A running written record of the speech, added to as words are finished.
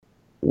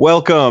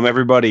Welcome,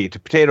 everybody, to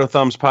Potato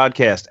Thumbs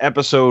Podcast,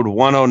 episode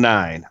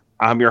 109.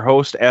 I'm your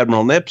host,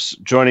 Admiral Nips.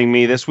 Joining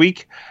me this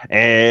week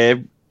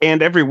and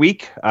every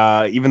week,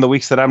 even the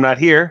weeks that I'm not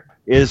here,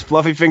 is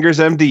Fluffy Fingers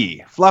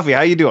MD. Fluffy,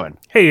 how you doing?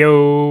 Hey,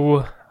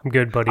 yo. I'm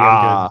good, buddy.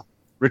 I'm good.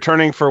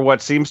 Returning for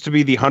what seems to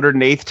be the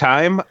 108th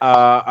time,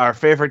 our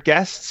favorite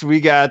guests,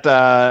 we got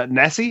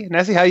Nessie.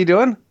 Nessie, how you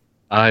doing?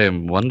 I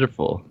am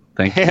wonderful.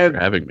 Thank you for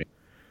having me.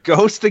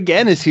 Ghost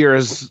again is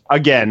here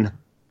again.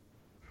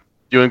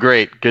 Doing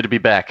great. Good to be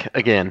back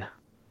again.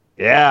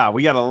 Yeah,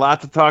 we got a lot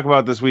to talk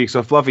about this week,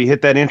 so Fluffy,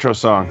 hit that intro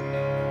song.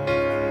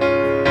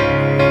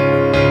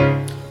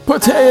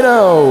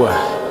 Potato!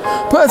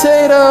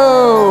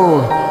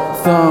 Potato!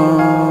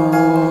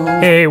 Thumb.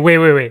 Hey,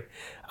 wait.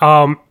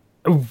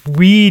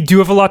 We do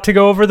have a lot to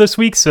go over this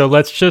week, so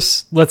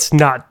let's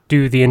not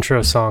do the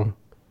intro song.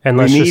 And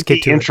let's just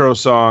get to the intro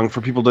song for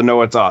people to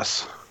know it's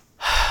us.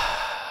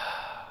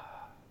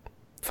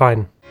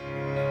 Fine.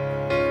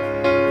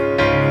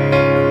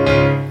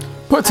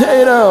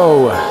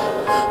 Potato!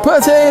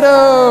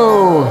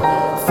 Potato!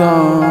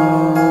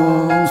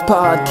 Thumbs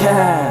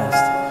Podcast.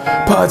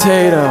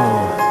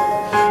 Potato!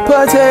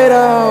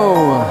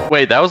 Potato!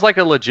 Wait, that was like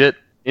a legit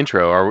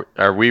intro.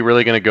 Are we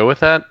really going to go with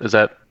that? Is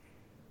that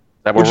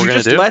what we're going to do? Would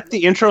you just let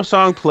the intro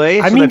song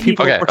play? I mean,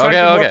 people okay, we're trying to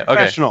be more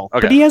professional.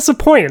 Okay. But he has a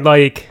point.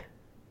 Like,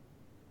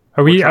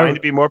 we're trying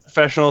to be more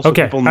professional so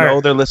people know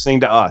they're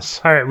listeing to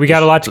us. All right, we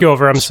got a lot to go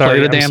over. I'm sorry.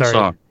 Play the damn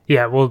song.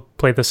 Yeah, we'll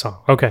play the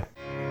song. Okay.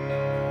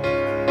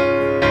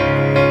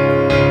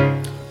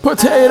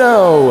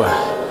 Potato!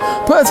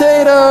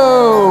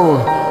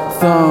 Potato!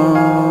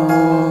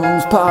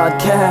 Thumbs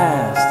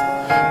Podcast.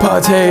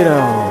 Potato!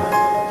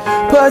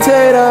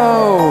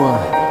 Potato!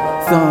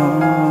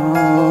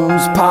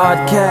 Thumbs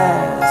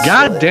Podcast.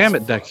 God damn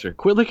it, Dexter.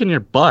 Quit licking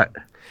your butt.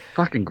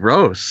 Fucking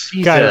gross.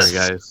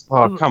 Guys.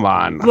 Oh, come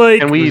on.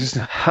 Like, And we you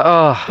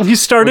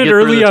started get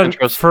early through on this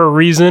intro. for a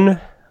reason.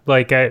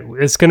 Like,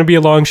 it's going to be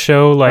a long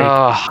show. Like,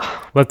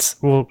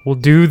 we'll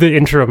do the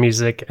intro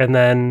music and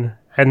then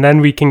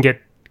we can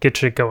get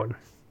shit going.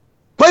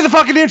 Play the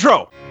fucking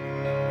intro!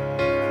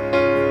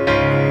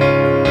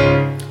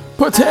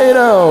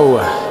 Potato!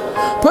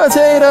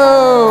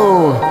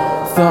 Potato!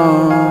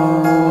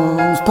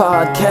 Thumbs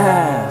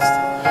Podcast.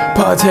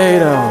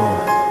 Potato!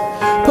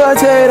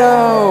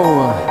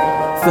 Potato!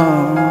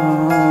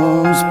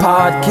 Thumbs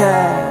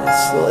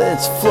Podcast.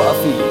 It's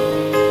Fluffy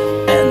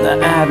and the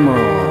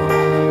Admiral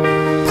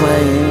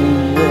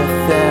playing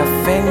with their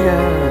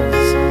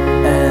fingers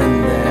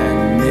and their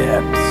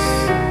nips.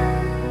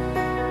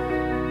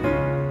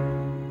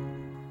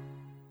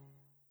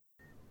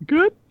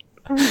 Good?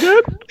 Are we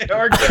good? They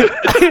are good.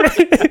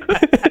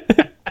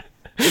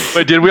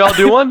 Wait, did we all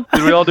do one?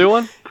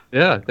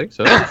 Yeah, I think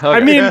so. Okay. I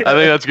mean- I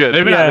think that's good.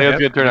 Maybe I not. think that's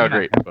good. Turned out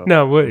great.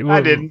 No,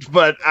 I didn't,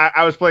 but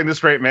I was playing the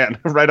straight man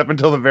right up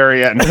until the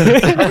very end.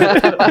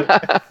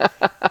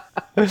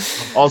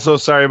 Also,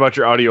 sorry about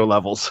your audio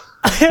levels.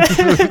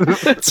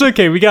 It's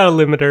okay. We got a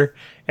limiter,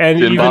 and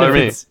Didn't even bother if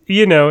me. it's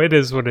it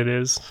is what it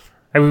is.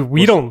 I mean,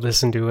 we don't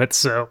listen to it,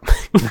 so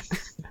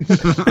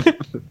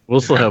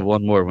We'll still have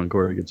one more when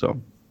Corey gets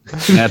home.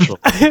 Natural.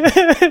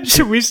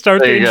 should we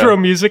start There the you intro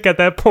go. music at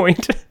that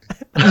point?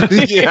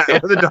 Yeah,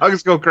 when the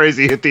dogs go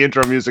crazy, hit the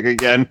intro music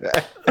again.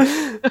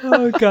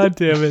 Oh, god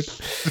damn it.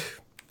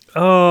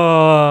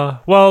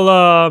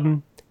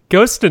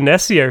 Ghost and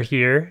Nessie are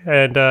here,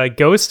 and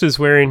Ghost is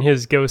wearing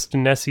his Ghost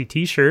and Nessie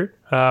t-shirt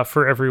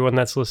for everyone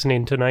that's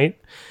listening tonight.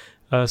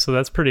 So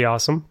that's pretty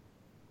awesome.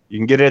 You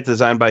can get it at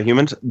Designed by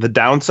Humans. The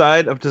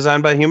downside of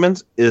Designed by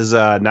Humans is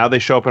now they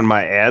show up in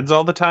my ads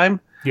all the time.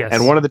 Yes.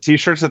 And one of the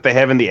t-shirts that they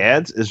have in the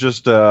ads is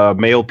just a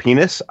male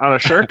penis on a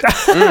shirt.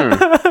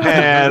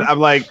 And I'm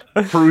like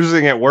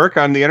perusing at work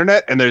on the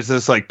internet, and there's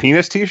this like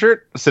penis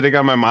t-shirt sitting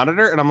on my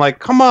monitor, and I'm like,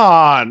 come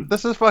on,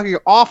 this is fucking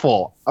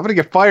awful. I'm gonna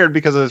get fired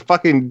because of this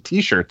fucking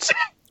t-shirts.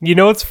 You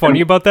know what's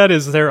funny about that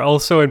is they're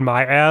also in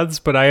my ads,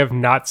 but I have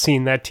not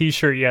seen that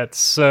t-shirt yet,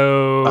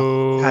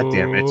 so... God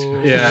damn it.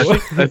 Yeah,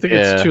 I think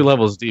it's 2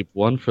 levels deep.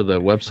 One for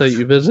the website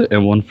you visit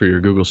and one for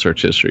your Google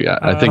search history.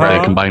 I think they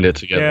combined it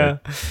together.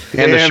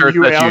 Yeah. And the Damn shirt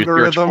you that you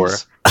search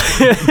algorithms.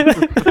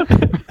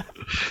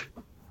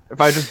 If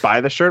I just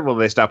buy the shirt, will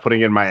they stop putting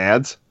in my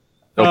ads?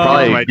 They'll My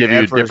probably give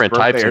dad you for his different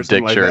birthday types or of dick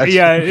something like shirts. that.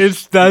 Yeah,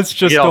 that's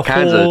just You get all the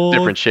kinds whole... of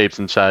different shapes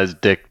and size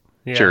dick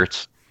Yeah.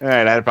 shirts. All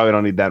right, I probably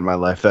don't need that in my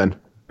life then.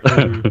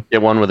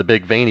 Get one with a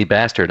big veiny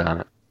bastard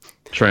on it.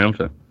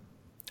 Triumphant.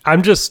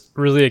 I'm just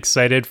really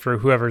excited for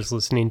whoever's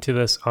listening to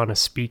this on a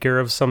speaker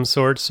of some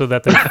sort so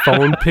that their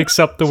phone picks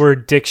up the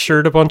word dick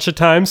shirt a bunch of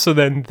times so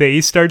then they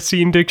start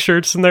seeing dick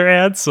shirts in their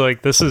ads. So,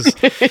 like, it's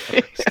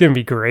going to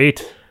be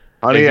great.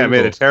 Honey, Hey, I made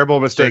a Google, terrible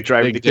mistake search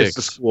driving the big kids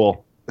to dicks.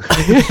 school.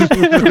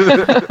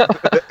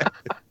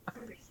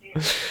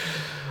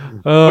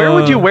 Where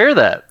would you wear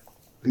that?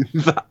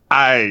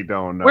 I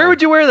don't know. Where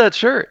would you wear that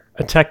shirt?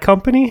 A tech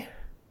company?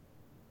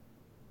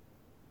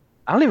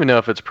 I don't even know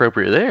if it's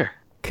appropriate there.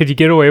 Could you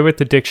get away with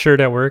the dick shirt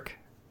at work?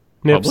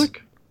 Nips?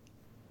 Public?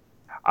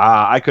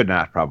 I could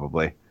not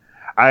probably.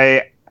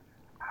 I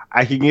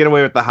I can get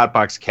away with the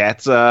Hotbox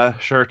Cats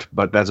shirt,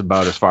 but that's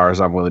about as far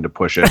as I'm willing to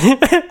push it.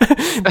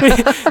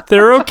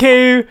 They're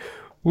okay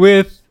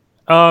with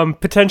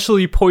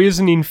potentially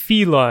poisoning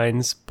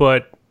felines,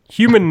 but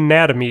human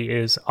anatomy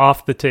is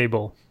off the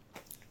table.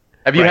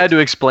 Have you had to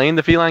explain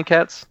the feline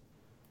cats?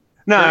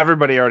 No,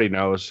 everybody already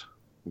knows.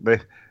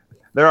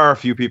 There are a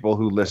few people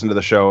who listen to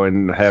the show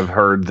and have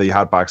heard the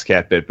Hotbox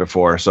Cat bit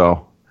before,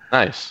 so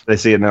Nice. they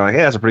see it and they're like,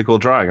 "Hey, that's a pretty cool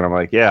drawing." And I'm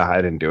like, "Yeah, I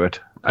didn't do it.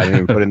 I didn't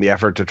even put in the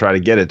effort to try to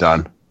get it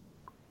done."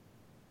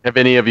 Have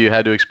any of you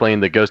had to explain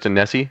the Ghost and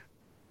Nessie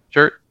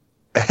shirt?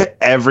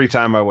 Every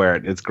time I wear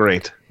it, it's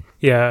great.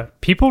 Yeah,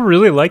 people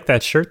really like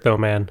that shirt though,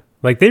 man.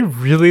 Like they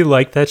really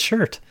like that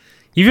shirt.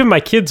 Even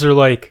my kids are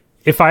like,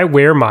 if I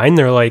wear mine,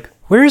 they're like,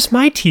 "Where's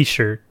my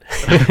t-shirt?"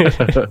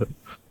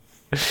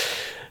 It's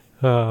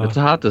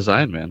a hot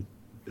design, man.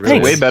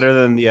 It's way better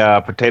than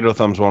the Potato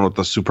Thumbs one with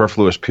the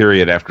superfluous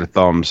period after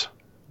thumbs.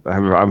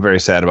 I'm very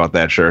sad about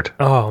that shirt.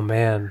 Oh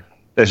man.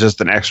 There's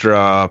just an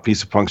extra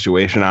piece of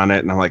punctuation on it,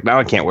 and I'm like, now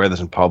I can't wear this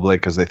in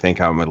public because they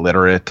think I'm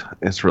illiterate.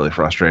 It's really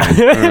frustrating.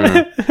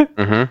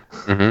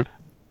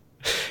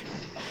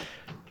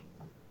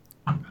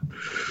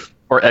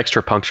 Or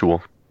extra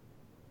punctual.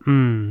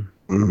 I'm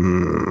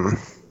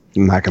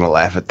not gonna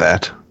laugh at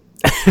that.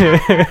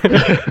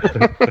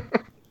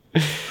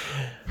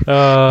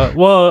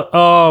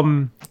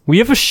 We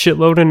have a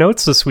shitload of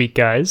notes this week,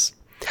 guys.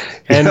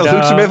 And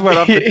Luke Smith went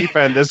off the deep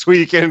end this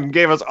week and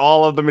gave us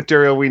all of the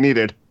material we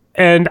needed.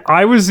 And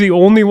I was the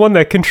only one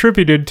that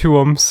contributed to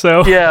them,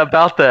 so Yeah,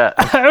 about that.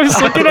 I was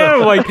looking at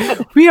them like,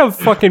 we have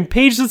fucking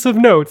pages of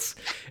notes,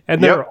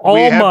 and they're all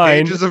we have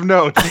mine. pages of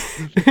notes.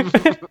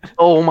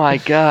 Oh my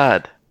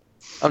god.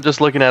 I'm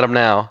just looking at them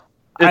now.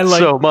 I It's like-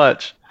 so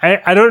much.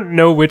 I don't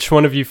know which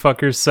one of you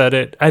fuckers said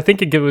it. I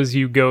think it was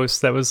you,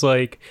 Ghost, that was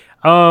like,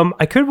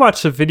 I could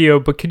watch the video,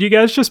 but could you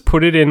guys just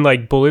put it in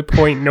like bullet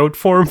point note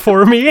form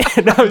for me?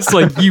 And I was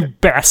like, you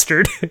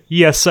bastard.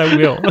 Yes, I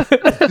will.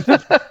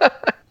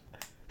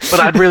 But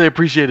I'd really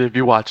appreciate it if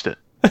you watched it.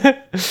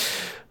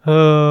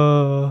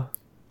 All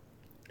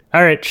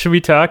right, should we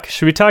talk?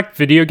 Should we talk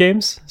video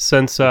games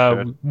since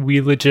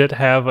we legit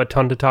have a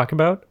ton to talk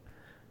about?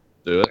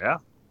 Do it. Yeah.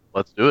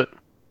 Let's do it.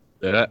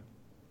 Yeah.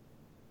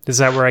 Is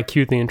that where I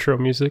cue the intro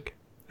music?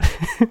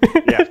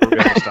 Yeah, we're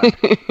good stuff.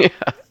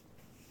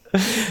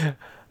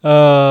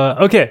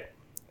 Okay.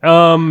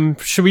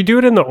 Should we do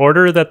it in the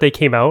order that they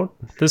came out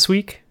this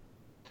week?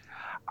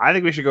 I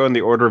think we should go in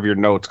the order of your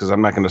notes because I'm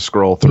not going to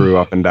scroll through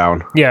up and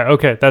down. Yeah,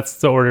 okay. That's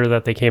the order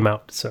that they came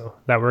out, so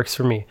that works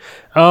for me.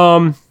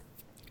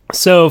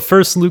 So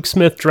first, Luke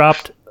Smith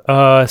dropped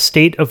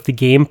State of the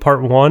Game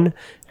Part 1,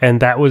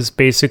 and that was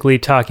basically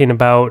talking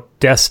about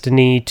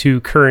Destiny to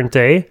current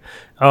day.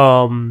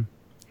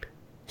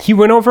 He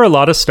went over a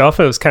lot of stuff.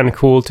 It was kind of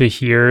cool to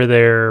hear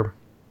their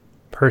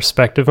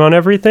perspective on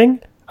everything.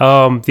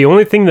 The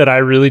only thing that I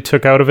really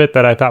took out of it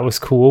that I thought was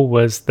cool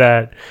was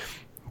that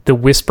the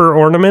Whisper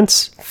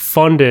ornaments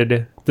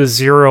funded the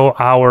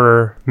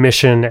 0-hour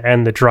mission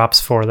and the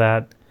drops for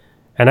that.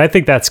 And I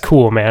think that's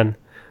cool, man.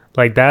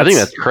 Like I think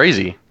that's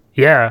crazy.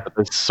 Yeah.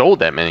 They sold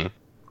that many.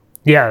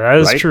 Yeah, that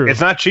is Right? true.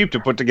 It's not cheap to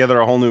put together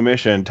a whole new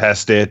mission,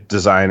 test it,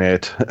 design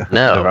it,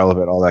 No. develop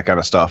it, all that kind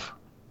of stuff.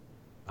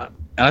 And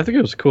I think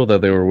it was cool that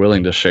they were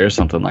willing to share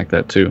something like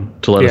that too,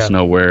 to let Yeah. us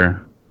know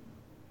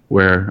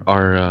where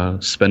our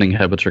spending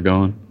habits are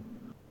going.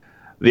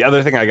 The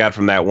other thing I got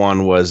from that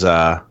one was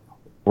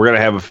we're going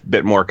to have a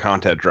bit more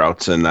content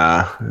droughts in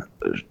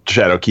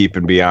Shadowkeep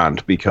and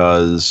beyond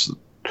because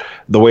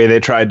the way they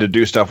tried to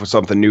do stuff with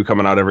something new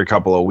coming out every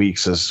couple of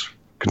weeks is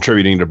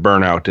contributing to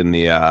burnout in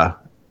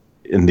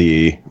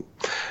the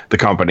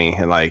company,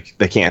 and like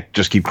they can't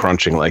just keep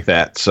crunching like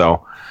that.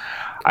 So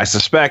I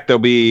suspect there'll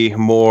be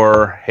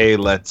more, hey,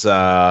 let's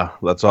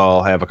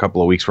all have a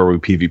couple of weeks where we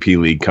PvP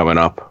League coming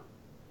up,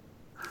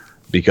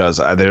 because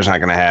they're just not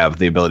going to have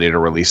the ability to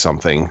release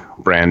something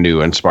brand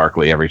new and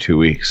sparkly every 2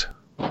 weeks.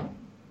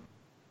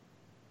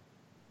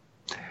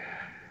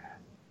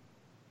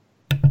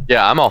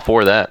 Yeah, I'm all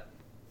for that.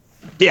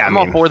 Yeah, I'm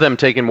all for them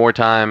taking more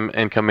time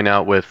and coming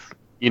out with,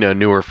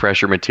 newer,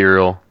 fresher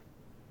material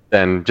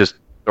than just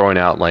throwing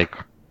out like,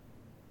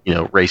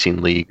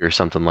 Racing League or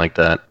something like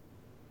that.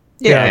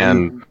 Yeah.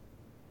 And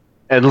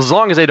as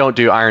long as they don't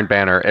do Iron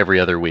Banner every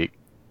other week,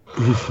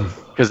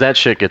 because that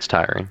shit gets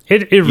tiring.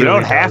 It really you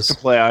don't have does. to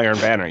play Iron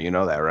Banner, you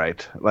know that,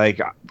 right? Like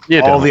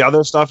You all don't. the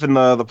other stuff in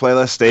the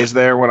playlist stays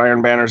there when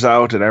Iron Banner's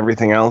out, and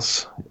everything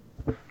else,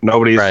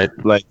 nobody's Right.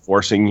 like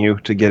forcing you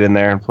to get in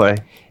there and play.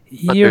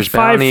 But Your there's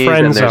 5 bounties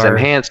friends and there's are.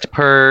 enhanced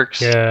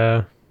perks,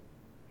 Yeah.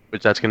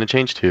 which that's going to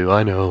change too.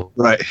 I know.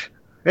 Right.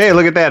 Hey,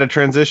 look at that! A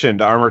transition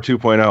to Armor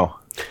 2.0.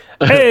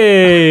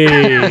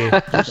 Hey.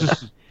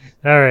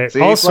 All right. See,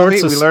 all Fluffy,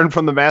 sorts we of. learned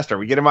from the master.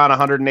 We get him on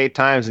 108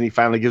 times, and he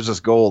finally gives us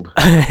gold.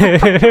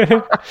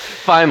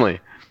 Finally.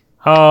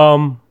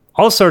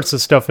 All sorts of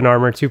stuff in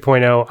Armor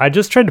 2.0. I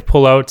just tried to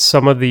pull out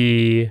some of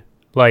the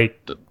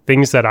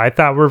things that I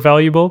thought were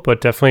valuable, but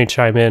definitely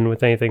chime in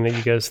with anything that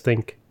you guys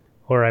think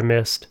or I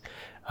missed.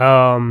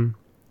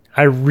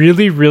 I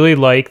really, really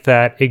like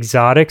that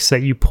exotics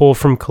that you pull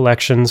from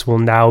collections will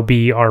now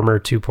be Armor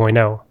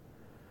 2.0.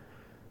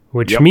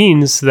 Which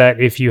means that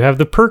if you have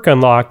the perk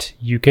unlocked,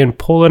 you can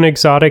pull an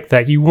exotic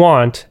that you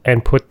want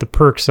and put the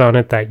perks on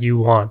it that you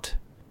want.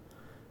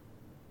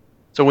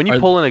 So when you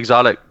pull an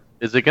exotic,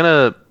 is it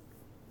gonna?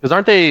 Because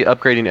aren't they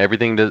upgrading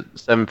everything to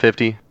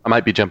 750? I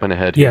might be jumping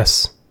ahead here.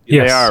 Yes.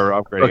 They are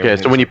upgrading. Okay,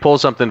 so when you pull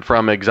something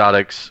from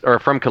exotics or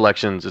from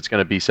collections, it's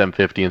gonna be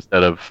 750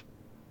 instead of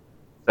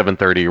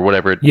 730 or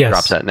whatever it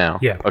drops at now.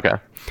 Yeah. Okay.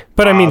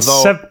 But I mean,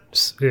 go ahead.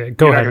 Not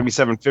going to be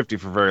 750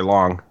 for very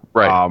long.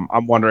 Right.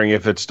 I'm wondering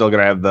if it's still going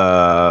to have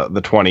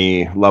the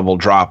 20 level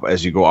drop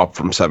as you go up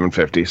from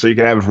 750. So you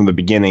can have it from the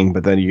beginning,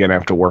 but then you're going to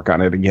have to work on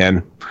it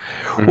again.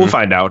 Mm-hmm. We'll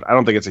find out. I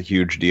don't think it's a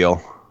huge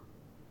deal.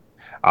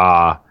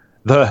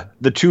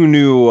 The two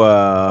new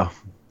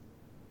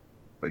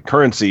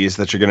currencies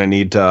that you're going to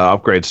need to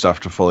upgrade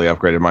stuff to fully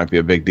upgrade it might be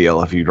a big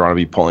deal if you want to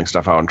be pulling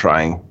stuff out and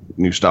trying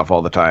new stuff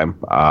all the time.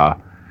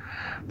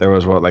 There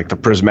was like the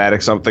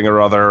prismatic something or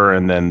other,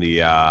 and then the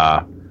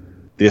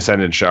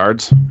Ascendant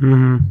Shards.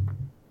 Mm-hmm.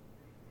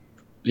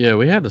 Yeah,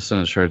 we had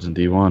Ascendant Shards in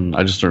D1.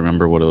 I just don't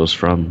remember what it was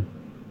from.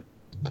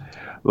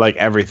 Like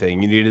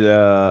everything. You needed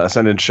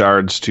Ascendant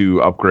Shards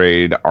to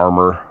upgrade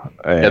armor.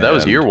 Yeah, that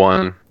was year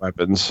one.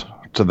 Weapons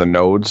to the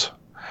nodes.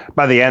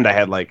 By the end, I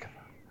had like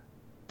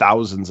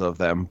thousands of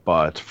them,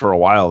 but for a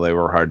while they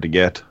were hard to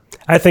get.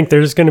 I think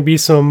there's going to be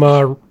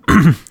some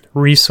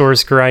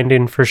resource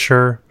grinding for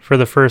sure for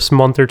the first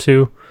month or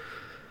two.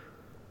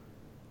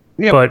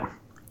 Yep. But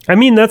I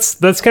mean,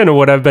 that's kind of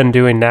what I've been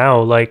doing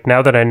now. Like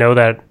now that I know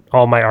that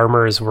all my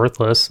armor is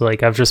worthless,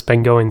 like I've just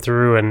been going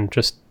through and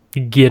just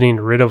getting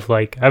rid of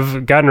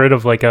I've gotten rid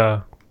of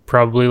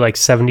probably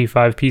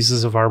 75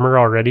 pieces of armor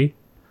already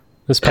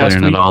this past week.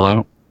 Clearing it all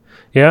out.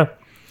 Yeah.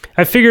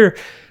 I figure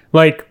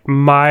my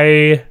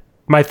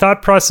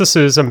thought process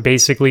is I'm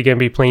basically going to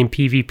be playing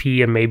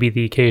PvP and maybe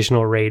the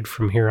occasional raid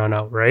from here on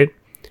out, right?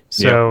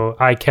 So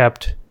I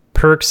kept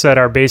perks that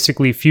are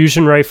basically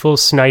fusion rifle,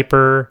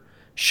 sniper,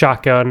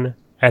 shotgun,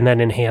 and then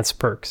enhanced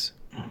perks.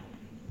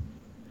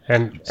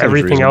 And Seems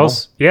everything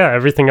reasonable.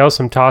 everything else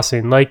I'm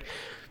tossing.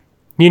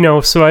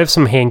 So I have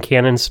some hand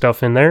cannon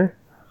stuff in there.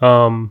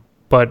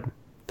 But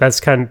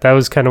that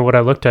was kind of what I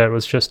looked at,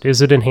 was just,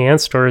 is it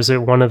enhanced or is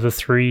it one of the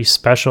 3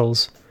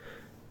 specials?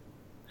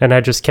 And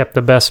I just kept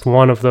the best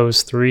one of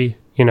those 3,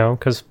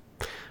 because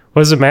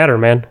what does it matter,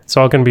 man? It's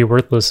all going to be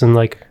worthless in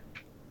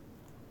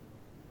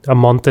a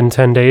month and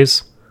 10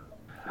 days.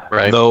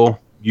 Right. Though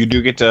you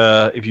do get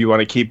to, if you want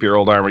to keep your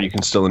old armor, you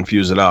can still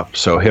infuse it up.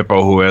 So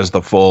Hippo, who has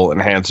the full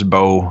enhanced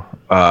bow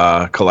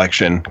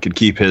collection, could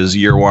keep his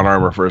year 1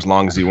 armor for as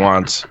long as he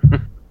wants.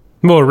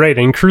 Well, right.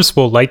 And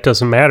Crucible Light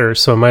doesn't matter,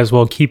 so I might as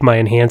well keep my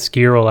enhanced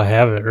gear while I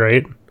have it,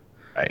 right?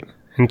 Right.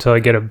 Until I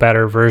get a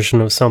better version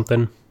of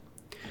something.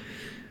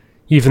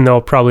 Even though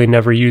I'll probably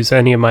never use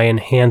any of my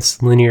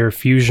enhanced linear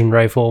fusion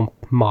rifle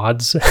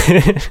mods.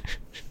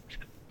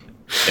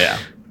 Yeah.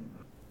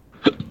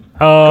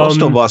 I'll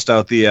still bust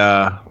out the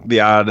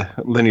odd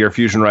linear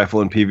fusion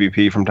rifle in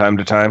PvP from time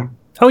to time.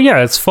 Oh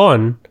yeah, it's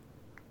fun.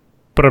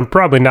 But I'm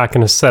probably not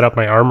going to set up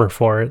my armor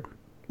for it.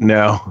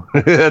 No,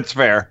 that's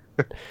fair.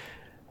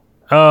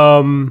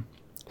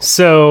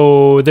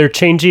 So they're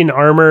changing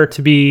armor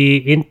to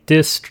be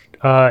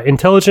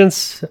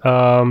intelligence,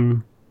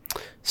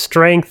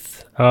 strength,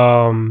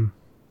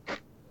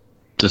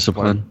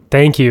 Discipline.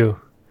 Thank you.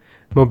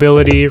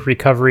 Mobility,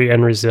 recovery,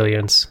 and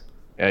resilience.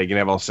 Yeah, you can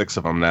have all 6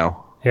 of them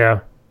now.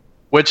 Yeah.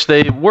 Which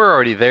they were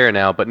already there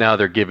now, but now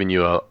they're giving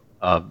you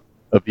a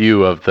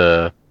view of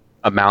the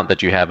amount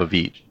that you have of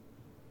each.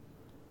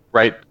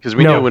 Right? Because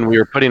we knew when we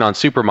were putting on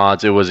super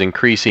mods, it was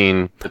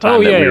increasing the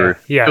time that we were.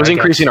 Yeah, it was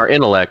increasing our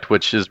intellect,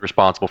 which is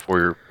responsible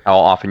for how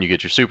often you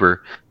get your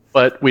super.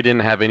 But we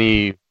didn't have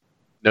any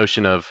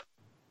notion of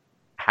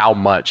how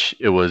much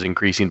it was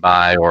increasing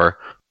by, or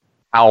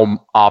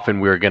how often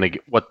we were going to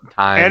get, what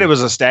time. And it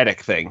was a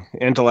static thing.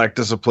 Intellect,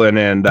 discipline,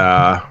 and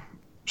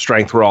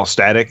strength were all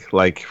static.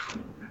 Like,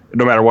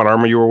 no matter what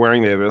armor you were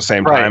wearing, they were the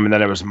same time. And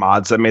then it was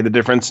mods that made the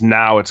difference.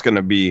 Now it's going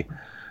to be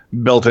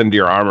built into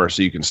your armor,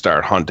 so you can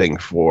start hunting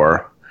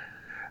for.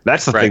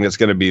 That's the thing that's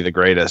going to be the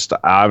greatest.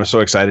 I'm so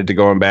excited to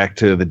going back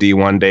to the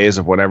D1 days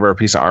of whenever a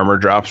piece of armor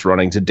drops,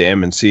 running to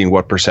dim and seeing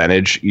what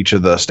percentage each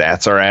of the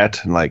stats are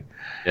at, and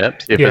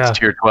if it's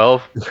tier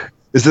 12.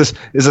 Is this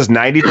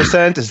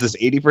 90%? Is this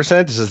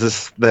 80%? Is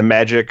this the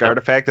magic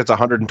artifact that's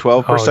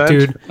 112%? Oh,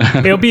 dude,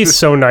 it'll be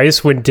so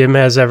nice when dim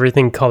has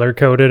everything color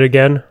coded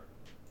again.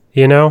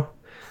 Oh,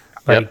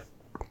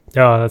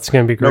 that's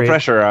going to be great. No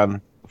pressure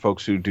on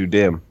folks who do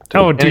dim.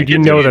 Oh, dude, you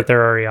know that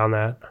they're already on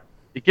that.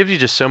 It gives you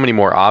just so many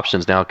more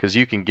options now, because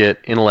you can get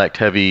intellect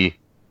heavy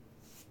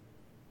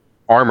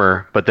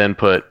armor, but then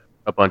put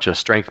a bunch of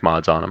strength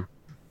mods on them,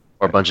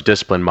 or a bunch of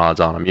discipline mods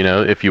on them,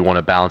 if you want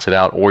to balance it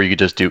out. Or you could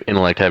just do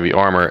intellect heavy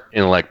armor,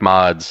 intellect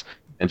mods,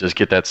 and just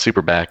get that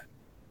super back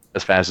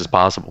as fast as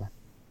possible.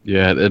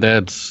 Yeah,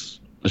 it's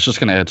just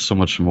going to add so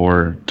much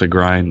more to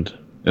grind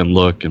and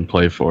look and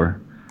play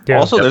for. Yeah.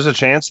 Also, there's a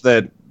chance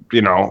that,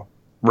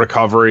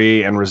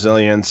 recovery and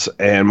resilience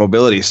and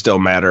mobility still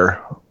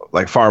matter,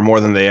 like far more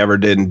than they ever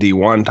did in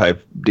D1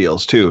 type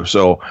deals too.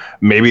 So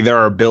maybe there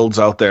are builds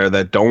out there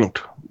that don't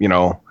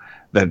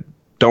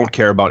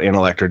care about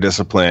intellect or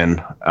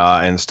discipline,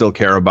 and still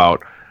care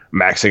about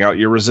maxing out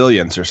your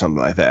resilience or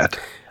something like that.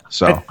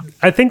 So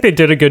I think they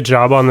did a good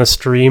job on the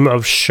stream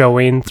of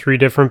showing 3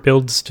 different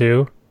builds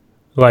too.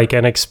 Like,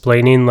 and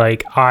explaining,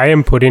 like, I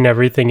am putting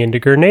everything into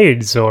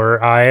grenades,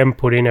 or I am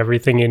putting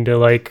everything into,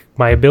 like,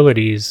 my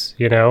abilities,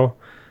 you know?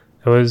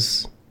 It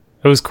was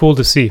cool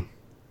to see.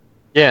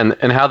 Yeah,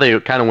 and how they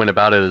kind of went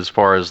about it as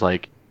far as,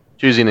 like,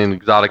 choosing an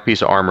exotic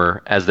piece of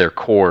armor as their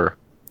core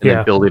and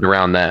then building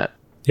around that.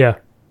 Yeah.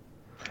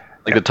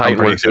 Like, the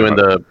Titan was doing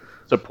the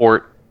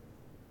support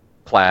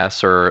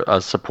class, or a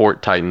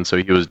support Titan, so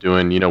he was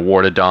doing,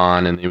 Ward of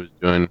Dawn, and he was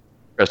doing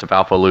Crest of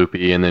Alpha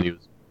Lupi, and then he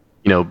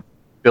was,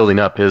 building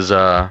up his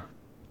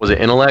was it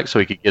intellect so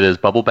he could get his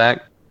bubble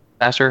back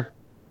faster?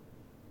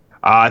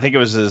 I think it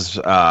was his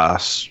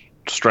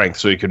strength,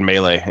 so he could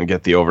melee and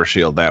get the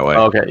overshield that way.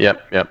 Okay,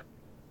 yep.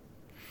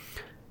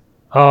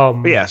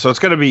 But yeah, so it's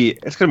gonna be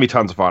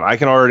tons of fun. I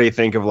can already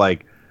think of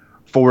like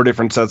 4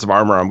 different sets of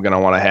armor I'm gonna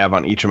want to have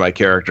on each of my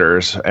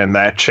characters, and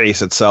that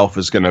chase itself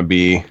is gonna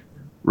be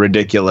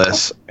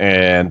ridiculous.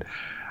 And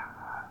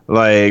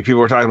like, people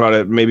were talking about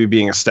it maybe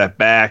being a step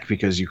back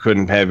because you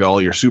couldn't have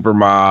all your super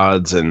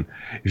mods, and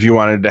if you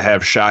wanted to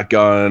have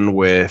shotgun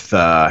with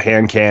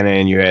hand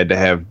cannon, you had to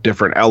have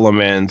different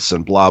elements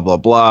and blah blah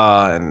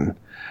blah. And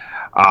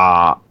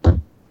I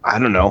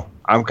don't know.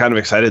 I'm kind of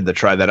excited to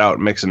try that out,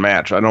 mix and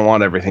match. I don't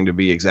want everything to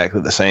be exactly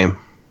the same.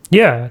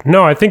 Yeah,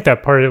 no, I think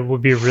that part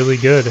would be really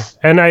good.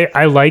 And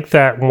I like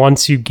that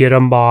once you get a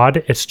mod,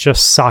 it's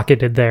just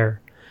socketed there.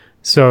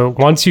 So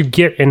once you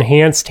get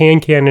enhanced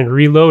hand cannon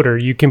reloader,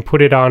 you can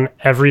put it on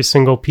every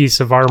single piece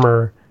of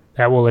armor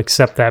that will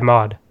accept that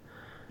mod.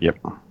 Yep.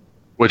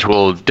 Which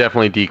will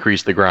definitely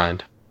decrease the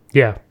grind.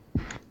 Yeah.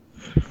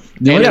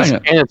 And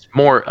it's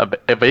more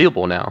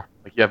available now.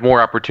 Like, you have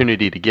more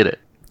opportunity to get it.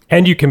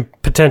 And you can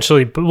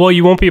potentially, well,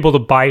 you won't be able to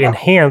buy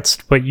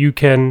enhanced, but you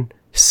can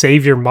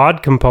save your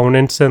mod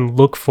components and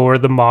look for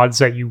the mods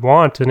that you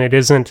want. And it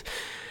isn't,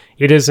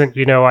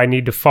 I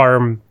need to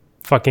farm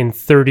fucking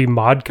 30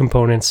 mod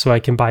components so I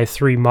can buy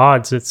 3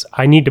 mods. It's,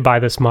 I need to buy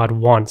this mod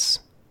once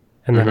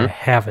and then I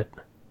have it.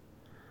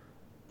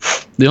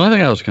 The only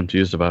thing I was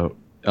confused about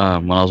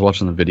when I was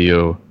watching the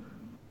video,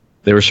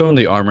 they were showing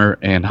the armor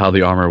and how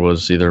the armor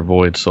was either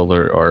void,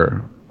 solar,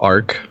 or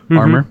arc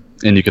armor,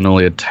 and you can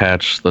only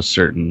attach the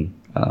certain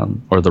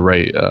or the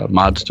right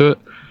mods to it.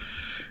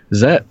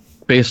 Is that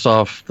based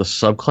off the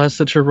subclass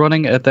that you're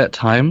running at that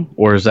time,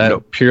 or is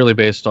that purely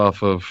based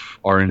off of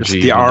RNG? It's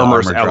the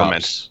armor's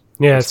elements.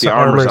 Yeah, it's the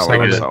armor's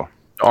element. So.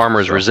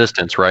 Armor's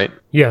resistance, right?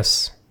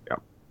 Yes.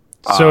 Yep.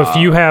 So if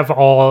you have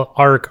all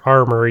arc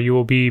armor,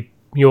 you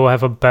will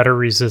have a better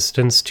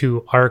resistance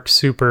to arc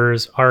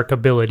supers, arc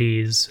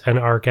abilities, and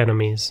arc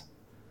enemies.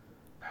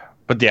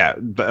 But yeah,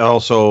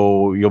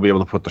 also you'll be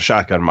able to put the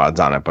shotgun mods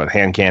on it, but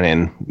hand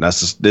cannon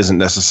isn't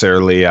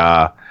necessarily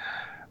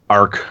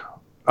arc.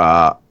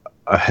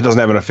 It doesn't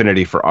have an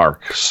affinity for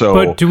arc. So,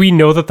 but do we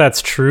know that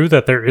that's true?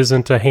 That there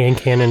isn't a hand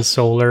cannon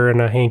solar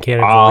and a hand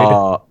cannon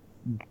void?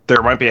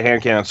 There might be a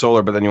hand cannon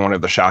solar, but then you won't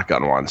have the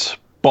shotgun ones.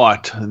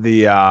 But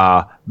the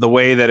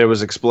way that it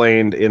was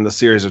explained in the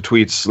series of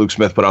tweets Luke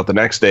Smith put out the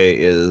next day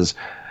is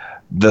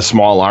the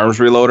small arms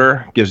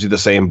reloader gives you the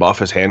same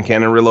buff as hand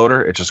cannon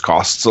reloader. It just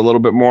costs a little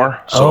bit more.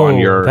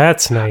 So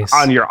that's nice.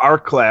 On your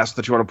arc class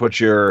that you want to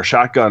put your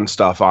shotgun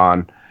stuff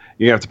on,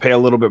 you have to pay a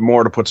little bit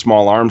more to put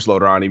small arms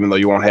loader on, even though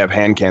you won't have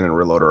hand cannon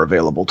reloader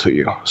available to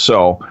you.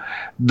 So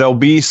there'll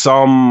be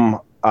some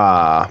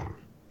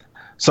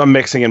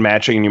mixing and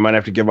matching, and you might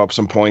have to give up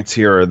some points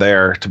here or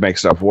there to make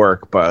stuff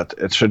work, but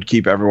it should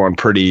keep everyone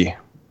pretty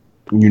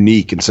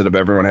unique instead of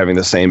everyone having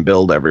the same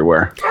build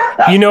everywhere.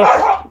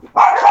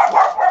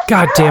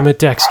 God damn it,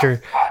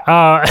 Dexter.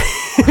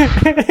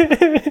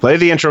 Play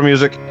the intro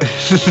music.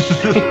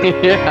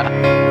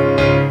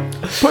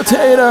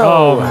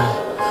 Potato!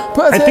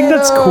 I think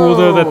that's cool,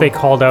 though, that they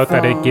called out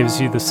that it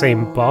gives you the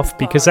same buff,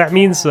 because that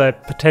means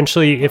that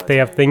potentially if they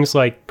have things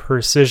like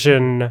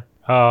precision,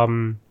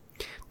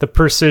 the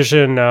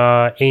precision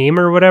aim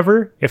or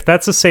whatever, if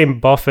that's the same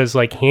buff as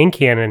like hand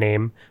cannon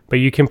aim, but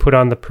you can put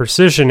on the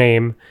precision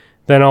aim,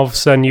 then all of a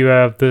sudden you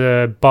have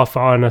the buff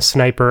on a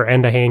sniper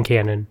and a hand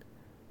cannon.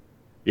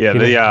 Yeah,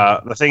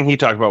 the thing he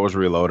talked about was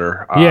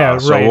reloader.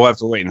 So right. We'll have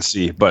to wait and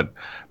see. But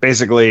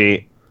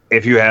basically,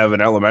 if you have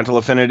an elemental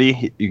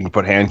affinity, you can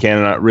put hand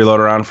cannon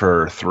reloader on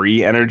for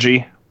 3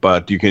 energy,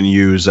 but you can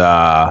use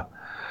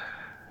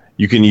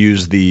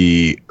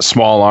the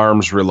small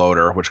arms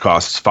reloader, which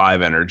costs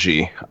 5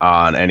 energy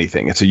on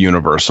anything. It's a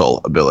universal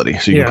ability,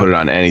 so you can put it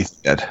on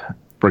anything,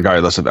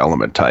 regardless of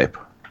element type.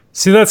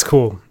 See, that's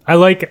cool. I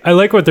like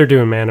what they're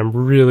doing, man. I'm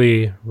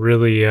really,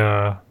 really,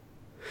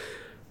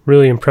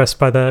 really impressed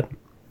by that.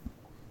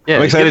 Yeah,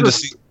 I'm excited to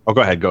see. Oh,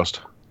 go ahead, Ghost.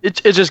 It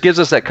just gives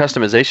us that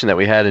customization that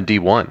we had in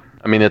D1.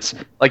 I mean, it's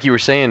like you were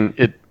saying.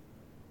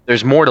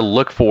 there's more to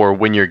look for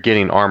when you're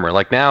getting armor.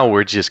 Like now,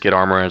 we just get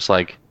armor and it's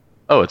like,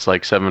 oh, it's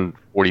like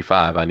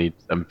 745. I need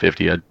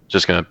 750. I'm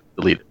just gonna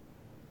delete it.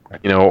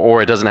 You know,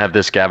 or it doesn't have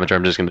this scavenger.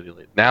 I'm just gonna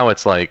delete it. Now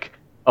it's like,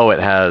 oh, it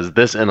has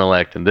this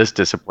intellect and this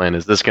discipline.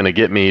 Is this gonna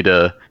get me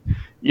to,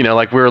 you know,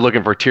 like we were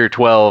looking for tier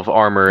 12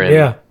 armor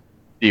in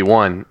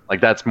D1.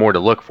 Like that's more to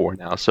look for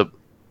now. So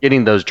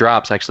getting those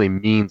drops actually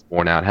means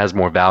more now. It has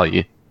more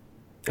value.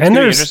 And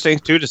it's interesting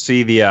too to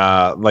see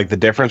the like the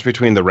difference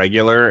between the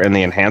regular and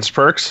the enhanced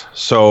perks.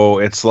 So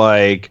it's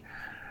like,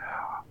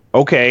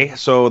 okay,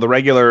 so the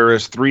regular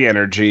is 3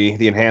 energy,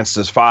 the enhanced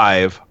is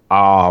 5.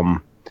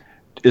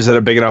 Is it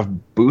a big enough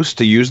boost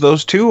to use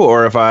those 2?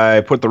 Or if I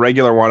put the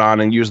regular one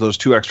on and use those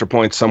 2 extra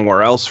points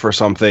somewhere else for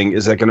something,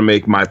 is that going to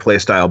make my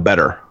playstyle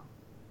better?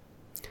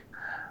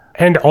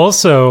 And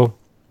also,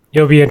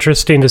 it'll be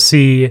interesting to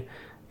see,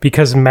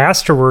 because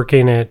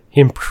masterworking it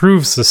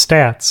improves the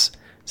stats.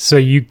 So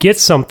you get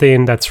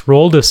something that's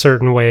rolled a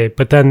certain way,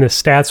 but then the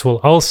stats will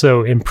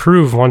also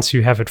improve once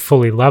you have it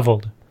fully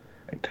leveled.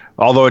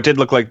 Although it did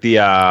look like the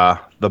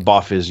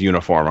buff is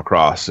uniform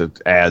across.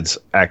 It adds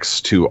X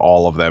to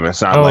all of them.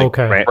 It's not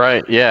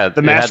right. Yeah,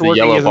 the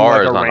masterworking isn't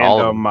like a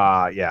random.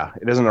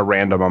 It isn't a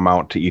random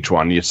amount to each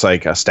one. It's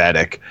like a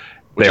static.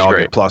 They all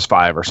get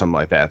 +5 or something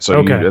like that.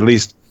 So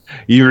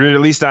you're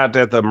at least not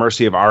at the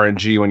mercy of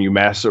RNG when you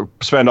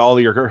spend all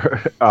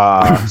your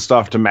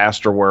stuff to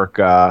masterwork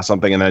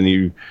something, and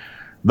then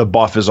the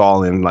buff is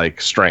all in like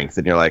strength,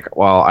 and you're like,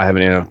 well, I have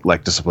an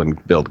intellect discipline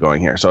build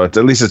going here, so at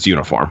least it's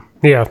uniform.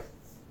 Yeah.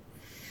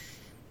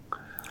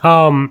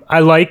 I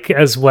like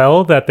as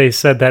well that they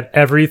said that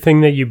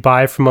everything that you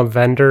buy from a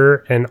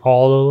vendor and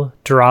all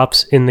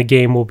drops in the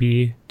game will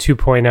be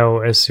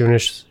 2.0 as soon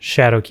as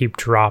Shadowkeep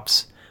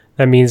drops.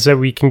 That means that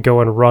we can go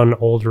and run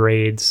old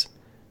raids,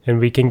 and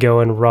we can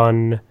go and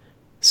run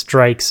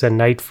strikes and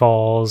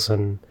nightfalls,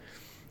 and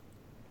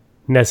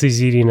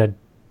Nessie's eating a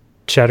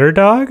cheddar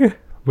dog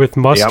with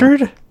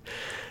mustard. Yep.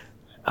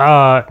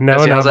 No,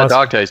 Nessie, how's that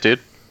dog taste, dude?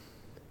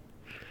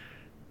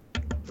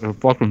 It's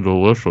fucking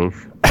delicious.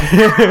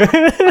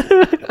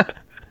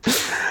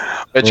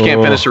 Bet you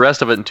can't finish the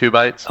rest of it in 2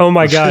 bites. Oh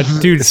my god,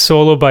 dude,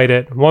 solo bite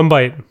it. 1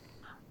 bite.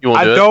 You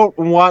won't I don't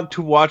want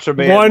to watch a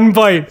man. 1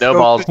 bite. No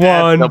balls.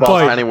 One no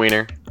balls, bite. tiny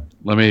wiener.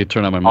 Let me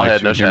turn on my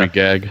mic so you can hear me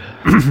gag.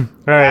 All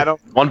right.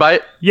 1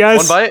 bite?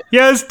 Yes. 1 bite?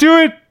 Yes, do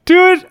it.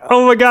 Do it.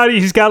 Oh my god,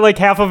 he's got like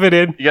half of it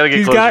in. You gotta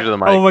get closer to the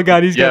mic. Oh my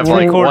god, he's got 3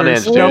 like quarters. 1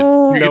 inch, dude.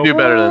 You can do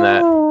better than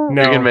that.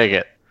 No. You can make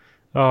it.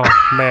 Oh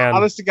man.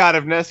 Honest to God,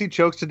 if Nessie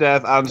chokes to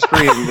death on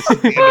screen, this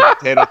is the end of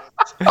potato.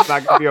 I'm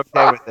not gonna be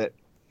okay with it.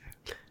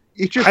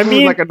 Eat your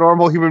food like a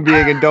normal human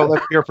being, and don't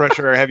let peer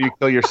pressure have you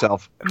kill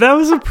yourself. That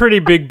was a pretty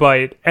big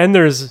bite, and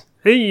there's,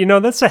 you know,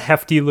 that's a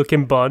hefty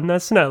looking bun.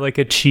 That's not like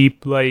a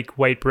cheap like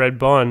white bread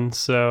bun.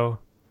 So.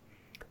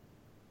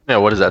 Yeah,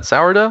 what is that,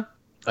 sourdough?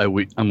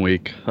 I'm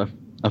weak.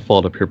 I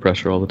fall to peer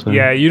pressure all the time.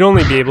 Yeah, you'd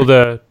only be able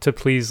to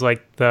please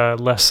like the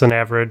less than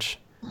average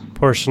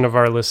portion of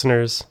our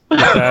listeners with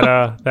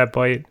that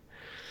bite.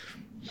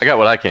 I got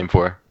what I came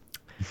for.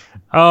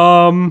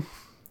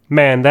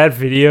 Man, that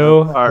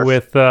video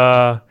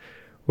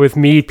with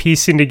me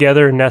piecing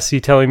together Nessie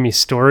telling me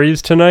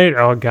stories tonight.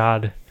 Oh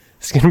god,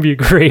 it's gonna be a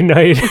great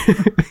night.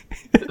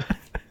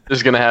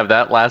 Just gonna have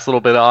that last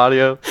little bit of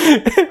audio.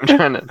 I'm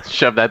trying to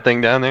shove that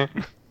thing down there.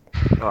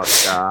 Oh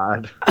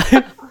god.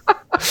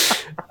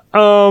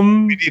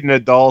 We need an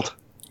adult.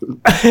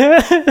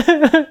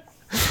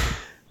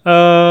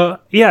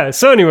 Yeah,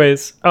 so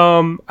anyways,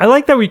 I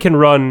like that we can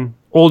run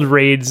old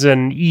raids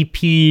and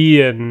EP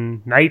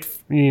and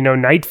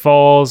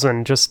nightfalls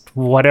and just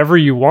whatever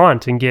you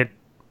want and get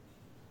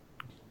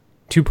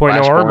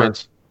 2.0 armor.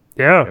 Points.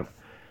 Yeah.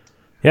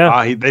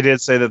 Yeah. They did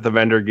say that the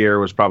vendor gear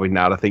was probably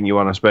not a thing you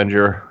want to spend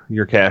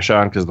your cash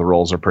on because the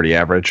rolls are pretty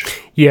average.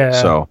 Yeah.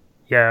 So.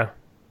 Yeah.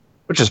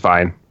 Which is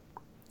fine.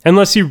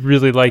 Unless you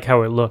really like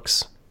how it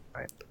looks.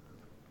 Right.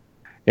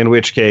 In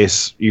which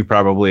case, you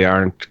probably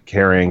aren't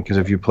caring, because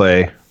if you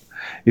play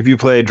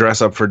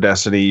dress up for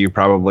Destiny, you're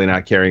probably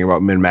not caring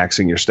about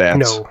min-maxing your stats.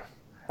 No.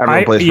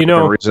 Everyone plays for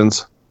different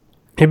reasons.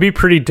 It'd be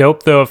pretty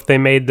dope, though, if they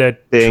made the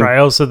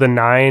Trials of the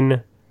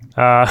 9...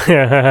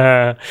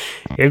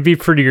 it'd be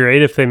pretty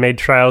great if they made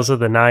Trials of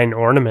the 9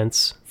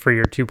 ornaments for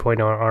your 2.0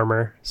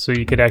 armor, so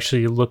you could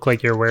actually look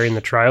like you're wearing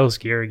the Trials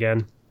gear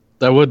again.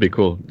 That would be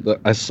cool.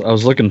 I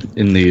was looking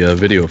in the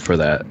video for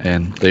that,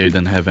 and they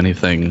didn't have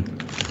anything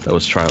that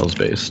was Trials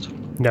based.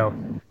 No.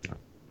 And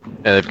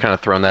they've kind of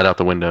thrown that out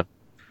the window.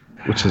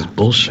 Which is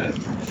bullshit.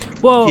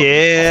 Well,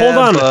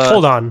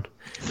 hold on.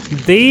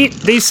 They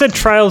said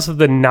Trials of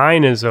the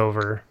 9 is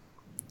over,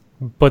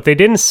 but they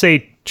didn't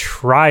say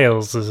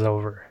Trials is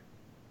over.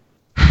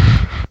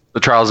 The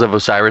Trials of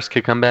Osiris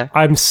could come back?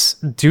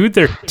 Dude,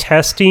 they're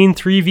testing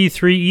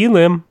 3v3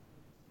 Elim.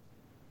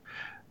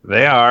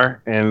 They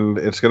are, and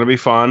it's going to be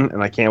fun,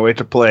 and I can't wait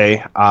to play,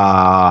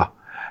 because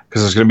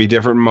there's going to be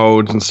different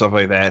modes and stuff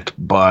like that,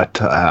 but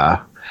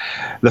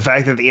the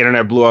fact that the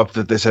internet blew up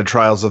that they said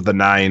Trials of the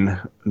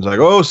 9, it's like,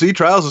 oh, see,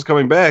 Trials is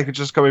coming back, it's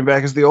just coming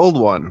back as the old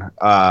one.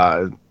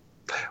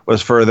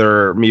 was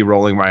further me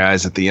rolling my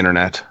eyes at the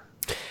internet.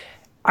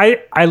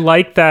 I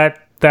like that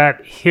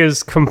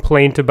his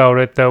complaint about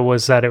it though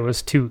was that it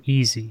was too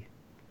easy,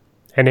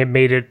 and it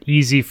made it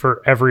easy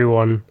for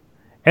everyone.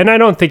 And I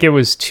don't think it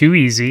was too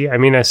easy. I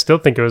mean, I still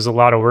think it was a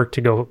lot of work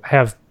to go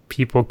have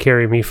people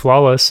carry me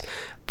flawless,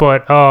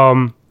 but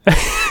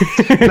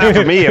Not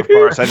for me, of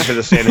course. I just had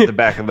to stand at the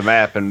back of the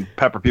map and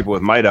pepper people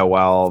with Mida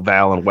while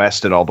Val and Wes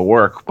did all the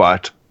work.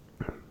 But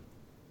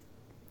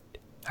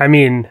I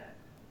mean,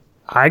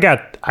 I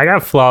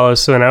got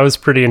flawless, and I was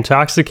pretty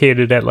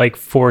intoxicated at like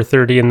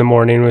 4:30 in the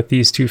morning with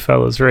these two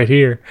fellas right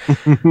here.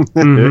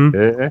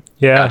 Yeah.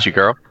 Got you,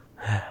 girl.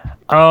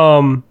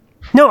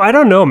 No, I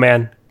don't know,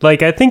 man.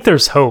 Like, I think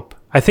there's hope.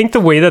 I think the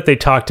way that they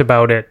talked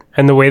about it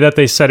and the way that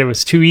they said it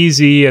was too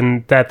easy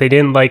and that they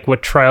didn't like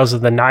what Trials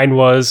of the Nine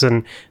was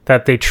and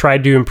that they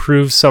tried to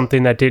improve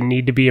something that didn't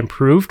need to be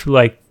improved,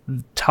 like,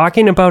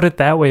 talking about it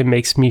that way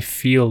makes me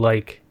feel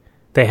like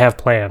they have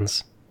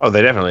plans. oh,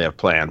 they definitely have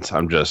plans.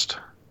 I'm just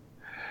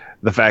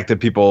the fact that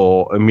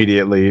people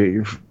immediately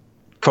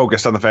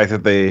focused on the fact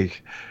that they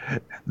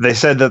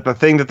said that the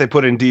thing that they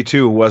put in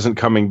D2 wasn't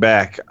coming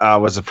back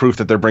was a proof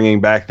that they're bringing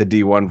back the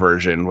D1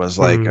 version. Was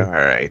like, all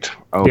right,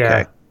 okay.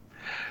 Yeah.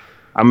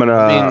 I'm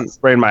gonna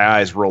strain my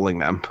eyes rolling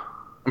them.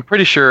 I'm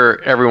pretty sure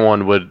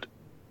everyone prefers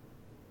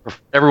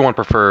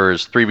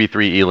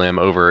 3v3 Elim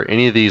over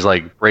any of these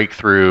like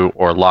breakthrough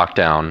or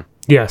lockdown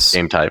Yes.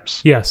 game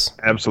types. Yes.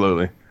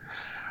 Absolutely.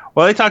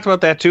 Well, they talked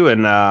about that too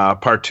in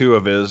part 2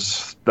 of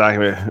his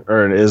document,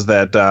 or is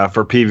that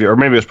for PV, or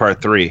maybe it was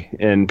part 3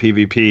 in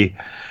PvP,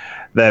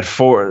 that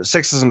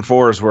 6s and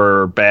 4s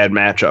were bad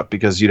matchup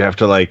because you'd have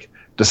to like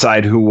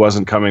decide who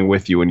wasn't coming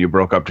with you when you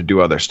broke up to do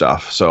other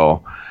stuff.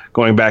 So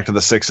going back to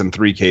the 6 and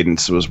 3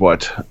 cadence was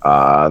what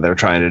they're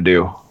trying to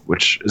do,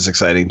 which is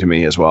exciting to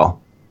me as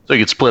well. So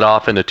you could split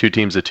off into 2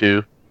 teams of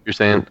 2, you're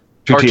saying?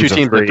 Two Or teams 2 of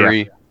teams of 3,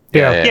 3.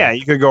 Yeah. Yeah,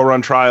 you could go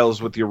run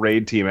trials with your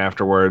raid team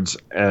afterwards.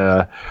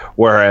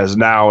 Whereas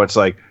now it's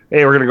like,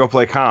 hey, we're going to go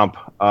play comp.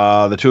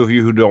 The 2 of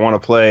you who don't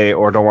want to play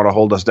or don't want to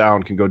hold us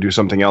down can go do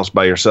something else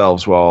by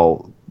yourselves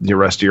while the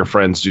rest of your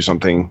friends do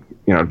something,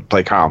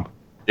 play comp.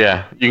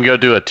 Yeah, you can go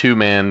do a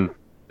 2-man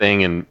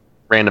thing and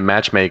random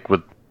matchmake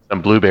with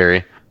some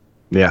blueberry.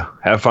 Yeah,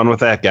 have fun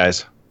with that,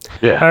 guys.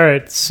 Yeah. All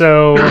right.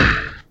 So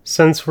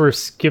since we're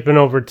skipping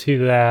over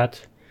to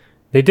that,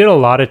 they did a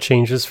lot of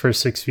changes for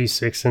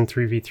 6v6 and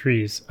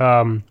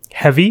 3v3s.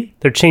 Heavy,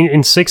 they're changing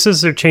in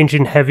 6s. They're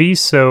changing heavy,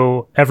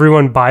 so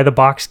everyone by the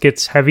box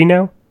gets heavy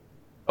now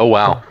Oh,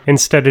 wow.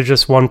 instead of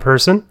just one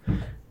person.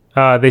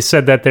 They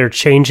said that they're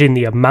changing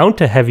the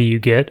amount of heavy you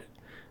get,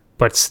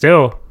 but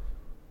still,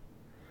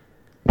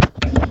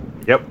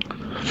 Yep.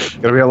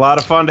 It'll be a lot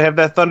of fun to have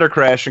that thunder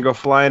crash and go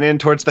flying in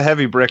towards the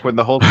heavy brick when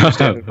the whole team's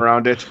standing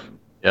around it.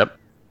 Yep.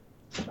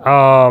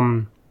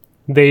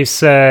 they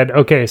said,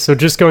 okay, so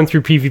just going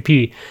through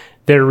PvP,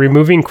 they're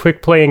removing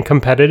quick play and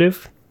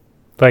competitive,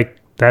 like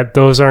that.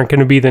 Those aren't going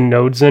to be the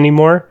nodes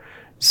anymore.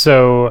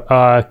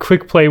 So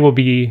quick play will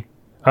be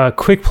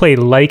quick play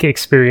like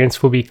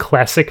experience will be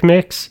classic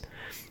mix,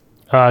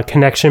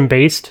 connection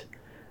based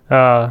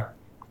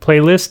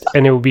playlist,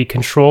 and it will be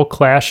control,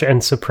 clash,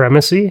 and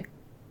supremacy.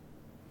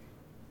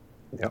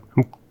 Yep.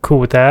 I'm cool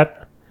with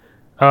that.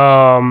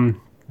 Comp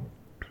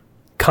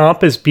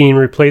is being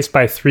replaced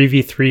by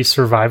 3v3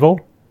 survival.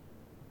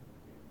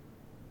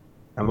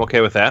 I'm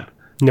okay with that.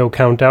 No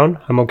countdown.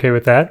 I'm okay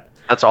with that.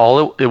 That's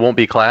all. It won't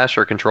be clash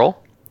or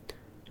control.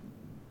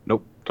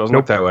 Nope. Doesn't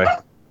look that way.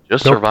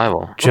 Just Nope.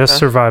 survival. Just Okay.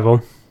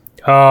 survival.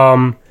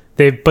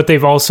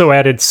 They've also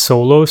added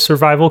solo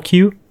survival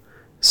queue.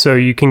 So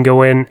you can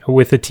go in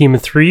with a team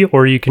of 3,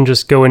 or you can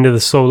just go into the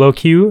solo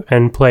queue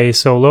and play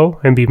solo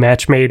and be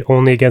match made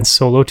only against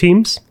solo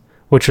teams,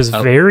 which is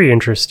very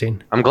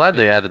interesting. I'm glad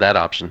they added that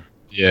option.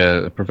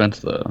 Yeah, it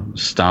prevents the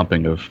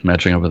stomping of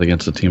matching up with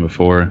against a team of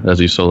 4 as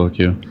you solo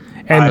queue.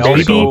 And I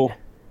maybe also,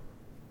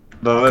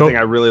 the other thing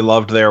I really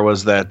loved there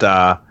was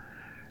that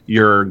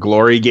your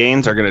glory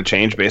gains are going to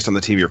change based on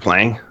the team you're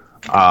playing.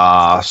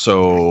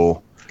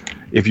 So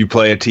if you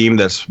play a team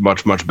that's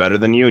much, much better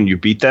than you and you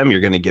beat them, you're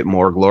going to get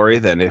more glory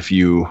than if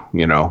you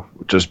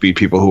just beat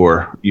people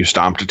you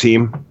stomped a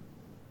team.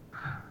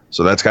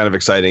 So that's kind of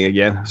exciting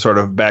again. Sort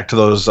of back to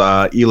those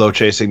elo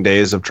chasing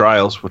days of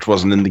trials, which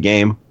wasn't in the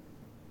game.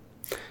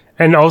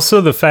 And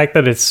also the fact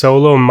that it's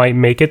solo might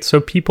make it so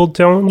people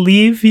don't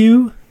leave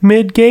you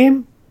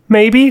mid-game,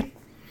 maybe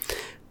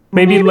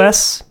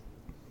less.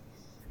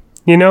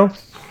 You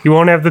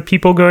won't have the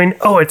people going,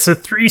 oh, it's a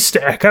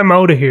 3-stack, I'm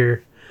out of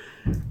here.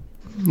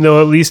 They'll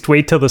at least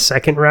wait till the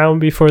second round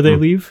before they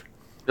leave.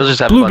 You'll just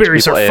have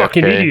Blueberries a bunch are of people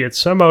fucking AFK.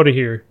 idiots, I'm out of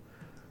here.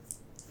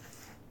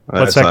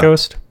 What's That's that,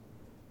 Ghost?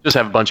 Just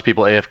have a bunch of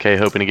people AFK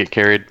hoping to get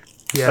carried.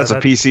 Yeah, That's a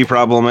PC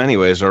problem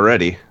anyways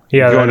already.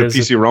 Yeah, you go that into is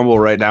PC Rumble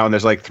right now and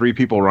there's like 3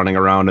 people running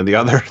around and the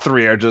other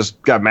 3 are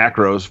just got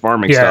macros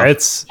farming Yeah,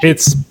 stuff.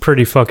 it's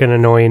pretty fucking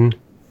annoying.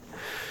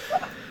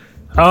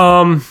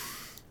 So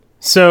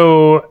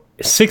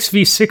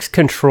 6v6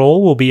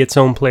 control will be its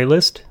own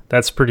playlist.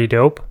 That's pretty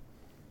dope.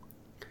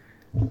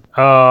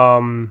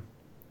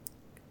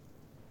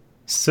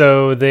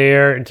 So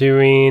they're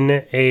doing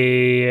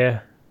a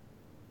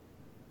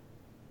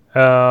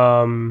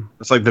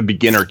It's like the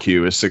beginner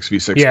queue is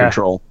 6v6 Yeah.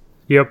 control.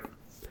 Yep.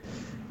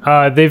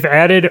 They've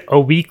added a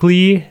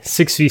weekly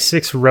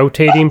 6v6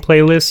 rotating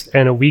playlist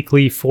and a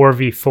weekly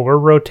 4v4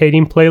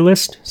 rotating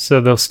playlist, so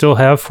they'll still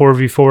have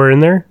 4v4 in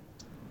there.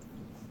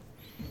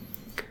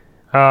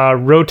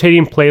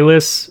 Rotating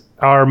playlists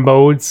are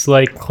modes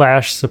like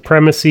Clash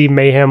Supremacy,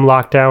 Mayhem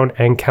Lockdown,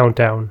 and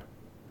Countdown.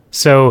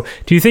 So,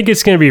 do you think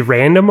it's going to be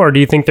random, or do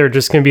you think they're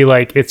just going to be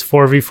like, it's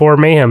 4v4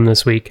 Mayhem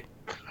this week?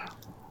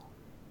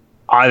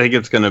 I think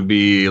it's going to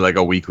be like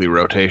a weekly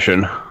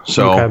rotation.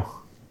 So, Okay.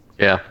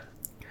 Yeah.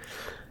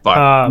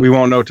 but we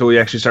won't know till we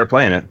actually start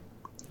playing it.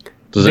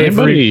 Does They've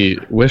anybody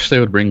wish they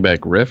would bring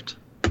back Rift?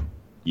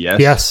 Yes.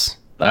 Yes.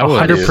 That was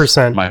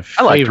 100%. my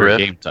I liked favorite Rift.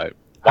 game type.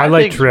 I Why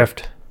liked they-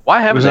 Rift. Why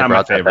It haven't was they not my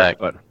brought that favorite, back?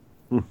 but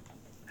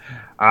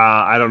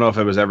I don't know if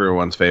it was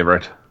everyone's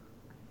favorite.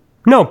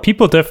 No,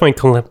 people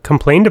definitely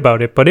complained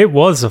about it, but it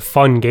was a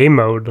fun game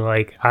mode.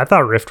 Like, I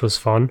thought Rift was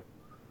fun.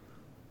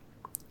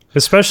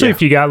 Especially Yeah.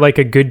 if you got like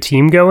a good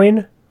team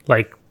going.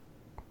 Like,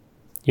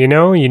 you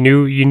know, you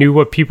knew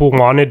what people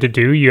wanted to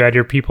do. You had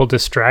your people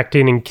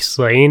distracting and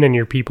slaying and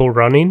your people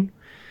running.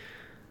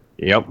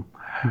 Yep.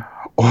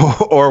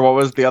 Or what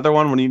was the other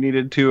one when you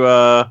needed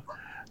to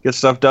get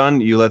stuff done?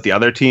 You let the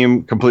other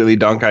team completely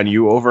dunk on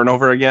you over and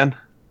over again.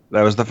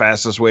 That was the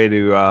fastest way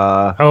to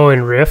Oh,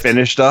 in Rift?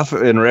 finish stuff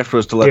in Rift,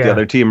 was to let the Yeah.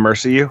 other team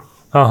mercy you.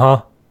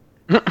 Uh-huh.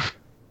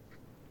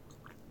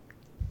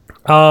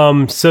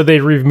 So they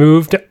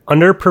removed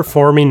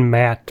underperforming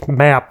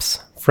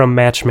maps from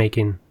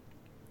matchmaking.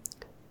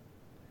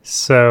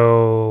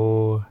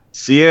 So,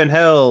 See you in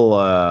hell.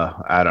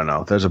 I don't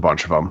know. There's a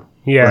bunch of them.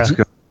 yeah. Let's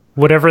go.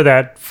 Whatever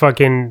that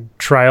fucking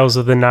Trials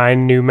of the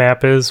Nine new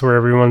map is, where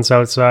everyone's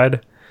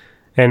outside.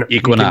 And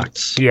you can-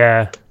 Equinox.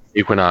 yeah.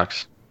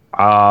 Equinox.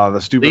 The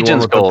stupid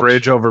Legion's one with Gulch. the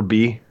bridge over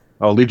B.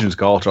 Oh, Legion's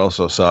Gulch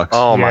also sucks.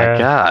 Oh Yeah. my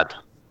god.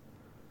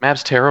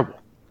 Map's terrible.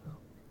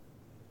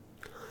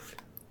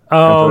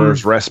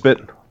 Emperor's Respite.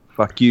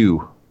 Fuck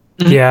you.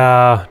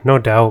 Yeah, no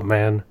doubt,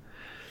 man.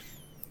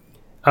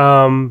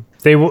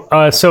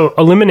 So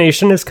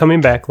Elimination is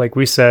coming back, like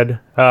we said.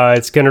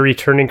 It's going to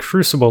return in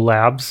Crucible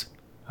Labs.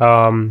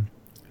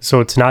 So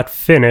it's not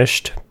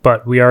finished,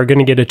 but we are going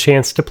to get a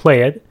chance to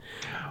play it.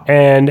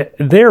 And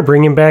they're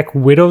bringing back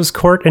Widow's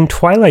Court and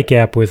Twilight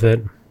Gap with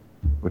it.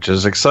 Which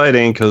is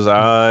exciting because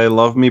I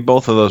love me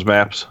both of those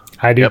maps.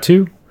 I do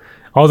too.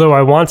 Although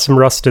I want some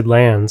Rusted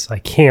Lands. I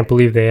can't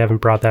believe they haven't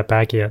brought that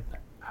back yet.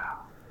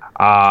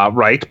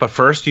 Right, but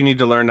first you need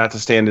to learn not to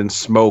stand in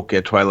smoke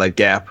at Twilight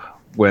Gap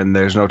when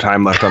there's no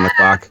time left on the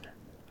clock.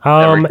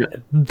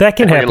 That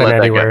can never happen let that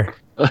anywhere.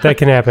 That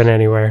can happen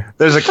anywhere.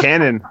 There's a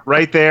cannon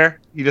right there.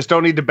 You just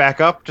don't need to back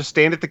up. Just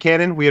stand at the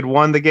cannon. We had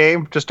won the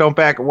game. Just don't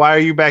back. Why are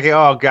you backing?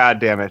 Oh, God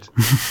damn it.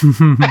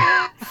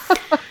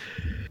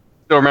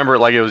 Still remember it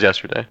like it was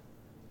yesterday.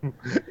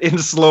 In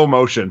slow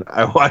motion,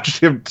 I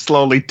watched him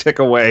slowly tick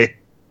away.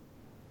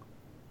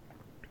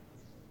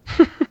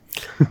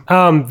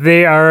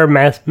 They are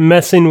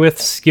messing with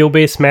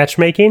skill-based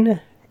matchmaking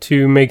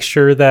to make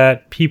sure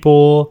that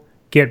people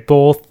get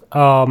both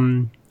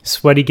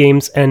sweaty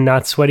games and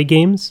not sweaty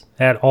games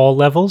at all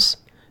levels.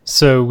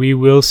 So we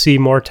will see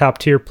more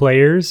top-tier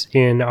players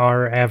in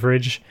our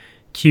average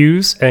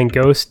queues, and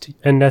Ghost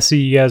and Nessie,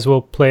 you guys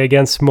will play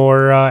against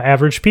more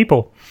average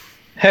people.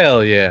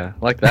 Hell yeah,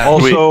 like that.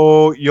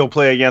 Also, you'll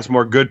play against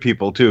more good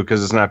people, too,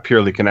 because it's not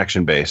purely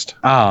connection-based.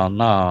 Oh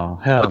no,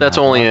 hell. But that's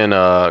no. only in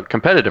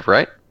competitive,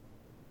 right?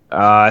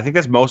 I think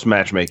that's most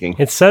matchmaking.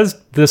 It says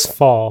this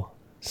fall,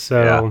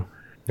 so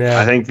yeah.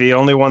 I think the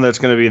only one that's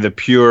going to be the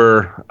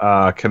pure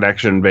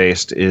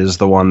connection-based is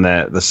the one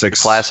that, the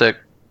six... Classic.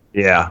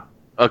 Yeah.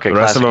 Okay. The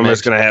rest of classic them mix.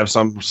 is going to have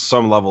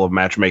some level of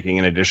matchmaking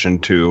in addition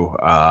to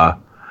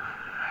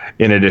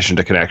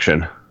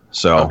connection.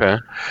 So Okay.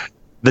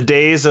 the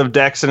days of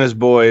Dex and his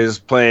boys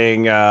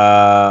playing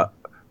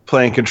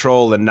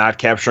control and not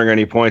capturing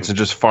any points and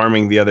just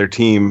farming the other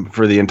team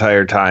for the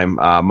entire time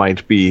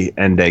might be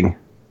ending.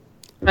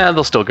 Yeah,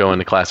 they'll still go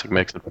into classic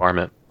mix and farm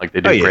it like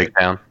they do Oh, yeah.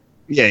 breakdown.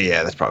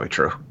 Yeah, that's probably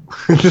true.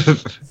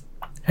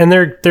 And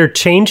they're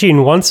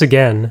changing once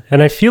again,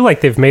 and I feel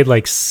like they've made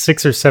like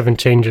 6 or 7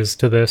 changes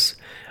to this.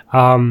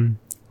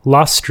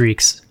 Lost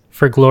streaks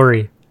for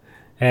Glory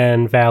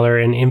and Valor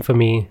and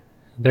Infamy.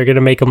 They're gonna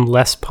make them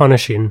less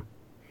punishing.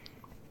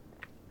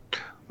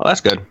 Well,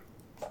 that's good.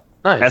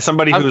 Nice. As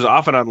somebody who's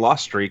often on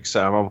lost streaks,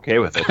 I'm okay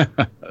with it.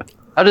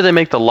 How do they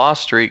make the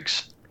lost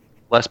streaks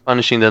less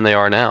punishing than they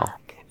are now?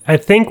 I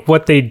think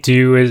what they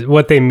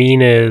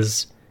mean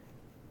is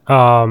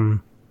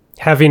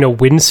having a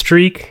win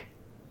streak.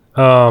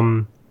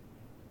 I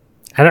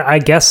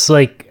guess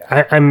like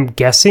I'm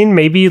guessing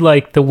maybe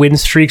like the win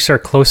streaks are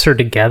closer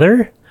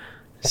together.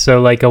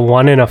 So like a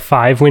 1 and a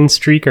 5 win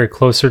streak are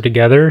closer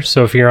together.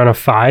 So if you're on a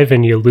 5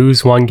 and you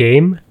lose one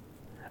game,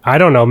 I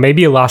don't know,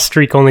 maybe a lost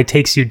streak only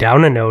takes you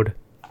down a node.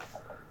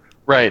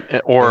 Right.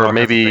 All Or kinds of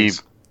maybe,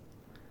 things.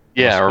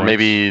 yeah, Plus or points.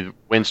 maybe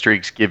win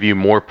streaks give you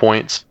more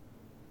points.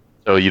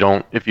 So you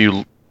don't, if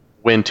you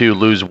win 2,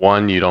 lose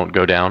 1, you don't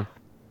go down.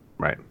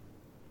 Right.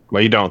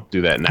 Well, you don't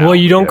do that now. Well,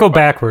 you don't go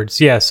backwards.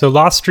 Yeah, so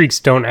loss streaks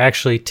don't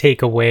actually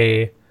take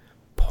away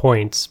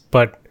points,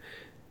 but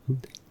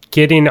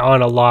getting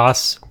on a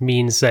loss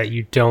means that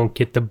you don't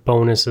get the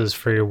bonuses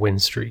for your win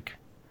streak,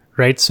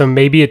 right? So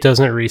maybe it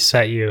doesn't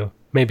reset you.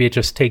 Maybe it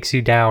just takes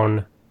you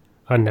down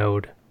a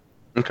node.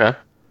 Okay.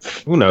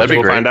 Who knows? That'd be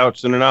We'll great. find out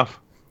soon enough.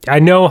 I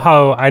know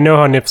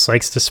how Nips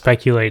likes to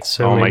speculate,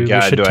 so Oh my maybe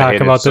God, we should do I talk hate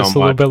it about so this a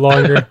little much. bit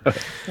longer.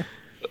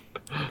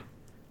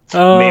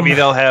 Maybe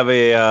they'll have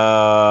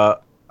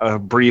a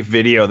brief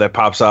video that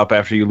pops up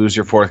after you lose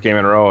your 4th game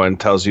in a row and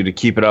tells you to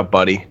keep it up,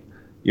 buddy.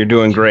 You're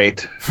doing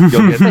great.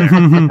 You'll get there.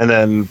 And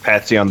then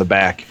pats you on the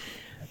back.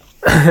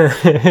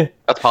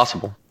 That's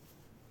possible.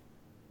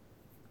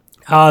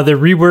 They're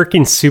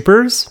reworking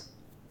supers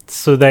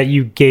so that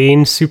you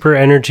gain super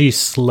energy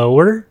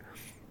slower,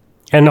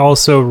 and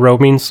also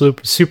roaming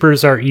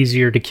supers are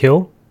easier to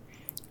kill.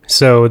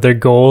 So their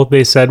goal,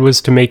 they said,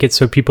 was to make it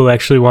so people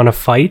actually want to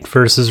fight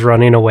versus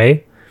running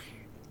away.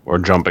 Or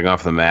jumping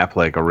off the map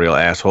like a real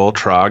asshole.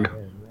 Trog.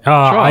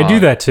 I do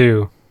that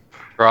too.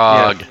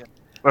 Frog. Yeah,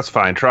 that's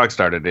fine. Trog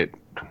started it.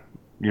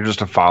 You're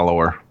just a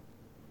follower.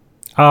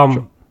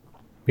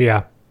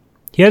 Yeah.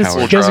 He has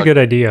a Trog. good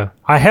idea.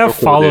 I have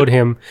followed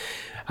him.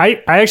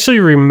 I actually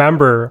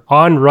remember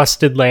on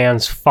Rusted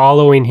Lands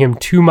following him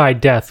to my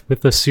death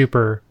with the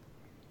super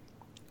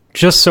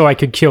just so I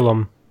could kill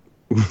him.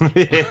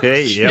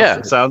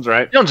 Yeah, sounds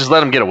right. You don't just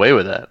let him get away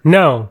with that.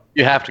 No,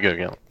 You have to go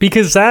kill him.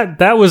 because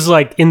that was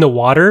like in the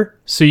water,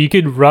 so you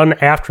could run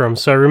after him.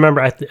 So I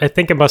remember, I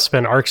think it must have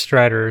been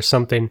Arcstrider or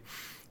something,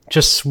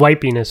 just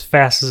swiping as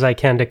fast as I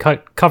can to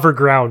cover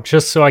ground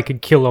just so I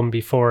could kill him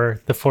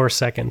before the 4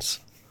 seconds.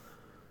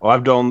 Well,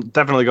 I've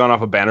definitely gone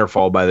off a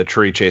bannerfall by the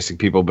tree chasing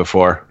people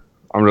before.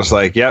 I'm just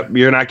like, yep,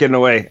 you're not getting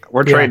away.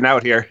 We're trading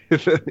out here.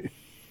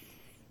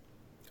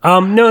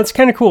 No, it's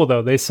kind of cool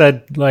though. They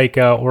said like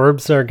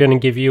orbs are going to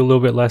give you a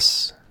little bit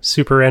less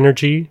super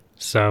energy,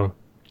 so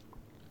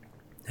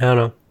I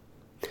don't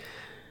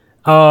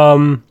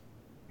know.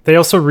 They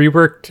also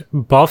reworked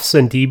buffs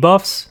and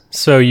debuffs,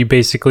 so you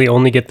basically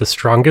only get the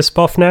strongest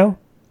buff now,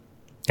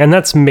 and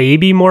that's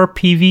maybe more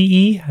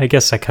PvE. I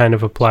guess that kind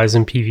of applies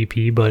in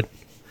PvP, but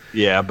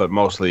Yeah, but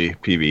mostly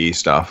PvE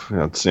stuff.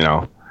 It's,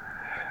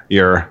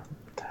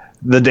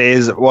 the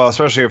days, well,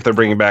 especially if they're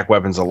bringing back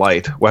Weapons of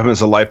Light.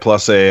 Weapons of Light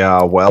plus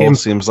a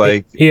seems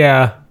like,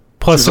 yeah.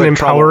 Plus Seems an like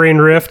trouble. empowering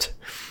rift.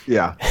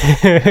 yeah.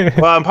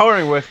 Well,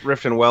 empowering with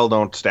Rift and Well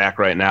don't stack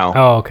right now.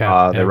 Oh,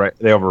 okay.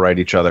 They override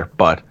each other,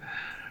 but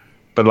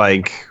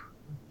like,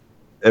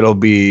 it'll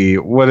be,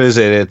 what is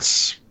it?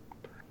 It's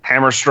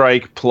Hammer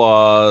Strike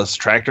plus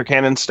Tractor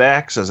Cannon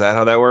stacks. Is that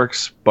how that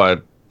works?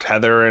 But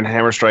Tether and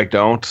Hammer Strike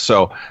don't.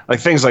 So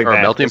like things like Or that.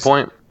 a melting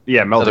point.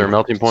 Yeah, Another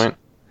melting point.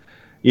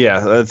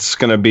 Yeah, that's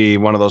going to be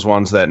one of those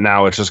ones that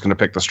now it's just going to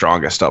pick the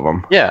strongest of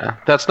them. Yeah,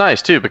 that's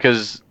nice too,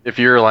 because if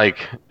you're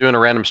like doing a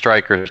random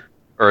strike or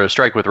a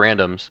strike with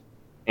randoms,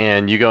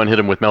 and you go and hit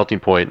them with melting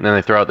point, and then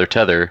they throw out their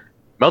tether,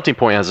 melting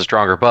point has a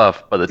stronger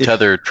buff, but the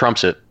tether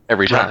trumps it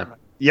every time.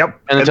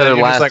 Yep. And the then tether you're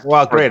just lasts like,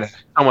 well, for great.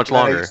 so much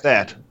longer.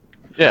 That.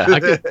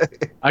 Yeah,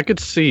 I could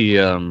see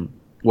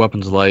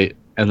Weapons of Light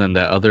and then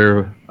that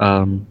other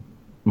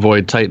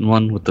Void Titan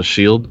one with the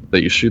shield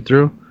that you shoot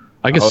through.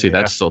 I could see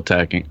yeah. that still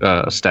stacking.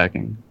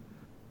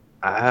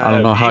 I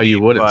don't know how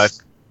you would. But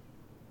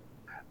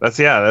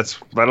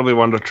that'll be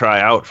one to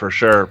try out for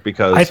sure,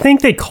 because I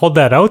think they called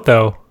that out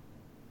though.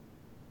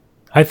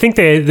 I think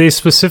they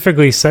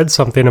specifically said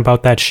something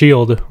about that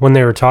shield when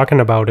they were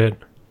talking about it.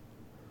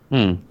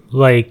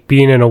 Like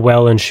being in a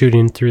well and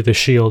shooting through the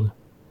shield.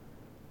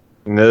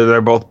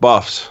 they're both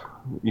buffs.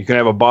 You can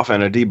have a buff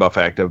and a debuff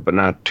active, but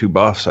not 2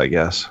 buffs, I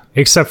guess.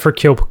 Except for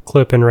Kill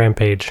Clip and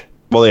Rampage.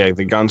 Well, yeah,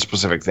 the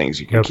gun-specific things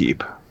you can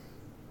keep.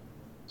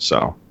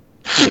 So,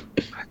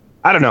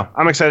 I don't know.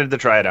 I'm excited to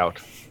try it out.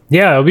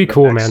 Yeah, it'll be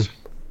cool, man.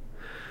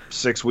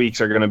 6 weeks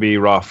are going to be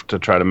rough to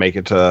try to make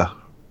it to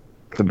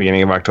the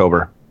beginning of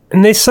October.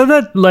 And they said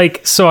that,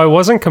 like, so I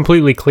wasn't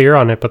completely clear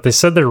on it, but they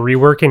said they're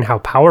reworking how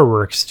power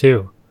works,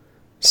 too.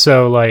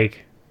 So,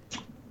 like,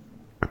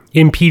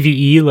 in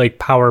PvE, like,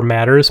 power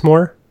matters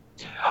more.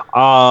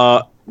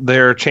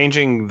 They're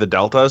changing the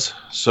deltas,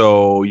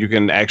 so you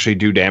can actually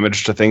do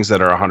damage to things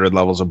that are 100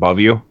 levels above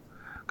you.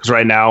 Because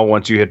right now,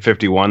 once you hit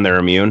 51, they're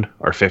immune,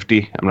 or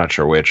 50. I'm not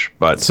sure which,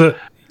 but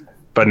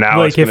now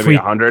like it's going to if be we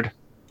 100.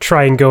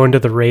 Try and go into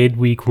the raid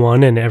week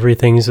 1 and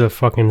everything's a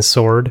fucking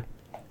sword.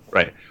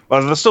 Right.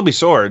 Well, there'll still be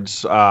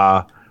swords,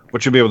 but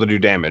you'll be able to do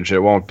damage. It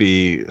won't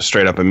be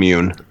straight up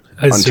immune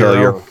until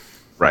you're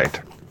right.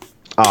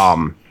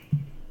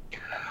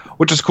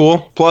 Which is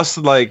cool. Plus,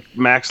 like,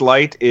 max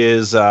light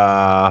is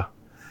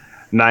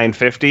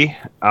 950,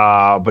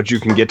 but you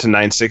can get to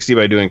 960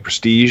 by doing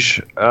prestige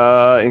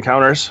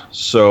encounters.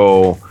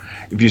 So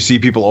if you see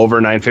people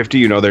over 950,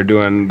 you know they're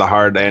doing the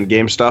hard end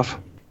game stuff.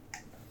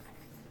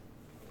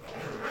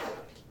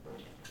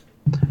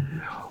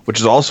 Which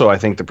is also, I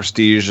think, the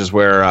prestige is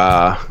where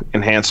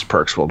enhanced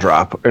perks will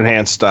drop.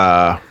 Enhanced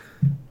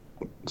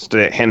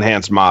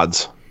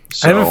mods.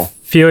 I have a So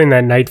feeling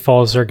that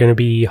Nightfalls are going to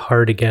be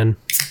hard again.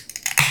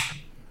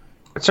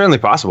 it's certainly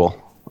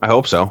possible. I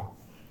hope so.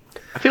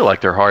 I feel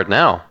like they're hard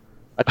now.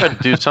 I tried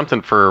to do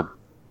something for,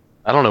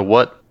 I don't know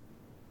what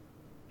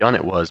gun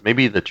it was.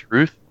 Maybe the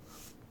Truth.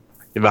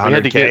 You have We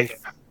had to 100K.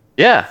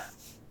 Yeah.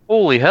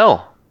 Holy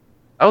hell.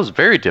 That was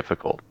very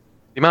difficult.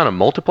 The amount of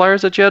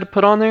multipliers that you had to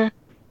put on there.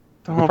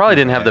 Don't We probably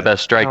be didn't have the bad.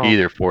 best strike Don't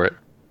either for it.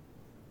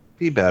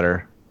 Be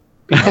better.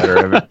 Be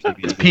better.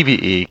 It's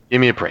PvE.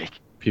 Give me a break.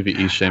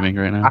 PvE shaming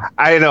right now.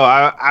 I know.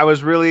 I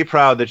was really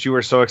proud that you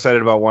were so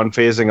excited about one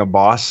phasing a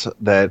boss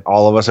that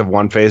all of us have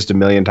one phased a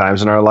million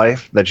times in our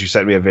life that you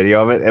sent me a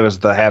video of it. It was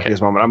the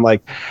happiest moment. I'm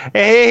like,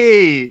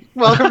 hey,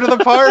 welcome to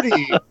the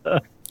party.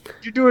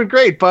 You're doing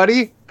great,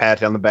 buddy.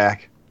 Pat on the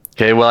back.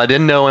 Okay, well, I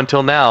didn't know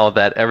until now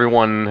that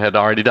everyone had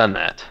already done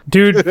that.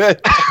 Dude,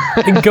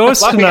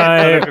 Ghost Lucky and I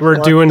done I it were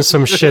before. doing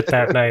some shit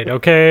that night,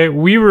 okay?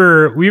 We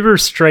were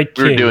Strike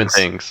Kings. We were doing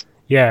things.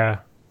 Yeah.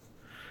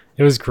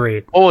 It was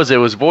great. What was it? It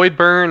was Void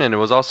Burn, and it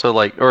was also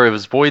or it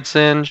was Void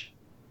Singe.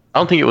 I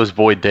don't think it was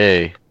Void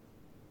Day.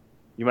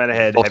 You might have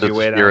had Both of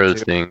heavyweight on Heroes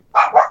too. thing.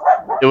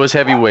 It was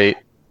heavyweight,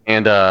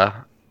 and I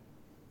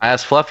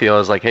asked Fluffy. I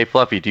was like, "Hey,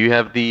 Fluffy, do you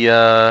have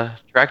the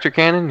tractor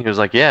cannon?" He was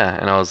like, "Yeah,"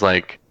 and I was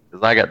like,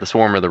 "Cause I got the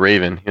Swarm or the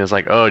Raven." He was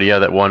like, "Oh, do you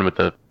have that one with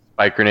the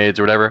spike grenades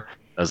or whatever?"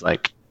 I was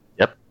like,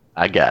 "Yep,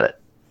 I got it."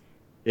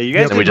 Yeah, you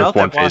guys And we did just melt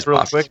that one boss phase real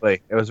bosses.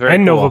 quickly. It was very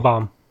And cool. Nova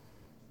Bomb.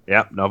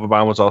 Yeah, Nova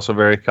Bomb was also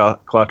very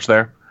clutch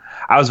there.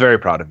 I was very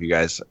proud of you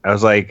guys. I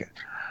was like,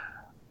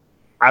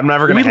 I'm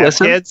never going We to have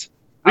listen. kids.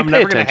 We I'm pay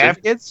never going to attention.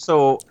 have kids.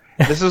 So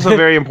this is a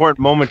very important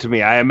moment to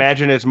me. I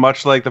imagine it's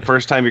much like the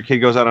first time your kid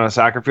goes out on a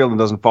soccer field and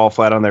doesn't fall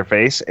flat on their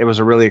face. It was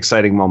a really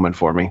exciting moment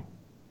for me.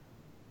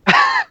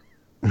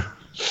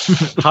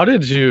 How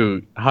did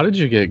you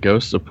get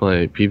Ghost to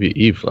play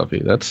PvE, Fluffy?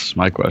 That's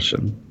my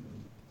question.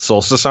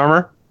 Solstice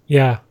armor?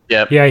 Yeah.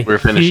 Yep. Yeah, we were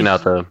finishing he-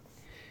 out the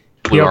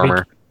blue helped me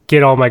armor.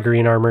 Get all my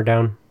green armor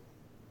down.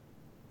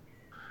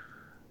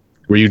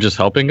 Were you just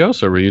helping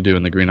Ghost, or were you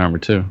doing the green armor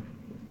too?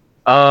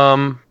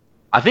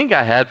 I think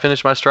I had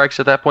finished my strikes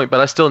at that point,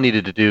 but I still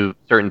needed to do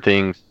certain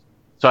things.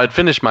 So I'd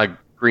finished my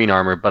green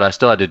armor, but I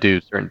still had to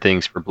do certain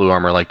things for blue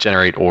armor, like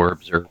generate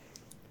orbs or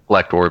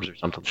collect orbs or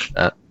something like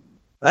that.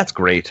 That's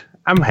great.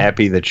 I'm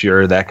happy that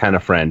you're that kind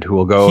of friend who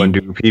will go and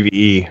do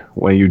PvE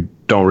when you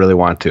don't really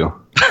want to.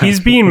 He's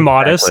being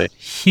modest.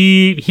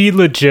 Exactly. He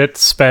legit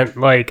spent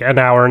like an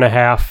hour and a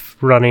half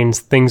running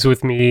things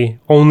with me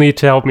only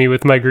to help me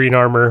with my green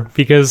armor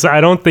because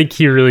I don't think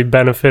he really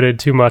benefited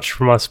too much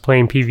from us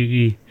playing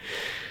PvE.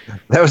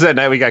 That was that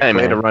night we got Hey,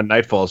 Clay to man. run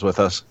Nightfalls with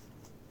us.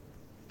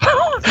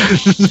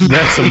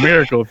 That's a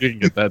miracle if you can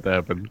get that to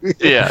happen.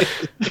 Yeah.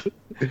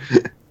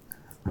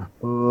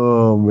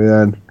 Oh,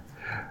 man.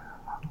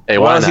 Hey,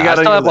 What why else you not?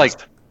 got on your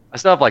list? I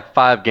still have like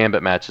 5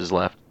 Gambit matches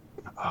left.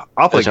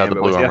 I'll play Finish out the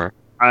Gambit blue with you. armor.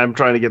 I'm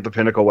trying to get the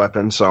pinnacle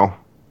weapon, so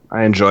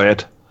I enjoy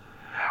it.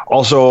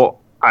 Also,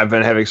 I've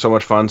been having so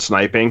much fun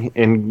sniping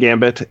in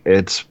Gambit.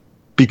 It's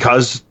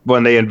because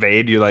when they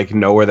invade, you like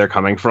know where they're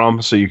coming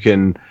from, so you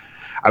can.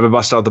 I've been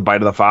busting out the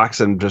bite of the fox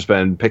and just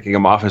been picking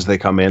them off as they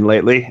come in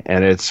lately,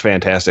 and it's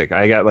fantastic.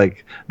 I got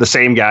like the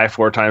same guy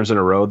 4 times in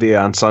a row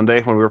on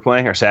Sunday when we were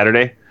playing, or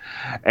Saturday.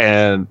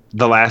 And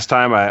the last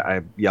time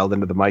I yelled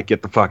into the mic,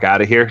 "Get the fuck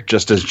out of here,"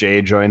 just as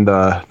Jay joined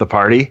the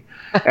party.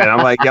 And I'm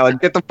like yelling,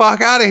 "Get the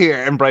fuck out of here."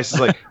 And Bryce is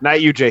like, "Not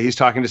you, Jay. He's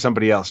talking to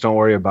somebody else. Don't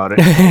worry about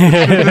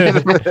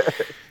it."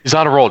 He's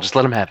on a roll. Just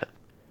let him have it.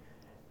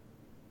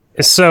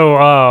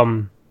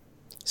 So,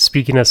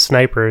 speaking of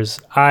snipers,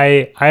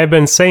 I have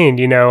been saying,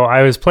 you know,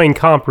 I was playing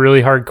comp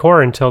really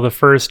hardcore until the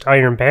first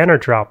Iron Banner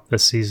dropped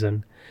this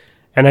season.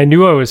 And I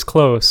knew I was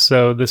close,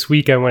 so this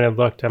week I went and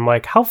looked. I'm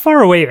like, how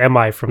far away am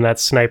I from that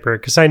sniper?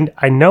 Because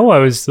I know I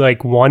was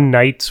like 1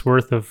 night's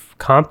worth of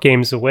comp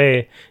games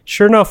away.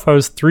 Sure enough, I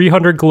was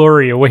 300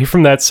 glory away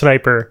from that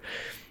sniper.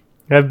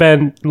 I've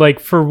been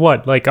like for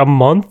what, like a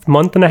month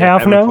and a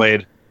half Haven't now?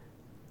 played.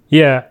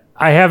 Yeah,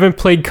 I haven't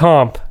played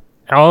comp.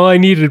 All I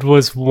needed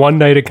was 1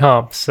 night of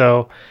comp,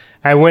 so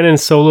I went and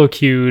solo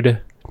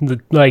queued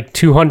like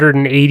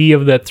 280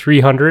 of that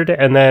 300,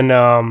 and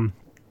then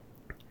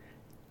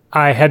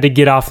I had to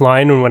get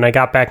offline, and when I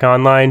got back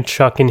online,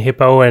 Chuck and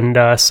Hippo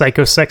and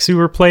Psycho Sexy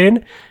were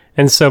playing,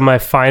 and so my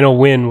final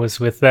win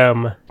was with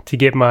them to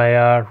get my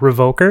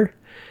Revoker,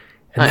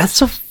 and that's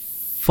a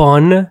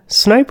fun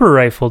sniper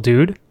rifle,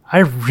 dude. I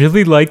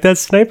really like that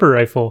sniper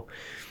rifle.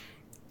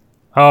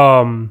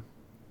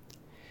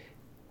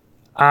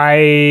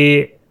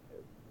 I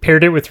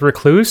paired it with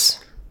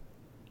Recluse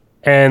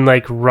and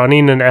like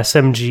running an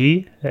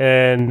SMG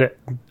and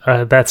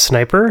that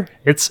sniper.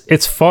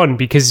 It's fun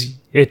because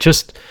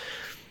it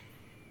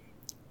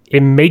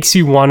makes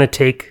you want to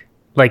take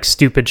like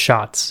stupid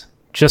shots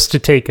just to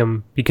take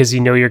them because you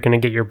know you're going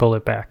to get your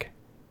bullet back.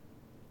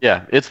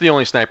 Yeah, it's the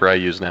only sniper I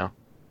use now.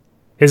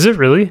 Is it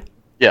really?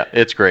 Yeah,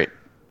 it's great.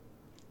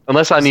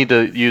 Unless I need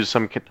to use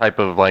some type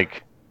of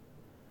like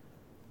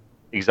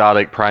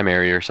exotic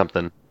primary or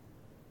something.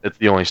 It's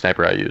the only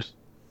sniper I use.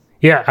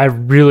 Yeah, I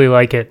really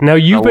like it. Now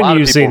you've a been lot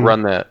using of people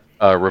run that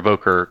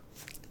Revoker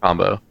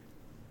combo.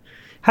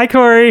 Hi,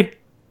 Corey.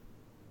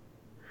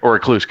 Or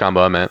Recluse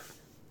combo, I meant.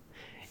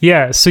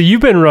 Yeah, so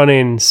you've been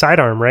running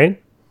sidearm,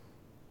 right?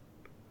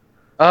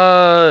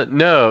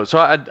 No. So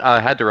I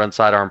had to run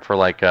sidearm for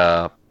like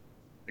a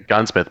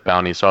gunsmith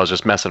bounty, so I was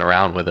just messing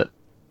around with it.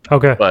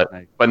 Okay.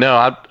 But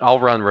no, I'll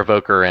run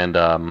revoker and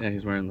Yeah,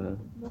 he's wearing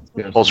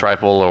the pulse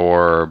rifle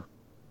or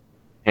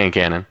hand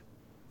cannon.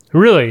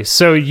 Really?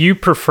 So you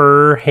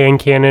prefer hand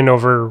cannon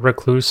over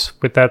recluse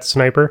with that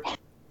sniper?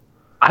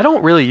 I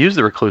don't really use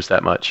the recluse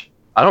that much.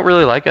 I don't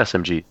really like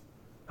SMG.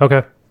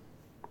 Okay.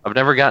 I've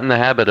never gotten the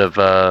habit of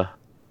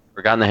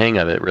or gotten the hang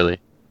of it really.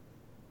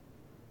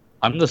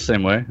 I'm the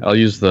same way. I'll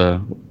use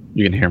the.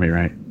 You can hear me,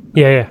 right?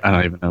 Yeah. I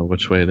don't even know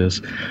which way it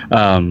is.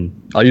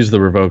 I'll use the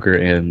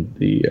Revoker and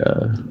the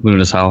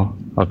Luna's Howl.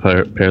 I'll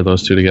pair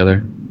those two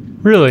together.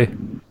 Really?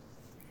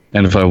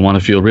 And if I want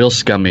to feel real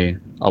scummy,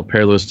 I'll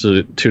pair those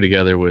two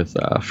together with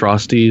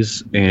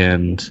Frosties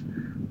and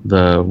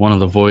one of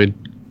the Void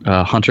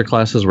Hunter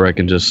classes where I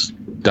can just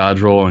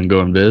dodge roll and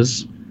go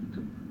invis.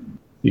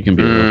 You can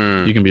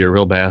be a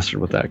real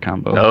bastard with that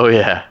combo. Oh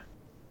yeah.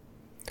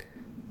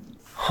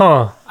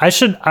 Huh.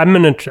 I'm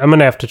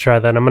gonna have to try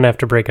that. I'm gonna have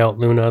to break out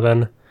Luna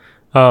then.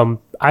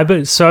 I've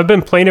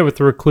been playing it with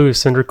the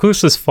Recluse, and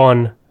Recluse is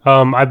fun.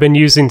 I've been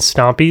using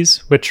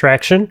Stompies with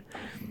traction,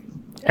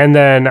 and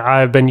then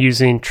I've been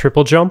using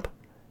triple jump.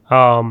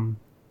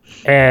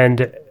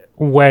 And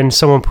when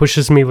someone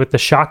pushes me with the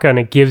shotgun,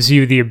 it gives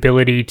you the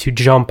ability to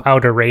jump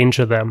out of range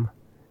of them,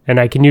 and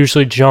I can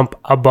usually jump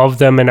above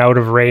them and out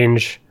of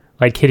range,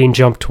 like hitting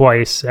jump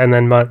twice, and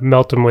then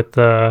melt them with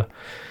the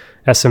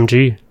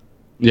SMG.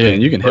 Yeah,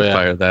 and you can hip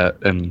fire that,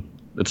 and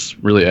it's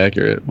really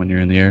accurate when you're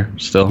in the air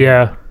still.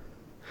 Yeah.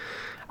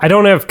 I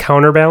don't have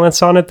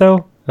counterbalance on it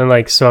though,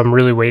 and so I'm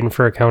really waiting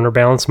for a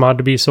counterbalance mod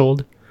to be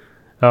sold.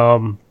 But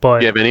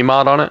Do you have any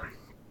mod on it?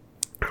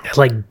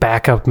 like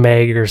backup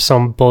mag or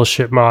some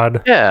bullshit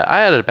mod. Yeah,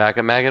 I added a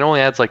backup mag. It only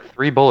adds like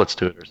 3 bullets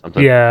to it or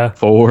something. Yeah.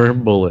 4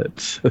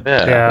 bullets.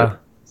 Yeah.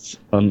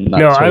 Totally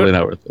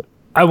not worth it.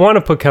 I want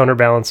to put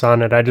counterbalance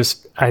on it.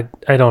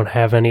 I don't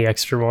have any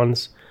extra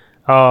ones.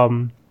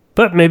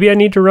 But maybe I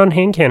need to run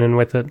hand cannon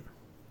with it.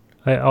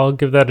 I'll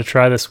give that a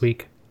try this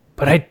week.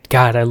 But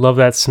I love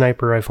that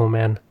sniper rifle,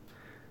 man.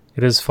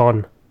 It is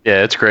fun.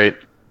 Yeah, it's great.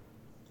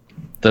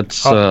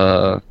 That's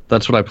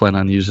what I plan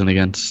on using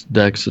against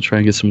Dex to try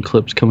and get some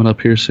clips coming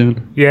up here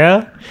soon.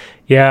 Yeah?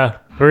 Yeah.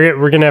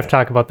 We're going to have to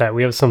talk about that.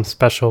 We have something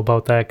special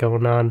about that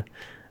going on.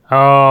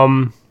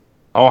 How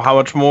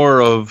much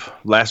more of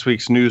last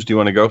week's news do you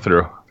want to go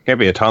through? Can't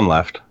be a ton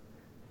left.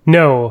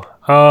 No.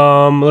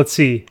 Let's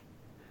see.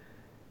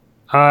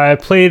 I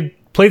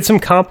played some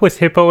comp with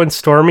Hippo and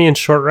Stormy in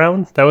short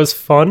round. That was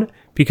fun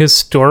because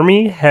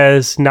Stormy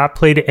has not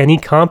played any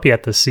comp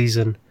yet this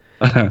season.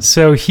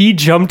 So he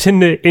jumped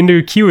into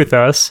a queue with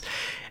us,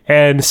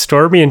 and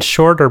Stormy and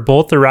Short are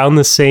both around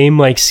the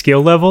same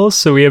skill levels.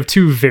 So we have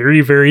 2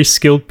 very, very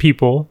skilled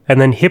people,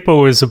 and then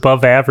Hippo is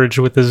above average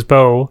with his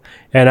bow,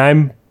 and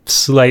I'm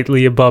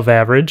slightly above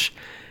average.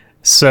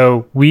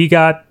 So we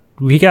got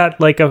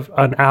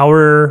an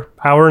hour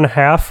and a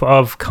half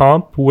of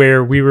comp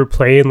where we were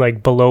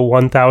playing below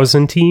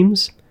 1,000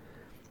 teams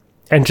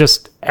and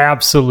just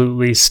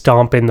absolutely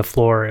stomping the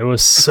floor. It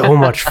was so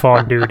much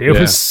fun, dude. It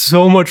was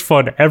so much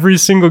fun. Every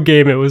single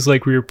game, it was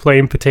like we were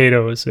playing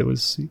potatoes. It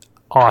was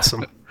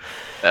awesome.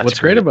 What's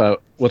great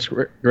about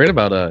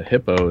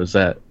Hippo is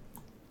that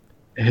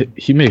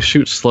he may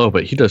shoot slow,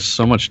 but he does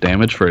so much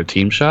damage for a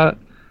team shot.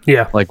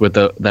 Yeah, with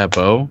that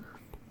bow.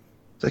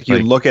 It's like you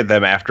look at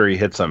them after he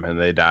hits them and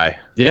they die.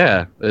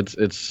 Yeah,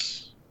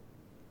 it's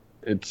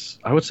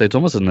I would say it's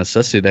almost a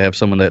necessity to have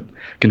someone that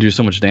can do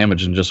so much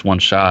damage in just one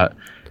shot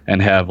and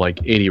have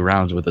 80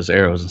 rounds with his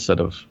arrows instead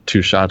of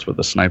 2 shots with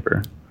a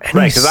sniper.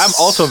 Right, because I'm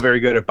also very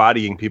good at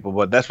bodying people,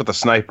 but that's with a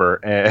sniper,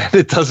 and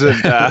it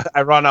doesn't.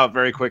 I run out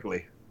very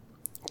quickly.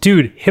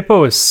 Dude,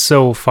 Hippo is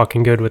so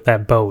fucking good with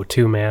that bow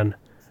too, man.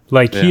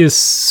 He is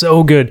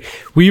so good.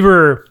 We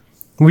were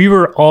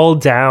all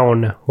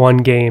down one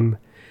game,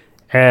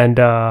 and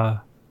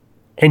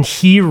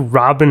he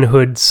Robin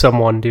Hood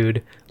someone,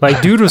 dude.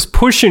 Dude was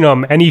pushing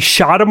him, and he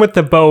shot him with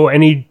the bow,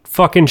 and he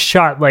fucking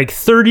shot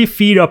 30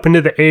 feet up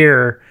into the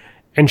air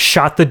and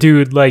shot the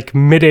dude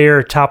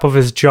midair, top of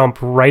his jump,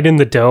 right in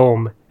the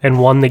dome, and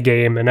won the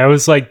game. And I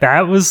was like,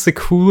 that was the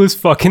coolest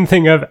fucking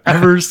thing I've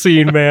ever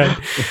seen,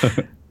 man.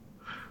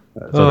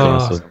 That's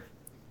awesome.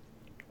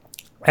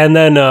 And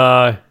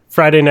then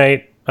Friday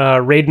night,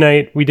 raid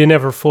night, we didn't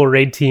have a full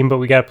raid team, but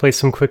we got to play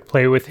some quick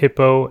play with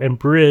Hippo and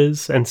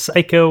Briz and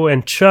Psycho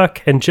and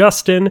Chuck and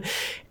Justin.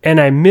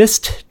 And I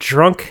missed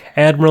Drunk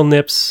Admiral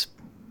Nips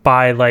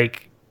by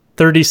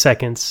 30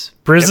 seconds.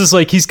 Briz is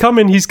he's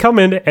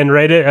coming. And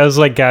I was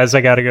like, guys,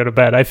 I got to go to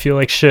bed. I feel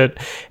like shit.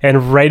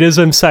 And right as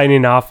I'm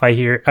signing off,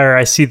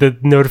 I see the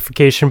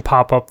notification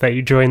pop up that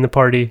you joined the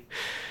party.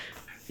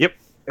 Yep.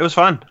 It was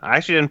fun. I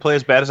actually didn't play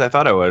as bad as I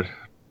thought I would.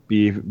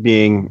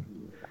 Being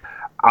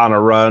on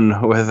a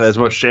run with as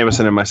much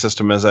Jameson in my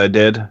system as I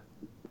did.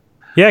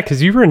 Yeah,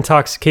 because you were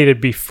intoxicated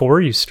before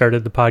you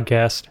started the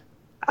podcast.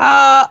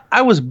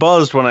 I was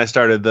buzzed when I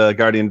started the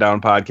Guardian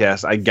Down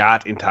podcast. I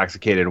got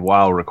intoxicated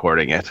while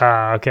recording it.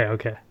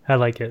 Okay. I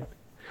like it.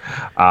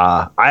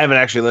 I haven't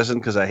actually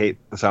listened because I hate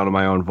the sound of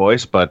my own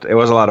voice, but it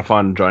was a lot of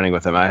fun joining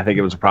with him. I think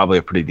it was probably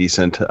a pretty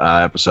decent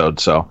episode.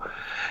 So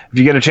if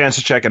you get a chance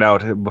to check it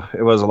out,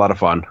 it was a lot of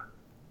fun.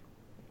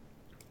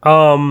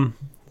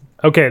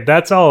 Okay,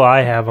 that's all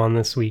I have on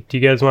this week. Do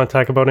you guys want to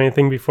talk about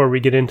anything before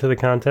we get into the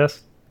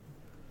contest?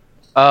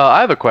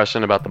 I have a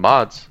question about the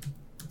mods.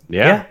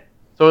 Yeah.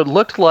 So it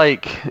looked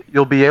like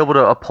you'll be able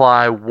to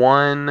apply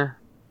 1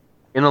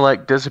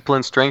 intellect,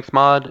 discipline, strength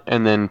mod,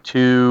 and then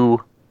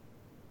 2,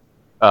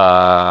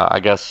 I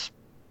guess,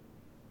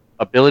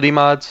 ability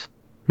mods.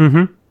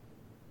 Mm-hmm.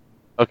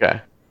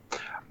 Okay.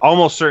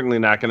 Almost certainly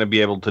not going to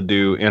be able to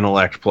do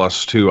intellect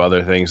plus 2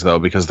 other things, though,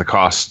 because the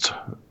cost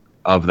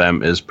of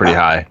them is pretty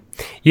high.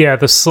 Yeah,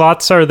 the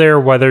slots are there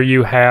whether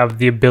you have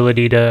the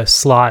ability to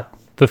slot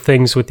the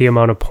things with the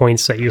amount of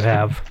points that you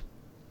have.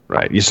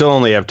 Right. You still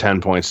only have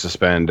 10 points to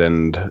spend,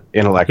 and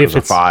intellect If was a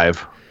it's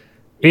 5.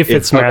 If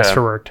it's okay.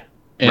 masterworked.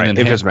 And Right,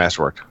 if it's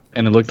masterworked.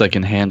 And it looked like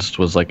enhanced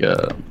was like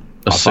a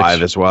A 6.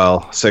 5 as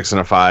well. 6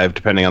 and a 5,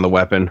 depending on the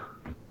weapon.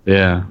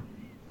 Yeah.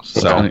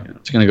 So,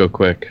 It's gonna go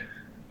quick.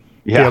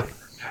 yeah. Yep.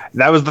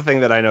 That was the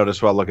thing that I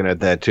noticed while looking at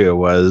that, too,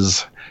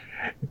 was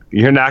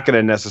you're not going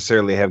to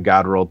necessarily have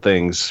God rolled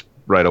things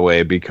right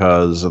away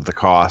because of the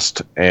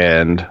cost,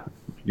 and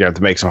you have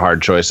to make some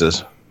hard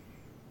choices.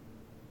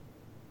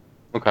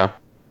 Okay.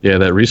 Yeah,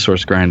 that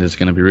resource grind is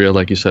gonna be real,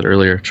 like you said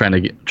earlier.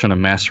 Trying to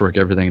masterwork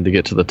everything to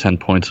get to the 10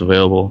 points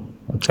available.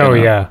 It's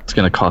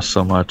gonna cost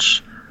so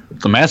much.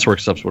 The masterwork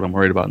stuff's what I'm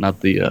worried about, not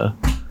the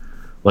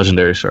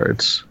legendary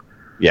shards.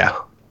 Yeah.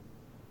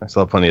 I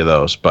still have plenty of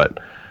those, but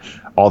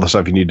all the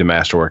stuff you need to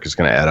masterwork is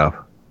going to add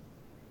up.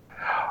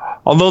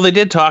 Although they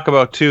did talk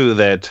about, too,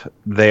 that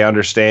they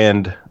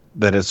understand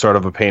that it's sort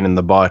of a pain in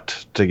the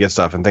butt to get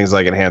stuff, and things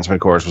like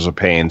enhancement cores was a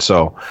pain.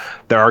 So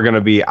there are going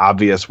to be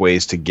obvious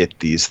ways to get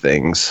these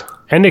things.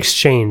 And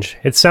exchange.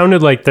 It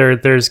sounded like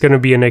there's going to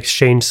be an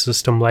exchange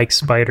system like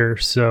Spider,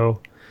 so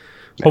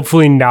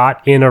hopefully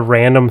not in a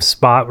random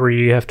spot where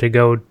you have to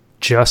go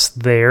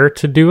just there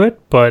to do it,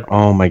 but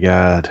Oh, my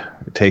God.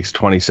 It takes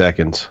 20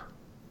 seconds.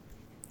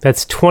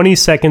 that's 20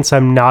 seconds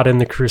I'm not in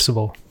the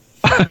Crucible.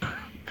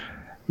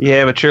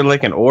 Yeah, but you're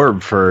like an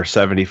orb for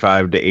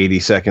 75 to 80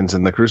 seconds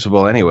in the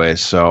Crucible anyways,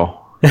 so...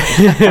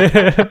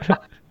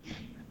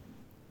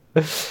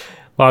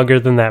 Longer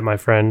than that, my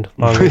friend.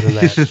 Longer than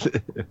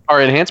that.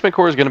 Are enhancement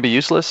cores going to be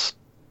useless?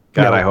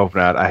 God, No. I hope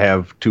not. I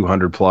have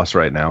 200 plus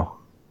right now.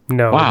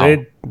 No, Wow.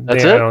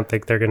 That's I it? don't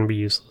think they're going to be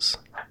useless.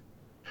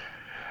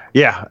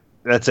 Yeah,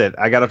 that's it.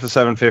 I got up to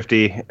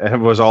 750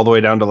 and was all the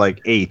way down to like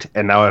 8,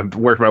 and now I've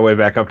worked my way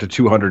back up to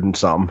 200 and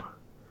some.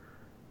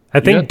 I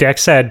think Yeah.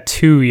 Dex had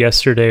 2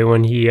 yesterday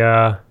when he hit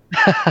Yeah,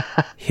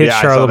 I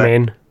saw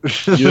Charlemagne.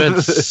 You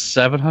had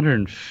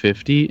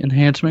 750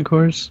 enhancement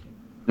cores?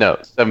 No,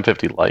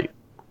 750 light.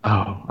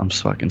 Oh, I'm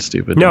fucking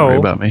stupid. No. Don't worry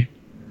about me.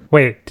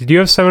 Wait, did you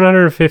have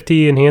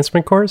 750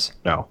 enhancement cores?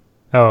 No,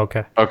 Oh,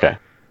 okay. Okay.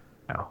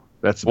 no,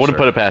 that's Wouldn't absurd.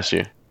 put it past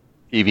you.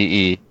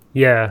 PvE.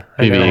 Yeah,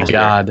 I Maybe know.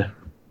 God.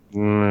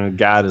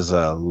 God is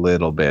a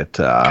little bit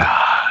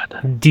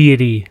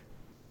Deity.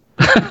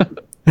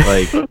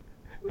 like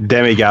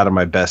demigod on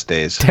my best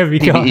days.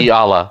 Demigod. PvE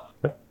Allah.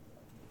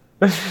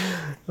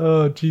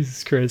 Oh,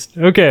 Jesus Christ.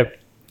 Okay.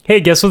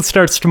 Hey, guess what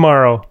starts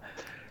tomorrow?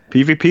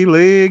 PvP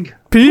League.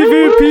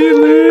 PvP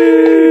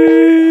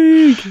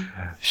League!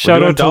 Shout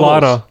doing out to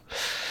doubles. Lana.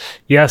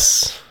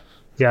 Yes.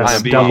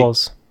 Yes, Fine.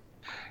 doubles.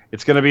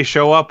 It's going to be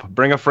show up,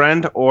 bring a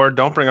friend, or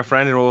don't bring a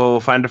friend, and we'll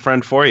find a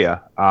friend for you.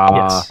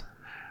 Yes.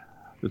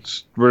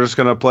 We're just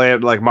going to play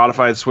it like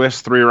modified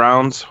Swiss, 3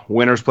 rounds.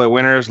 Winners play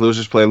winners,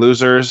 losers play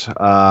losers.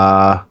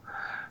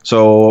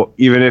 So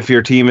even if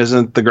your team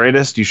isn't the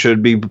greatest, you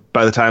should be,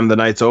 by the time the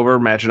night's over,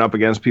 matching up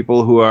against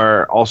people who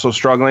are also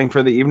struggling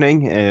for the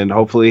evening and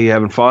hopefully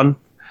having fun.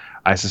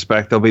 I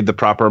suspect there'll be the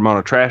proper amount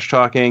of trash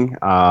talking.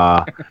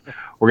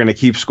 We're going to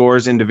keep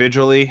scores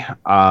individually.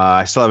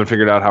 I still haven't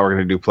figured out how we're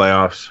going to do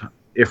playoffs.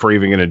 If we're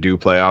even going to do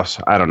playoffs,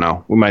 I don't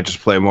know. We might just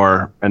play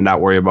more and not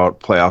worry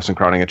about playoffs and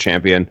crowning a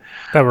champion.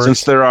 That works.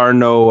 Since there are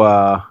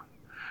no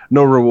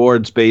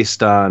rewards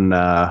based on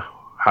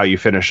how you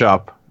finish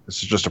up,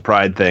 this is just a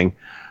pride thing.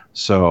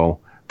 So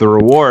the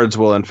rewards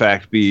will in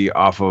fact be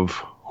off of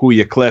who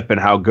you clip and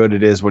how good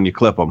it is when you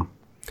clip them.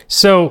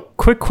 So,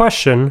 quick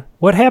question.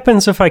 What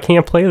happens if I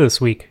can't play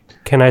this week?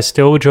 Can I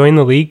still join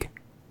the league?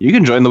 You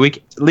can join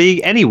the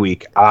league any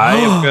week.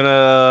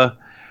 I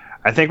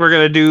think we're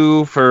gonna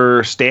do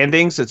for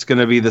standings. It's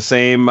gonna be the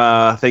same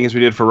thing as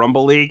we did for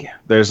Rumble League.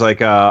 There's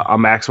like a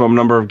maximum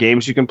number of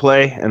games you can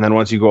play, and then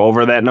once you go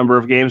over that number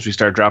of games, we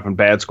start dropping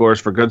bad scores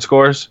for good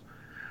scores.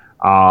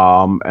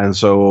 And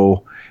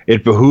so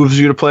it behooves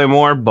you to play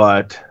more,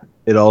 but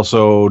it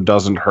also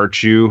doesn't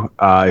hurt you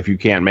if you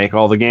can't make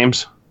all the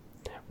games.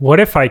 What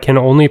if I can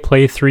only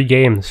play 3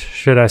 games?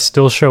 Should I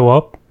still show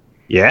up?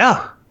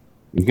 Yeah,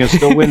 you can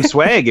still win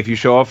swag if you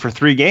show up for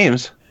 3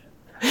 games.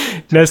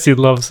 Nessie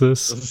loves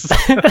this.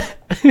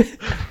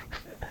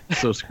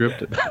 So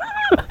scripted.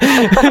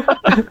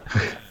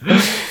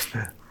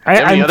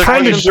 I'm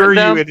trying to assure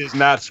you it is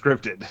not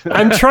scripted.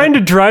 I'm trying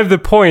to drive the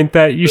point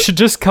that you should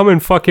just come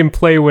and fucking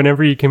play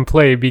whenever you can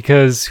play,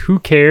 because who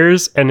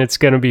cares, and it's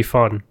going to be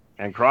fun.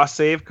 And Cross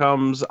Save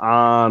comes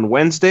on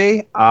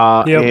Wednesday.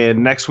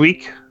 And next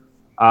week,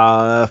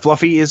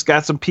 Fluffy has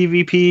got some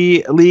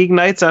PvP League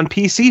nights on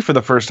PC for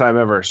the first time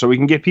ever, so we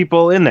can get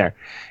people in there.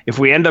 If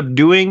we end up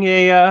doing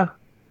a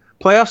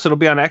playoffs, it'll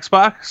be on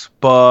Xbox,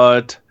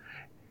 but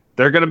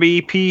they're going to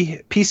be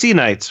PC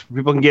nights.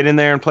 People can get in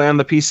there and play on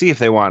the PC if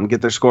they want and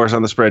get their scores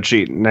on the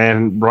spreadsheet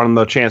and run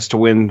the chance to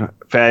win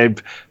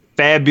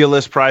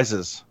fabulous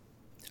prizes.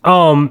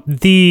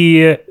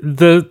 The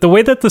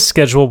way that the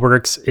schedule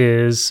works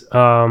is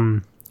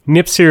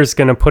Nips here is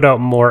going to put out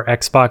more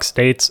Xbox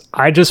dates.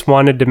 I just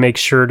wanted to make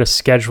sure to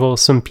schedule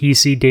some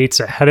PC dates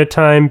ahead of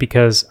time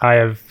because I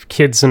have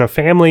kids and a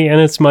family,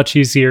 and it's much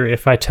easier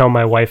if I tell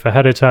my wife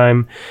ahead of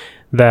time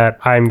that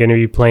I'm going to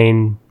be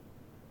playing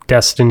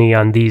Destiny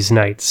on these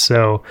nights.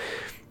 So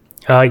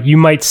you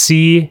might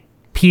see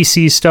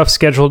PC stuff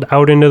scheduled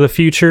out into the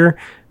future,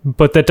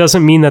 but that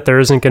doesn't mean that there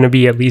isn't going to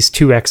be at least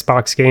 2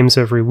 Xbox games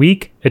every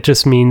week. It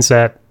just means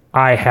that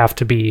I have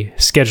to be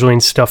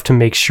scheduling stuff to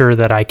make sure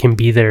that I can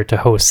be there to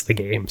host the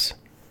games.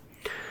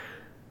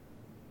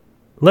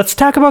 Let's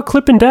talk about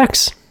clipping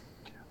decks.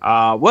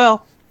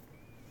 Well,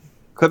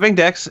 clipping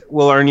decks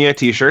will earn you a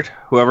t-shirt.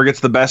 Whoever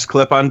gets the best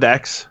clip on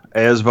decks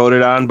is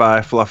voted on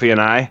by Fluffy and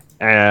I,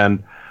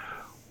 and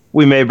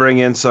we may bring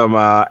in some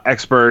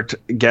expert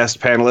guest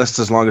panelists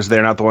as long as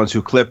they're not the ones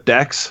who clip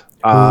decks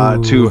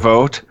to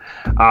vote.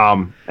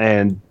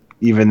 And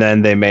even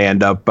then, they may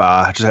end up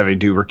just having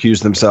to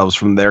recuse themselves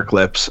from their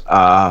clips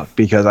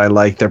because I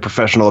like their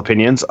professional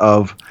opinions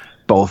of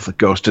both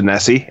Ghost and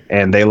Nessie,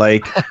 and they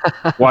like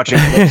watching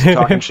clips and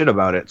talking shit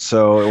about it.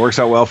 So it works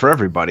out well for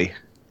everybody.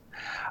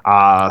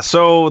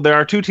 So there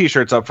are 2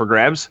 t-shirts up for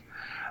grabs.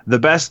 The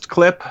best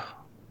clip,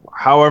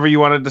 however you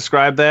want to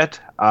describe that.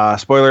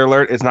 Spoiler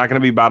alert, it's not going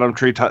to be bottom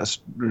tree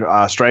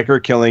striker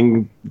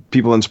killing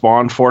people in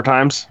Spawn 4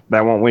 times.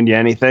 That won't win you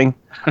anything.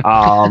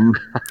 Although,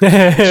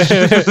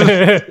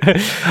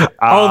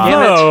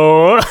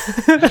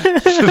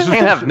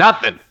 can't have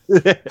nothing.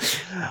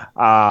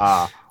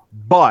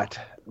 But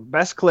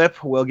best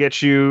clip will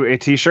get you a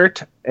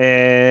t-shirt,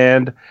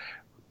 and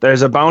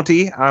there's a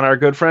bounty on our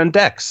good friend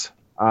Dex.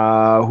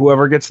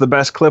 Whoever gets the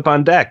best clip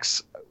on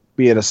Dex,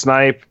 be it a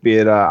snipe, be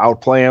it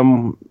outplay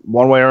him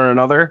one way or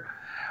another,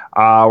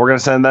 we're going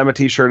to send them a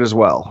t-shirt as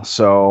well.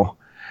 So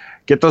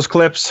get those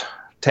clips,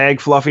 tag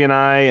Fluffy and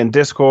I in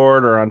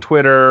Discord or on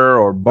Twitter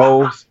or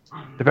both,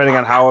 depending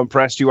on how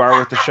impressed you are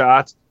with the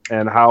shot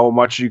and how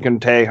much you can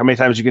tag, how many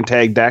times you can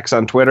tag Dex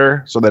on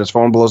Twitter so that his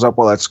phone blows up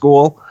while at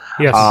school.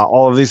 Yes.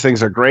 All of these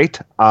things are great.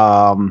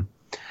 And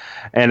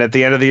at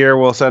the end of the year,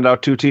 we'll send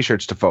out 2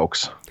 t-shirts to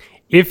folks.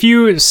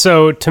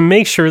 So to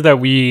make sure that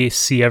we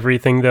see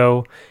everything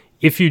though,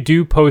 if you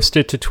do post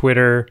it to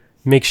Twitter,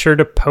 make sure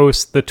to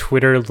post the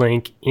Twitter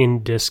link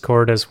in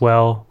Discord as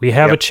well. We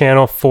have a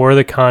channel for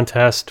the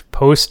contest.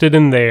 Post it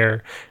in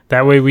there.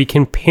 That way we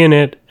can pin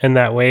it, and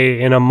that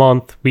way in a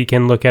month we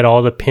can look at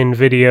all the pinned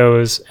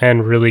videos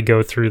and really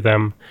go through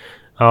them.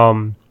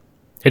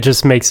 It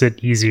just makes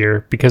it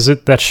easier because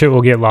that shit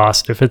will get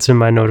lost if it's in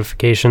my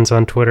notifications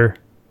on Twitter.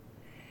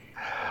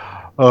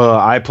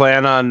 I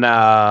plan on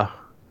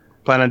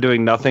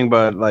doing nothing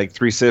but like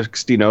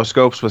 360 no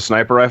scopes with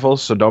sniper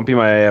rifles, so don't be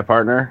my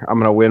partner. I'm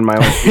gonna win my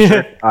own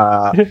t-shirt.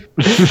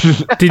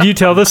 Did you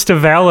tell this to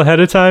Val ahead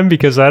of time?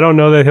 Because I don't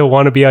know that he'll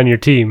want to be on your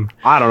team.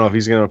 I don't know if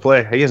he's gonna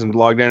play. He hasn't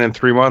logged in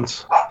 3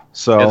 months,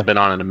 so It's been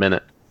on in a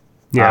minute.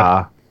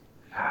 Yeah.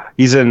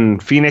 He's in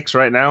Phoenix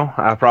right now.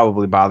 I'll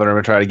probably bother him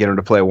and try to get him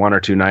to play 1 or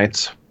 2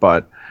 nights,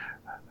 but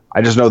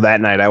I just know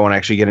that night I won't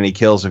actually get any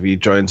kills if he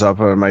joins up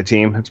on my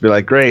team. It's be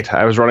like, great,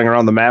 I was running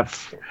around the map.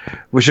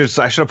 I should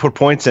have put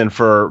points in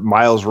for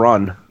Miles'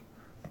 run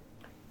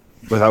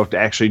without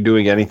actually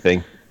doing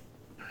anything.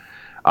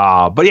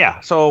 But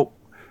yeah, so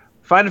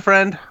find a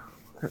friend,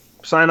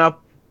 sign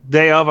up.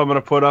 Day of, I'm going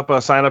to put up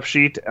a sign up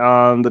sheet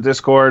on the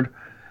Discord.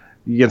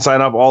 You can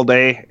sign up all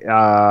day.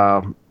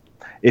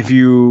 If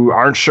you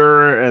aren't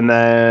sure and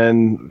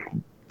then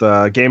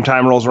the game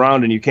time rolls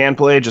around and you can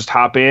play, just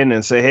hop in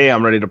and say, hey,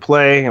 I'm ready to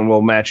play, and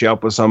we'll match you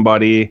up with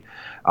somebody.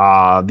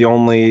 The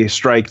only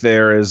strike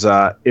there is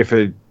if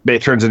it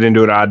turns it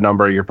into an odd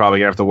number, you're probably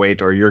going to have to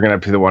wait, or you're going to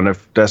have to be the one that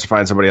has to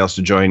find somebody else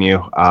to join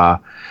you.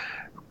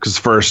 Because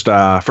first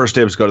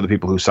dibs go to the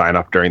people who sign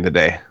up during the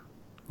day.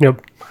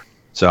 Yep.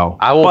 So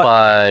I will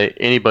buy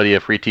anybody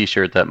a free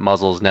t-shirt that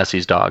muzzles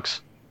Nessie's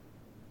dogs.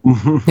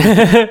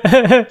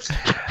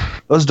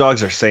 Those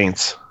dogs are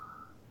saints.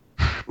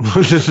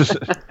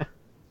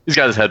 He's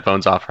got his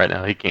headphones off right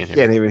now. He can't hear.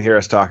 Can't even hear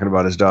us talking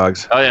about his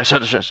dogs. Oh yeah,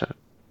 shut up.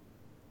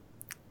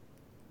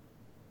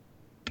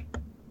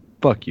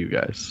 Fuck you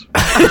guys.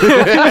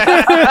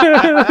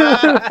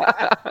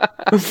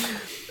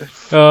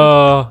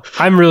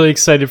 I'm really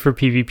excited for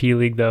PvP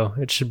League though.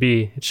 It should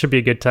be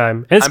a good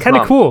time. And it's kind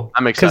of cool.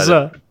 I'm excited.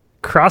 Because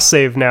cross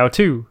save now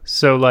too.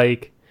 So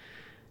like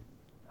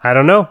I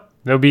don't know.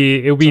 It'll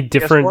be Guess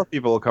different. more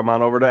people will come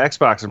on over to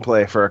Xbox and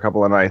play for a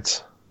couple of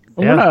nights.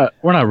 Yeah.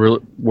 We're not really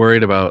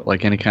worried about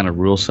like any kind of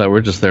rule set.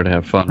 We're just there to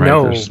have fun, right?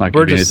 No, There's not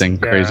we're going to be just-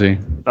 anything yeah. crazy.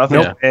 Nothing.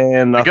 Yeah. And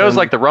If nothing. it goes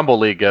like the Rumble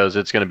League goes,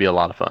 it's going to be a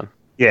lot of fun.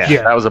 yeah.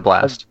 Yeah. That was a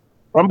blast.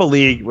 Rumble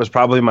League was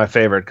probably my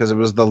favorite because it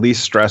was the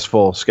least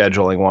stressful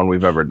scheduling one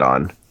we've ever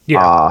done.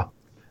 Yeah.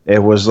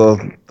 It was a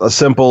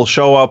simple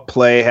show up,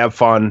 play, have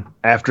fun.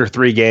 After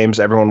 3 games,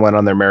 everyone went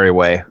on their merry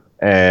way,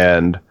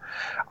 and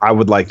I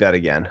would like that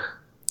again.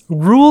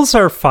 Rules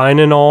are fine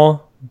and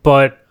all,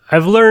 but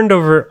I've learned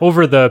over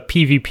the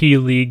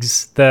PvP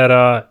leagues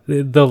that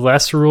the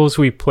less rules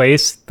we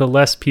place, the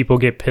less people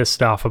get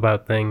pissed off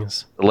about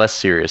things. The less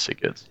serious it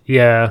gets.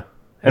 Yeah.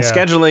 And yeah.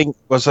 scheduling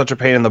was such a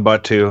pain in the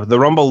butt too. The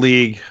Rumble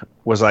League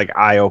was like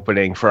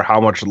eye-opening for how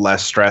much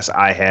less stress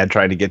I had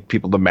trying to get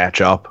people to match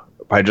up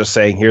by just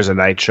saying, "Here's a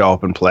night, show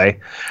up and play."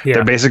 Yeah.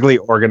 They're basically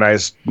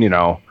organized,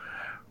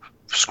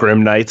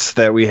 scrim nights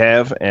that we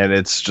have, and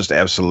it's just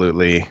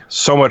absolutely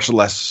so much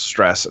less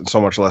stress and so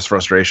much less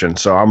frustration.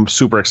 So I'm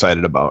super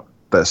excited about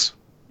this,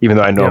 even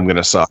though I know Yeah. I'm going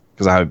to suck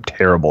because I'm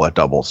terrible at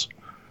doubles.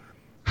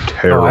 Oh,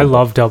 Terrible. I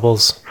love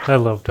doubles. I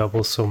love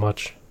doubles so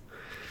much.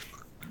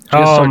 Do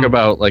you guys Um, talk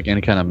about like any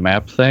kind of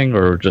map thing,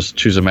 or just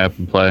choose a map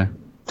and play?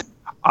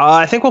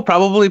 I think we'll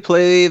probably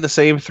play the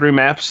same 3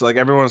 maps. Like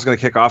everyone's going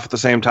to kick off at the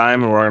same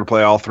time, and we're going to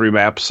play all 3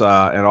 maps,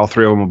 and all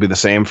 3 of them will be the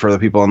same for the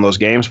people in those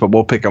games. But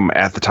we'll pick them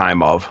at the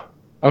time of.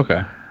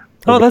 Okay.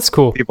 Oh, that's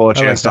cool. People a I like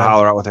chance to that.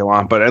 holler out what they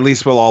want, but at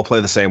least we'll all play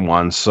the same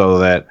ones so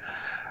that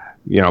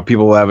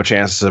people will have a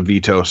chance to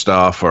veto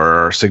stuff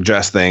or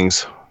suggest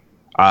things.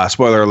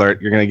 Spoiler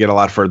alert: you're going to get a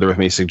lot further with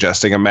me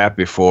suggesting a map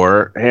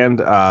beforehand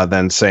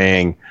than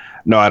saying,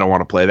 "No, I don't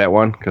want to play that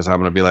one," because I'm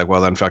going to be like, "Well,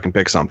 then fucking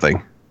pick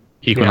something."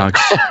 Equinox.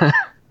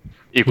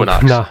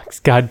 Equinox. Equinox.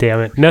 God damn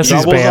it.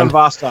 Nessie's Doubles on banned.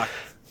 Vostok.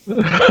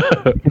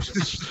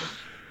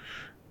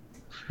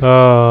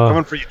 Uh,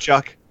 Coming for you,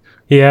 Chuck.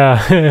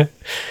 yeah.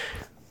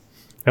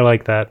 I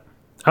like that.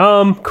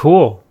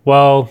 Cool.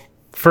 Well,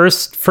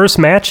 first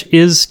match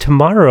is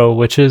tomorrow,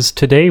 which is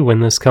today when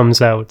this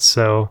comes out,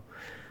 so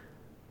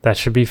that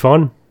should be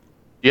fun. Do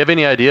you have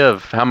any idea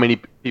of how many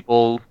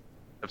people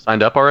have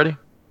signed up already?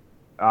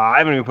 I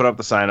haven't even put up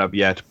the sign up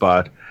yet,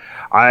 but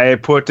I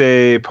put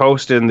a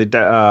post in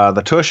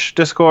the Tush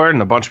Discord,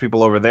 and a bunch of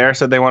people over there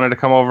said they wanted to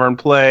come over and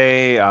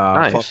play.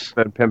 Nice. Plus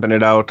been pimping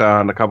it out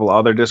on a couple of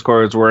other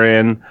Discords we're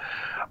in.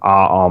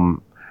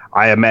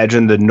 I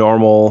imagine the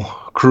normal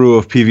crew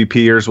of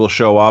PvPers will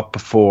show up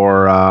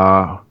for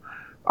Out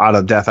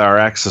of Death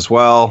RX as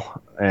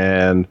well,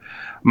 and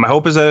my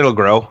hope is that it'll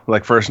grow.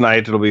 Like first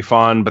night, it'll be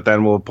fun, but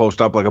then we'll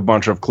post up like a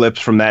bunch of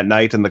clips from that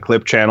night in the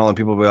clip channel, and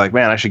people will be like,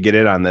 "Man, I should get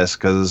in on this,"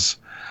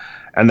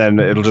 and then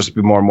it'll just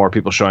be more and more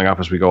people showing up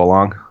as we go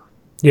along.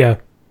 Yeah.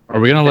 Are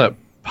we gonna let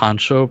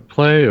Poncho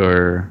play,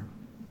 or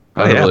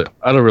Oh, I yeah.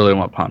 don't really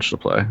want Poncho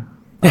to play.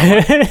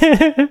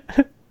 I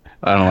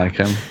don't like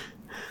him.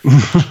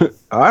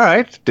 All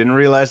right, didn't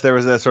realize there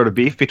was that sort of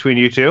beef between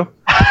you two.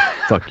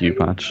 Fuck you,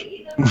 Ponch.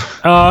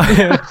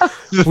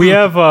 We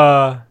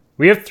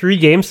have 3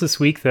 games this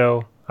week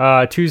though.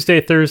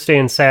 Tuesday, Thursday,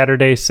 and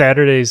Saturday.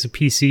 Saturday's a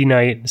PC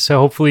night, so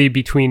hopefully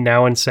between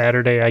now and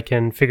Saturday I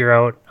can figure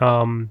out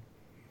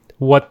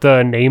what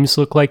the names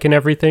look like and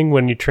everything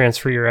when you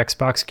transfer your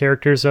Xbox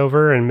characters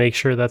over, and make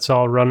sure that's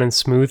all running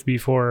smooth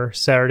before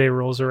Saturday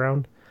rolls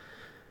around.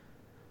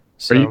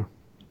 So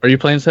Are you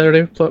playing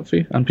Saturday,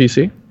 Fluffy, on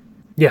PC?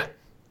 yeah.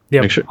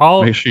 Make sure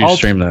you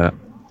stream that.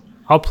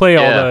 I'll play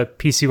all Yeah. the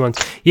PC ones.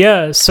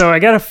 Yeah, so I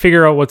gotta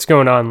figure out what's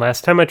going on.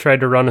 Last time I tried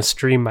to run a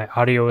stream, my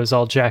audio was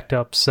all jacked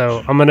up,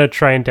 so I'm gonna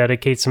try and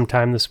dedicate some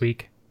time this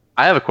week.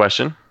 I have a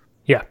question.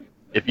 Yeah.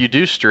 If you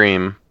do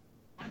stream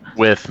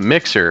with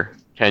Mixer,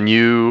 can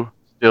you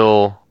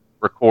still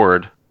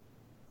record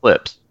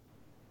clips?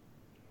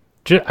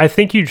 I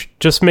think you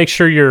just make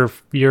sure your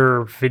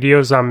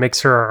videos on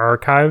Mixer are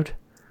archived,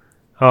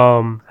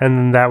 and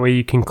then that way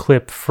you can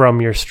clip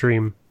from your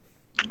stream.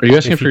 Are you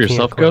asking If for you can't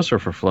yourself, clip. Ghost, or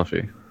for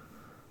Fluffy?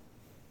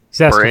 He's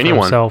asking For for anyone.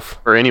 himself.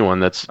 For anyone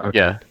that's Okay.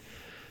 yeah.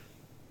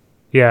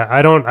 Yeah,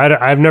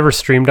 I've never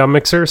streamed on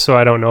Mixer, so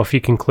I don't know if you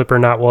can clip or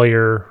not while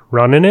you're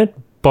running it.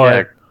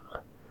 But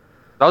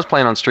I was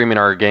planning on streaming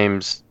our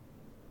games,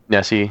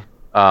 Nessie,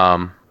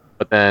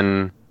 but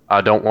then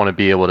I don't want to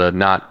be able to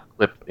not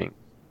clip things.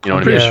 You know I'm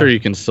what I pretty mean? Yeah. sure you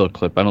can still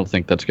clip. I don't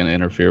think that's going to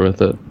interfere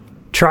with it.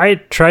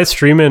 try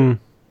streaming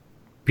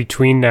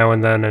between now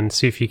and then and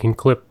see if you can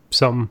clip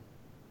something.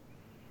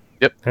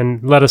 Yep.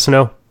 And let us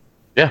know.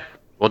 Yeah,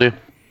 we'll do.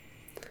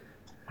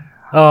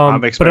 I'm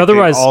But expecting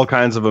otherwise, all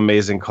kinds of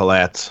amazing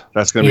collabs.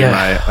 That's gonna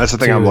Yeah, be that's the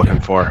thing I'm dude. looking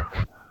for.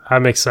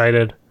 I'm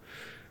excited.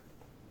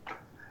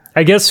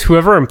 I guess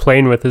whoever I'm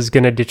playing with is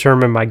going to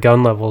determine my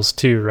gun levels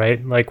too,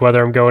 right? Like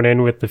whether I'm going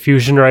in with the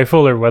fusion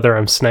rifle or whether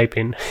I'm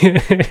sniping.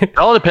 It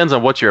all depends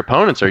on what your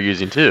opponents are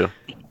using too.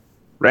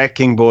 Rat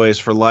King boys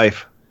for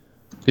life.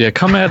 Yeah,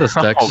 come at us,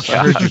 Dex. Oh, I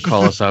heard God. you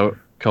call us out a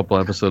couple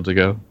episodes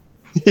ago.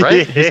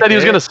 Right? He said he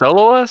was going to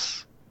solo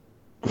us?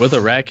 With a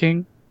Rat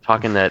King?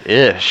 Talking that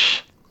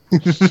ish.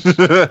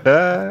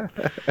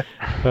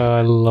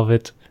 I love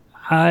it.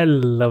 I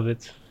love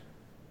it.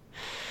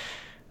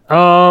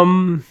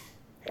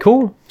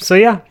 Cool. So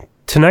yeah,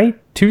 tonight,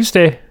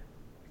 Tuesday,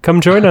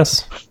 come join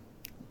us.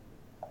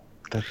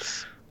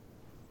 That's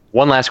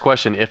One last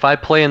question. If I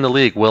play in the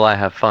league, will I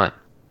have fun?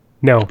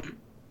 No.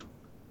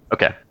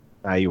 Okay.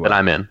 you Then will.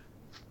 I'm in.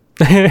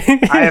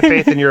 I have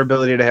faith in your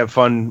ability to have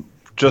fun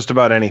just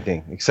about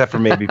anything, except for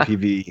maybe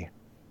PvE.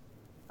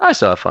 I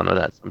still have fun with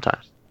that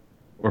sometimes.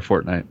 Or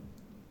Fortnite.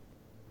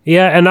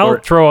 Yeah, and I'll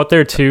throw out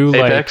there too,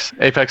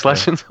 Apex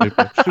Legends.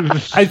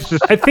 I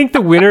think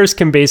the winners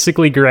can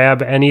basically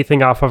grab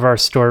anything off of our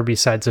store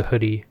besides a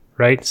hoodie,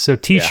 right? So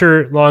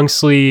t-shirt, long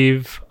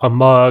sleeve, a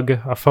mug,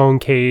 a phone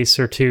case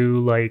or two,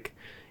 like,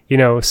 you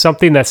know,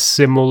 something that's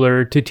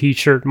similar to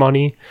t-shirt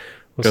money.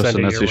 We'll Ghost send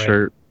and it your Nessie way.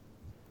 shirt.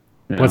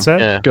 Yeah. What's that?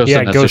 Yeah. Ghost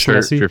and Nessie Ghost shirt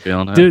Nessie. if you're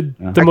feeling it. The,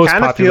 Yeah. the I most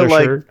kinda popular feel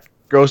like shirt.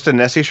 Ghost and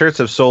Nessie shirts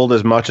have sold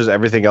as much as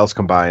everything else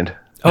combined.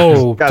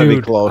 Oh, gotta be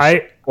dude, close.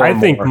 I Or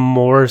think more.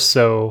 more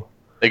so.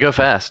 They go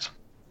fast.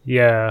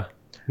 Yeah,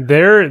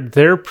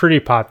 they're pretty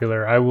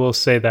popular. I will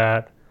say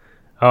that.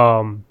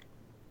 I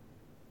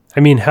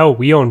mean, hell,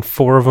 we own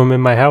 4 of them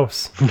in my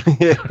house.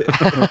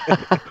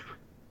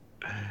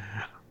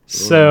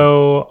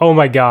 So, oh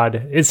my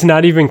god, it's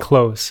not even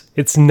close.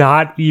 It's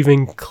not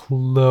even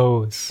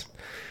close.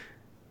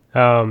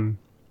 How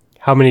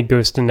many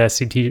Ghost and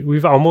Nessie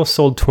We've almost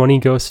sold 20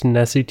 Ghost and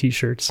Nessie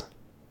t-shirts.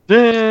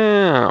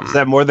 Damn. Is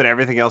that more than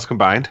everything else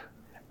combined?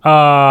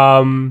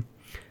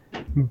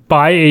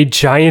 By a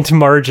giant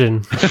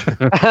margin.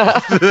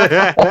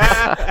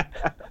 I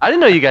didn't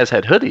know you guys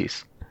had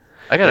hoodies.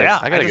 I gotta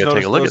I go just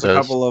take a look at noticed those.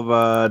 a couple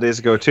of days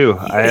ago too.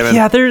 I haven't.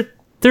 Yeah,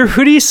 their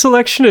hoodie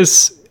selection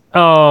is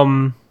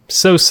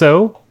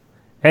so-so.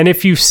 And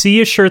if you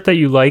see a shirt that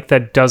you like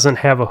that doesn't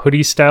have a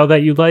hoodie style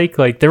that you like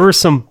there were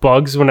some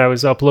bugs when I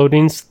was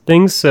uploading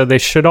things, so they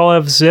should all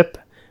have zip.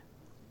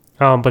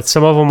 But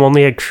some of them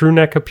only had crew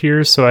neck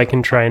appears, so I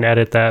can try and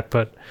edit that.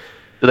 But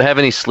Do they have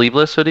any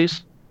sleeveless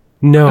hoodies?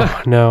 no,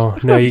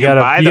 you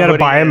gotta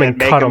buy them and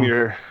cut them.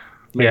 Make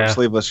Yeah. them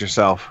sleeveless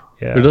yourself.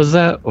 Who Yeah, does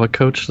that? What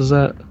coach does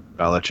that?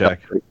 Belichick.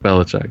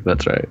 Belichick.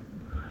 That's right.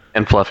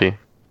 And fluffy.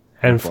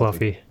 and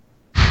fluffy.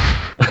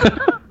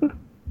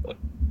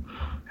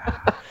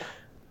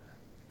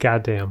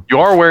 Goddamn, You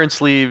are wearing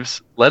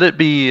sleeves. Let it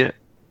be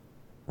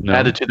No.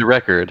 added to the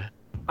record.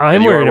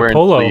 I'm You are wearing a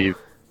polo. sleeve.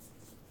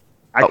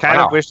 I Oh, kind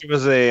wow. of wish it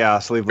was a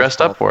sleeveless.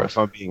 Dressed up polo, for us. if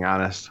I'm being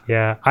honest.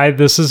 Yeah,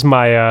 this is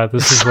my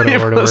this is what I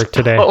wore to Sleeveless work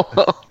today. polo.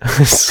 With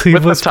the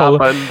Sleeveless top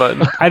polo.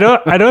 button. I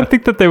don't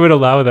think that they would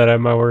allow that at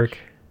my work.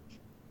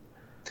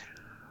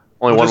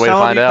 Only one Just way to tell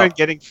them find you've been out.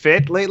 getting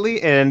fit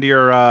lately, and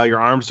your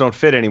arms don't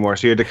fit anymore,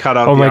 so you had to cut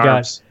out Oh the my God.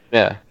 arms.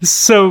 Yeah.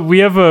 So we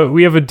have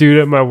a dude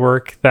at my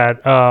work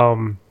that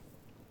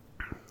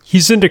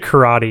he's into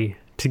karate,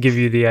 to give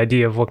you the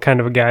idea of what kind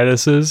of a guy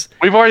this is.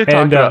 We've already talked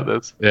And, about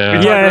this. Yeah.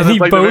 talked Yeah, about he this,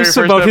 like, the very boasts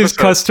first about his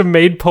episode. custom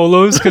made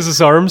polos because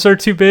his arms are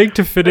too big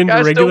to fit into guy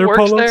still regular works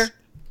polos. there?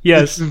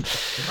 Yes.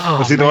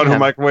 Was he the one who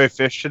microwave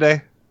fish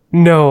today?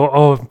 No.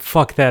 Oh,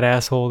 fuck that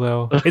asshole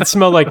though. It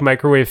smelled like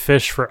microwave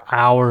fish for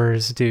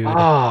hours, dude.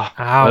 Oh,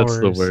 Hours.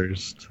 That's the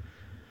worst.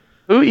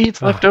 who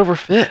eats leftover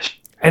fish?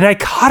 And I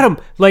caught him.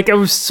 Like, I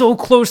was so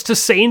close to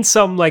saying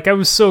something. Like, I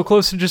was so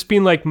close to just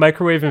being like,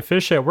 microwaving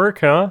fish at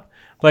work, huh?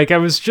 Like, I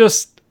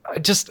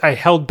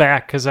held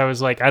back because I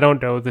was like, I don't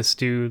know this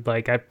dude.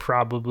 Like, I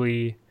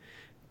probably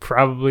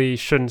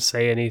shouldn't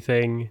say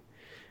anything.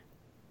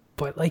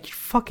 But, like, you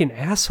fucking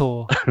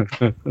asshole.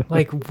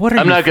 Like, what are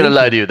you I'm not gonna thinking?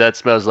 lie to you. That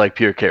smells like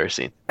pure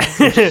kerosene.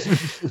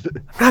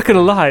 I'm not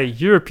gonna lie.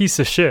 You're a piece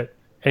of shit.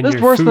 And That's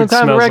your worse than the food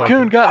time a smells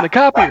raccoon like got in the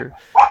copier.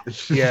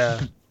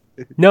 Yeah.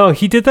 No,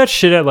 he did that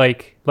shit at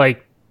like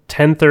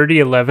 10:30,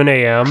 11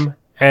 a.m.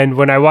 And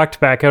when I walked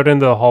back out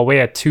into the hallway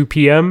at 2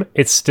 p.m.,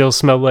 it still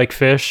smelled like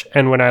fish.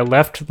 And when I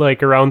left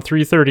like around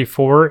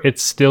 3:34, it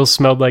still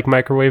smelled like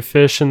microwave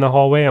fish in the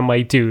hallway. I'm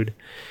like, dude.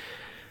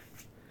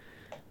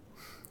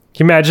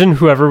 Can you imagine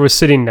whoever was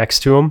sitting next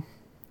to him?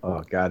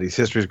 Oh God, he's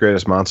history's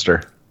greatest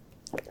monster.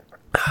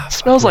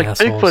 Smells like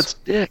assholes. Bigfoot's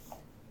dick.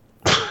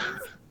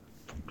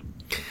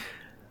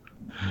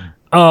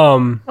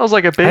 Smells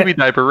like a baby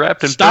diaper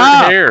wrapped in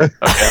Stop! burnt hair.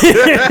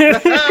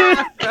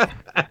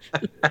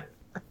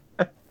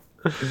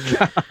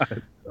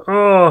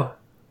 Oh,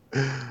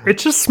 it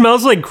just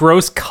smells like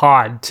gross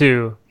cod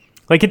too.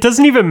 Like it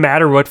doesn't even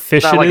matter what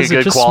fish Not it like is. a It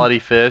good just quality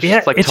fish. Yeah,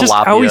 It's like it just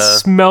tilapia. always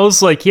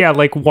smells like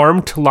like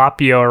warm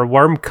tilapia or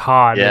warm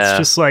cod. Yeah. It's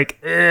just like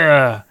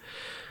ugh,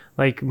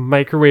 like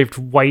microwaved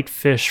white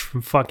fish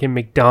from fucking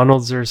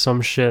McDonald's or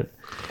some shit.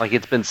 Like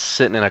it's been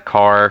sitting in a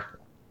car,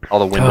 all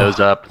the windows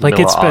up, in the like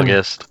middle it's of been-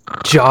 August.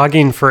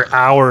 Jogging for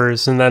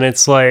hours, and then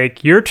it's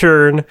like your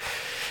turn.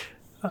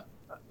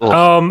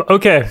 Ugh.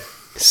 Okay,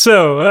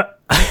 so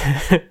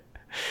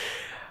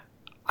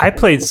I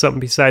played something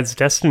besides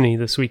Destiny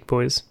this week,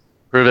 boys.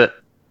 Prove it.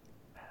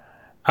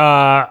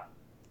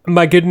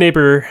 My good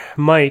neighbor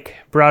Mike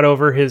brought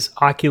over his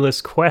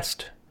Oculus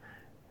Quest,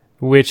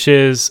 which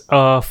is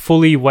a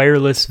fully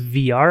wireless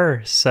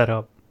VR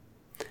setup.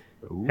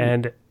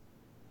 And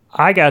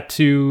I got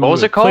to What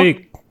was it called?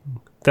 play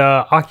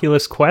The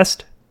Oculus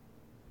Quest?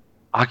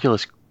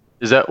 Oculus.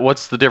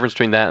 What's the difference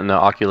between that and the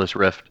Oculus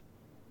Rift?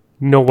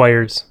 No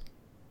wires.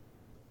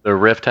 The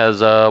Rift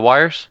has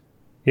wires?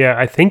 Yeah,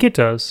 I think it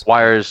does.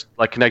 Wires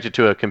like connected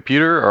to a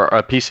computer or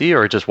a PC,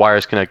 or just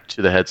wires connected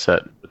to the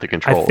headset with the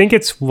control? I think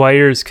it's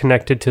wires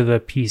connected to the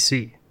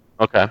PC.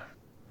 Okay.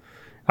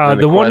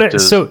 The one that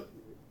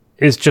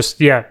is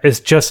just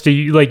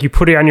you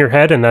put it on your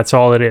head and that's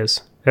all it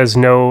is.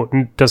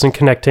 Doesn't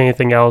connect to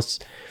anything else.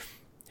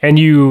 And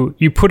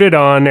you put it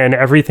on and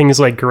everything's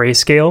like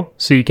grayscale,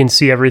 so you can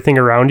see everything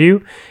around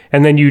you.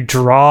 And then you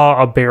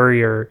draw a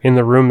barrier in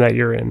the room that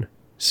you're in,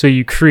 so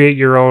you create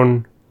your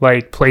own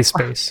like play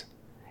space.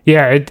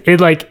 Yeah,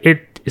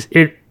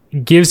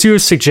 it gives you a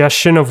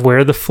suggestion of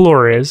where the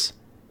floor is,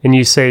 and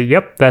you say,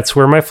 "Yep, that's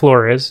where my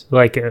floor is,"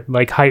 like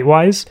height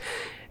wise.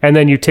 And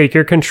then you take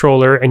your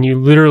controller and you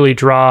literally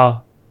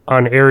draw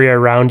an area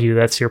around you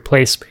that's your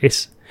play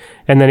space,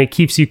 and then it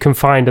keeps you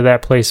confined to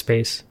that play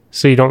space,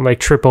 so you don't like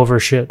trip over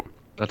shit.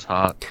 That's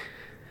hot.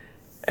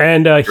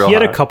 And he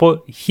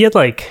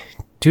had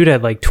dude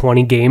had like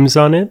 20 games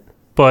on it,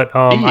 but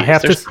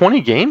there's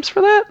 20 games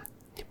for that?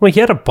 Well, he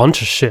had a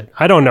bunch of shit.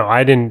 I don't know.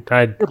 I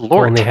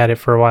only had it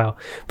for a while.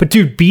 But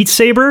dude, Beat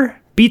Saber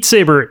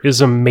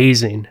is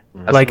amazing.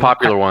 That's a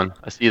popular one.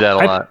 I see that a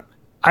lot.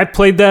 I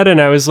played that and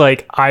I was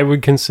like, I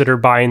would consider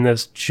buying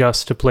this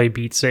just to play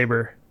Beat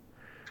Saber.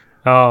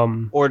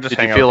 Or just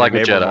hang out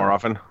with your neighbor more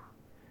often.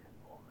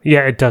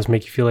 Yeah, it does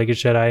make you feel like a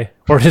Jedi.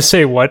 Or to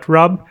say what,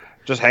 Rob?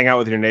 Just hang out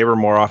with your neighbor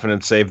more often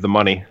and save the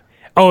money.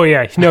 Oh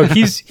yeah, no,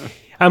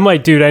 I'm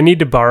like, dude, I need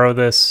to borrow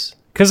this.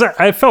 Because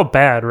I felt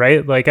bad,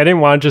 right? Like, I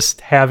didn't want to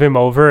just have him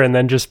over and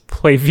then just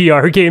play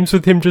VR games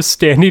with him just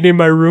standing in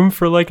my room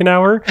for like an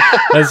hour.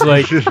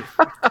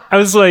 I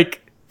was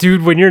like,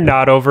 dude, when you're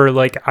not over,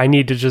 like, I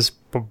need to just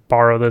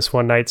borrow this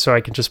one night so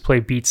I can just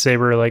play Beat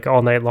Saber like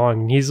all night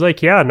long. And he's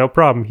like, yeah, no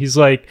problem. He's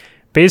like,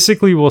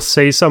 basically we'll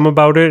say something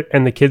about it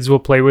and the kids will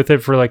play with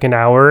it for like an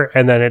hour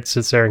and then it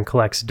sits there and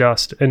collects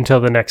dust until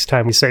the next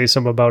time we say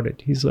something about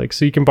it. He's like,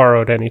 so you can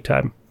borrow it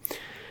anytime.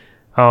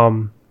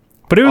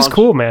 But it was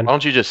cool, man. Why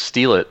don't you just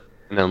steal it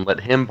and then let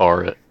him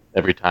borrow it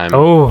every time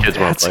kids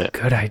want to play it? That's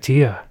a good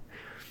idea.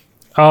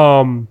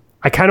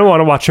 I kind of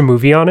want to watch a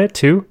movie on it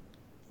too.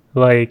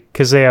 Like,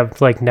 because they have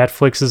like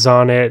Netflix is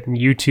on it and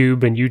YouTube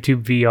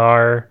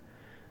VR,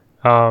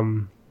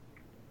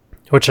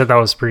 which I thought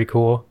was pretty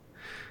cool.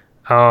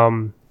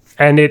 And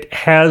it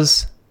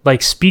has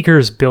like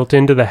speakers built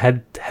into the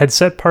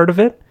headset part of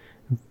it.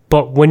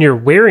 But when you're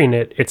wearing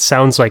it, it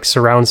sounds like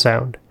surround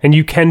sound. And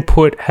you can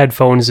put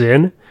headphones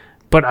in.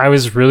 But I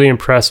was really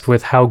impressed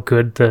with how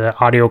good the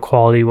audio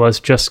quality was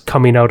just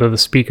coming out of the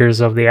speakers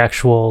of the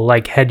actual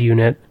like head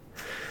unit.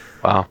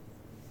 Wow.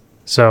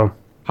 So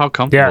how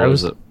comfortable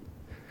is it?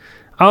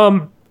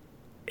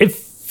 It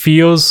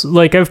feels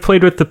like I've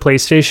played with the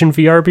PlayStation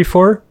VR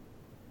before,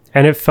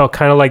 and it felt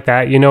kind of like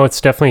that. You know,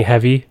 it's definitely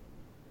heavy.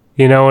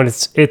 You know, and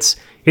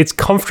it's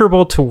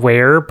comfortable to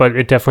wear, but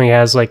it definitely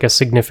has like a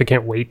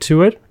significant weight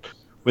to it.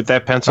 With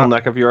that pencil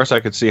neck of yours, I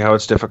could see how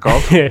it's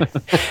difficult.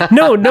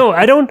 No,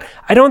 I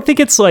don't think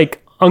it's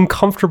like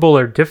uncomfortable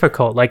or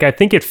difficult. Like, I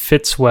think it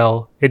fits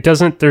well.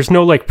 There's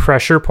no like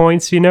pressure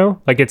points, you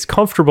know? Like, it's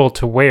comfortable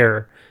to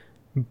wear,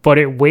 but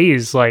it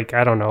weighs like,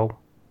 I don't know,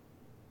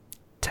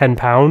 10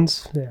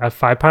 pounds,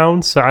 5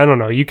 pounds. So I don't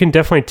know. You can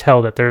definitely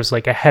tell that there's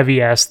like a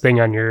heavy ass thing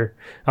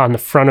on the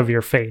front of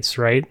your face,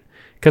 right?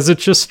 Because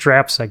it's just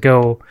straps that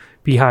go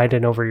behind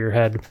and over your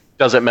head.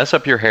 Does it mess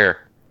up your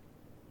hair?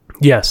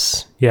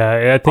 Yes.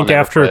 Yeah, I think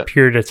after a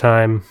period of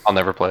time. I'll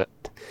never play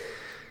it.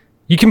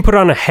 You can put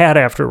on a hat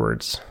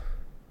afterwards.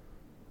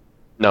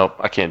 No,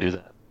 I can't do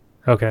that.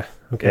 Okay.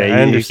 Yeah,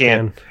 I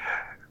understand. You can't.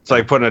 It's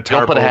like putting a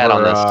tarp Don't put a hat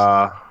over,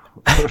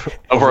 on this.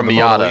 Over a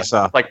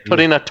Miata. Like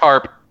putting a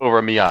tarp over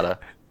a Miata.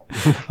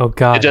 Oh,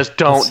 God. You just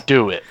don't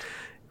do it.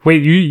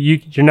 Wait,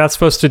 you're not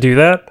supposed to do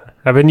that?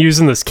 I've been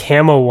using this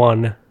camo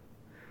one.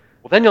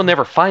 Well, then you'll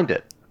never find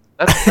it.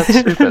 That's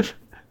stupid.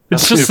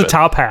 It's just the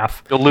top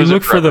half. You'll lose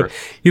it forever.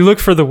 You look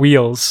for the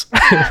wheels.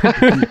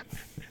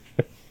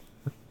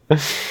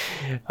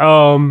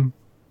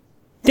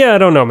 Yeah, I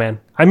don't know, man.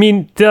 I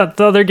mean, the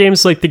other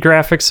games, like the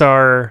graphics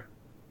are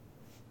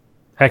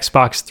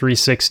Xbox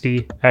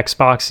 360,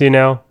 Xbox, you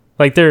know?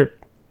 Like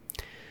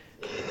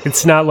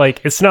it's not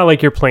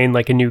like you're playing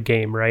like a new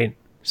game, right?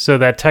 So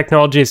that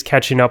technology is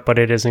catching up, but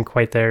it isn't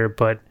quite there.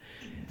 But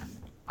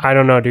I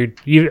don't know, dude.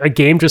 A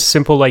game just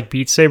simple like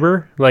Beat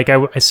Saber. Like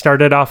I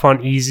started off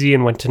on easy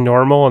and went to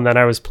normal, and then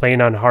I was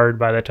playing on hard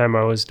by the time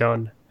I was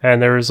done. And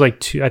there was like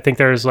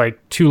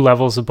two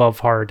levels above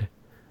hard.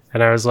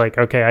 And I was like,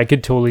 okay, I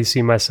could totally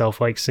see myself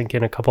like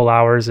sinking a couple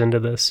hours into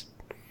this.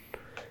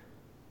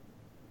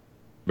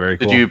 Very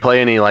cool. Did you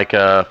play any like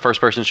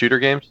first-person shooter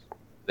games? Do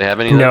they have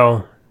any?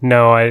 No.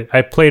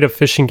 I played a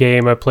fishing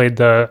game. I played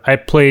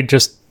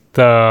just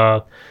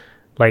the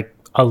like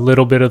a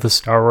little bit of the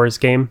Star Wars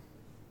game,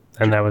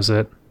 and that was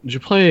it. Did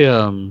you play?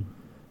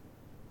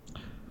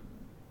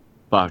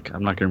 Fuck,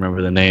 I'm not gonna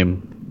remember the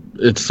name.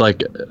 it's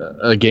like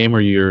a game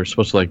where you're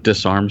supposed to like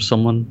disarm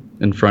someone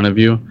in front of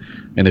you,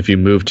 and if you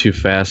move too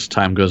fast,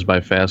 time goes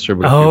by faster.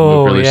 But if you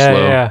move really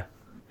slow,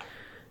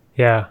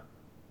 yeah.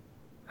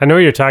 I know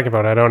what you're talking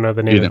about. I don't know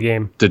the name of the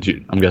game. Did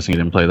you? I'm guessing you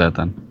didn't play that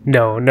then.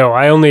 No.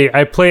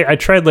 I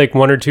tried like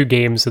 1 or 2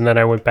 games, and then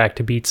I went back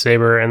to Beat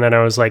Saber, and then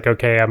I was like,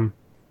 okay,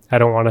 I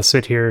don't want to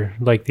sit here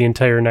like the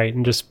entire night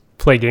and just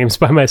play games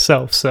by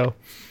myself. So,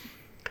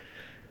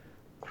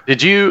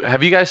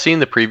 have you guys seen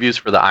the previews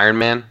for the Iron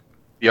Man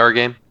VR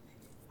game?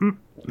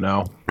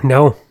 No.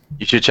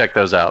 You should check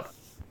those out.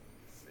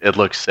 It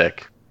looks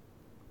sick.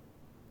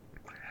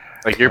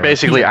 Like you're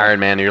basically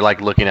Iron Man. And you're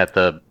like looking at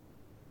the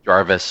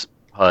Jarvis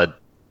HUD.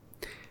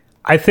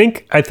 I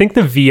think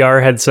the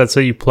VR headsets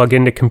that you plug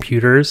into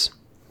computers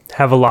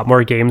have a lot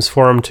more games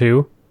for them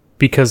too,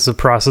 because the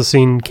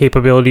processing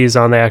capabilities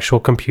on the actual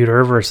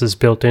computer versus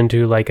built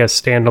into like a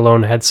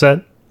standalone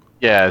headset.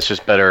 Yeah, it's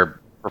just better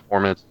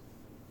performance.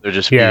 They're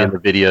just feeding the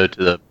video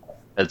to the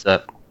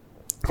headset.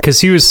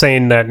 Because he was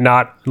saying that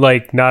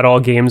not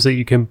all games that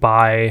you can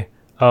buy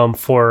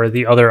for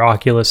the other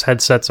Oculus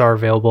headsets are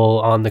available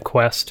on the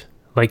Quest.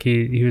 Like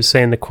he was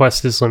saying the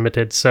Quest is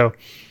limited, so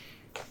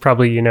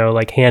probably,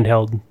 like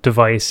handheld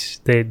device,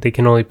 they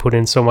can only put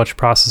in so much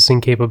processing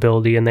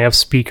capability, and they have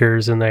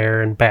speakers in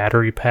there and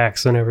battery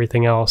packs and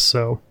everything else.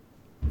 So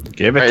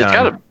give it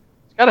time.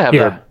 It's gotta have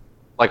the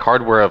like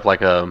hardware of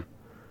like a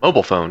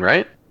mobile phone,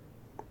 right?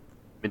 I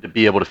mean, to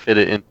be able to fit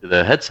it into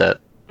the headset.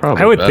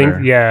 Probably I would better.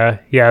 think,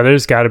 yeah,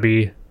 there's got to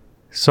be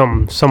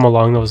some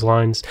along those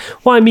lines.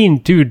 Well, I mean,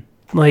 dude,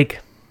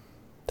 like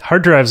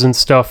hard drives and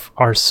stuff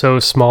are so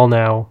small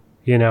now,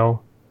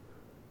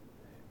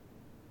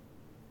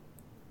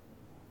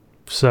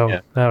 So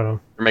I don't know.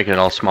 They're making it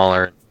all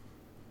smaller,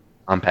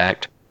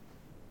 compact,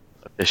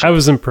 efficient. I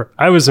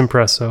was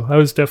impressed though. I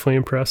was definitely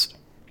impressed.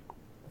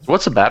 So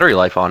what's the battery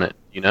life on it?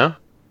 You know?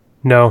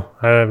 No,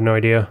 I have no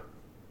idea.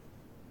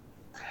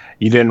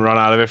 You didn't run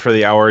out of it for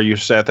the hour you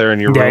sat there in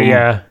your room,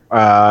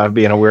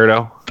 being a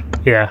weirdo.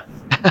 Yeah,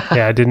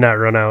 I did not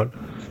run out.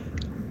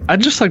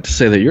 I'd just like to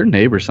say that your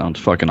neighbor sounds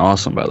fucking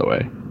awesome. By the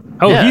way.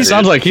 Oh, Yeah, he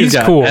Sounds like he's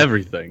got cool.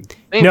 everything.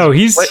 No,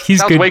 he's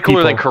sounds good way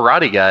cooler than people.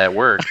 Karate Guy at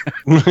work.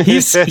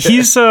 He's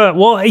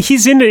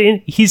in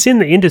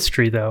the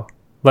industry though.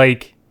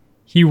 Like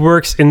he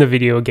works in the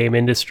video game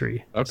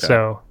industry. Okay.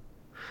 So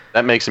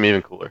That makes him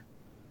even cooler.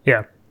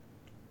 yeah.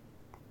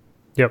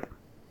 Yep.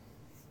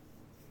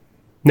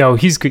 No,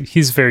 he's good.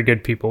 He's very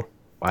good people.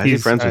 Why is he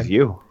friends with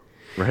you?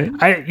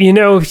 Right?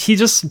 He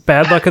just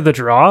bad luck of the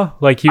draw.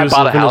 Like he was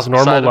bought a living house his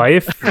normal beside him.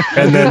 life,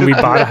 and then we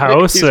bought a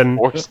house, He's and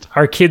forced.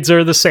 our kids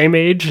are the same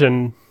age,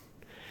 and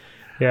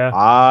yeah.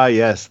 Ah,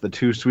 yes, the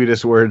 2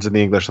 sweetest words in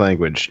the English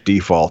language: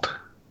 default.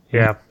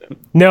 Yeah.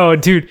 No,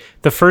 dude,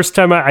 the first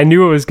time I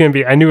knew it was going to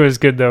be, I knew it was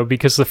good though,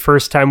 because the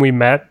first time we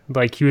met,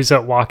 like he was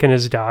out walking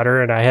his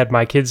daughter and I had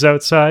my kids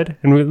outside.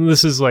 And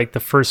this is like the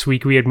first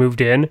week we had moved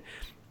in,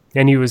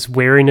 and he was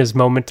wearing his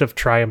Moment of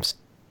Triumph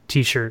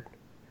t-shirt.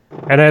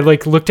 And I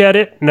like looked at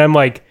it and I'm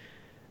like,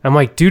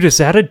 dude, is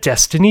that a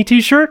Destiny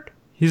t-shirt?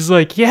 He's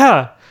like,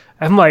 yeah.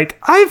 I'm like,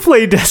 I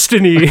play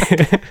Destiny.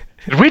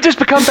 Did we just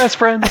become best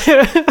friends?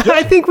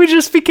 I think we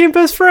just became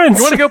best friends.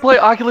 You want to go play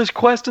Oculus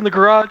Quest in the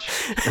garage?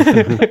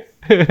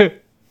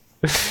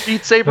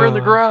 Beat Saber in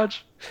the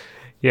garage?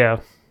 Yeah.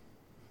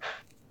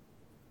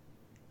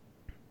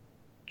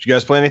 Did you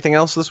guys play anything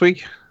else this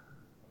week?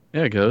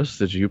 Yeah, Ghost.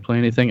 Did you play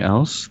anything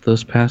else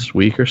this past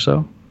week or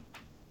so?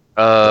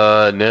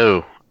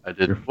 No, I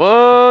didn't.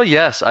 Well,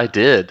 yes, I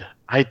did.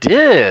 I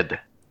played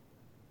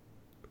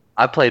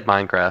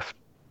Minecraft.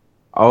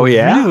 Oh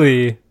yeah.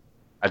 Really?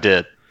 I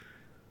did.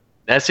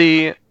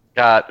 Nessie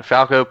got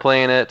Falco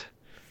playing it,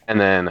 and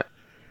then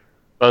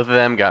both of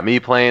them got me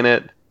playing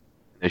it.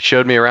 They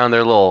showed me around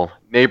their little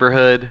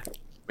neighborhood.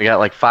 We got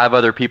like 5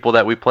 other people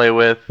that we play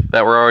with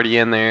that were already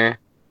in there.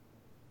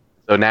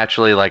 So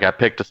naturally, like I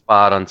picked a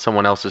spot on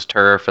someone else's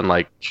turf and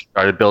like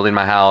started building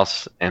my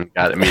house and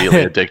got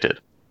immediately addicted.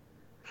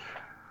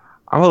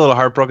 I'm a little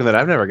heartbroken that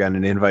I've never gotten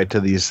an invite to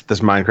this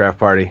Minecraft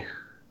party.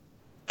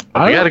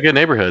 We got a good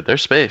neighborhood.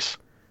 There's space.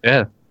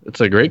 Yeah,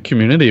 it's a great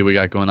community we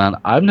got going on.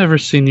 I've never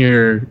seen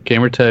your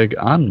gamertag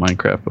on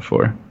Minecraft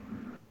before.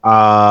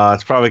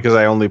 It's probably because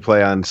I only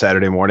play on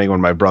Saturday morning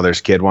when my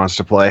brother's kid wants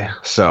to play.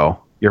 So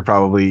you're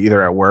probably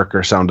either at work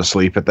or sound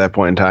asleep at that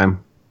point in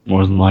time.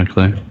 More than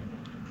likely.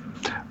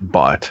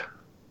 But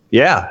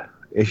yeah,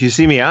 if you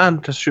see me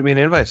on, just shoot me an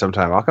invite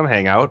sometime. I'll come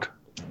hang out.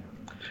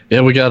 Yeah,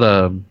 we got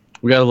a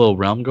little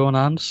realm going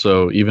on.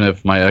 So even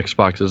if my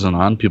Xbox isn't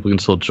on, people can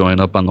still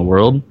join up on the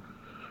world.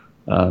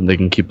 They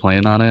can keep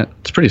playing on it.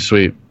 It's pretty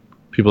sweet.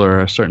 People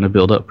are starting to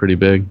build up pretty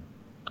big.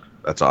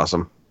 That's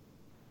awesome.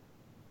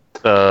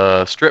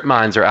 The strip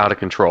mines are out of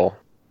control.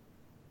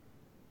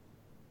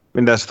 I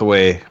mean, that's the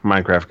way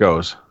Minecraft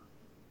goes.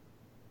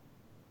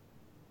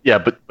 Yeah,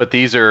 but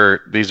these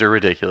are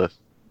ridiculous.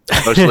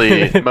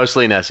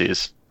 Mostly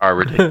Nessie's are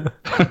ridiculous.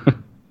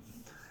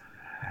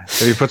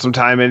 Have you put some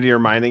time into your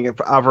mining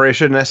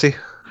operation, Nessie?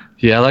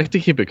 Yeah, I like to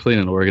keep it clean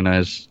and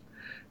organized.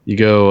 You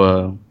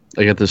go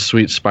I got this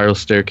sweet spiral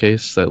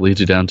staircase that leads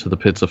you down to the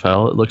pits of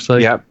hell. It looks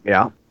like. Yep.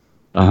 Yeah.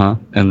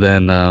 And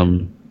then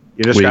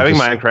You're describing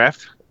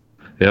Minecraft.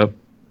 Yep.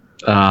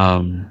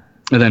 And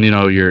then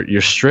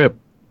your strip.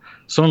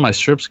 Some of my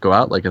strips go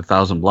out like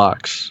 1,000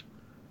 blocks.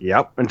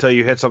 Yep. Until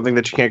you hit something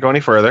that you can't go any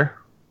further.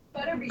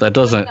 That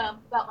doesn't. About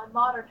my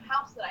modern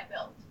house that I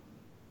built.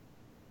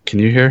 Can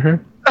you hear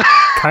her?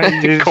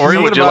 Corey,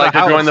 would you like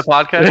to join the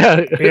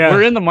podcast? Yeah.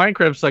 We're in the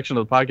Minecraft section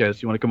of the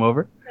podcast. You want to come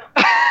over?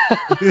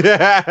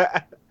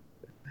 Yeah.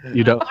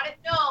 You don't. I want it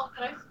known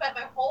that I spent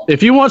my whole.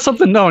 If you want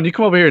something known, you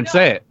come over here and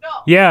say it. No.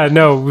 Yeah,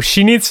 no,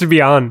 she needs to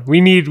be on.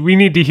 We need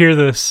to hear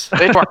this.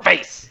 Say it to our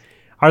face.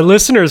 Our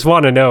listeners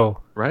want to know.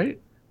 Right?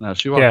 No,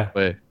 she walked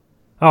away.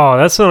 Oh,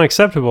 that's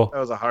unacceptable. That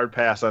was a hard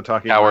pass on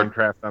talking Howard.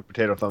 Minecraft on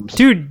Potato Thumbs.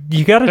 Dude,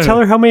 you got to tell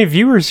her how many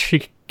viewers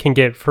she can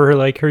get for her,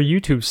 like her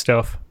YouTube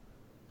stuff.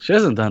 She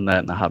hasn't done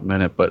that in a hot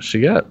minute, but she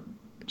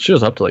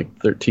was up to like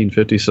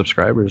 1,350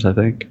 subscribers, I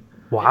think.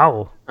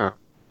 Wow.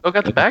 Still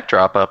got the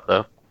backdrop up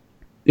though.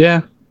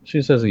 Yeah, she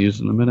just hasn't used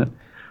it in a minute.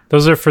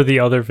 Those are for the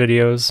other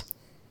videos.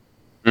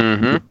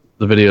 Mm-hmm.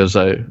 The videos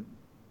I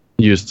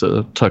used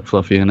to tuck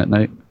Fluffy in at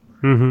night.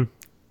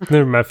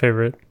 They're my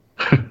favorite.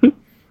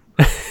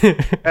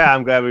 Yeah,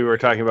 I'm glad we were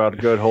talking about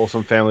good,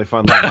 wholesome family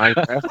fun like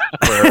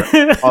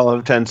Minecraft for all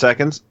of 10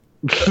 seconds.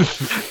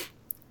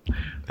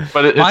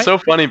 But it's so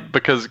funny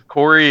because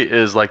Corey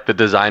is like the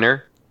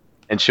designer,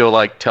 and she'll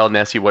like tell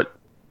Nessie what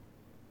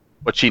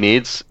she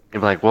needs.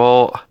 And be like,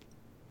 well,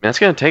 man, it's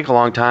gonna take a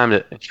long time.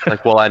 And she's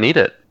like, well, I need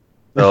it,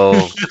 so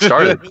get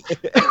started.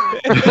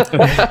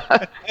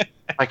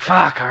 Like,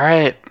 fuck, all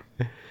right.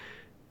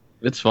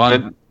 It's fun.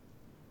 And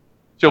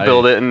she'll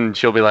build it, and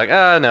she'll be like,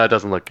 no, it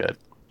doesn't look good.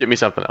 Get me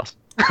something else.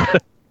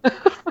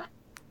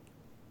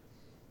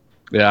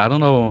 Yeah, I don't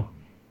know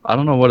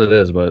what it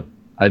is, but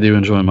I do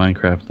enjoy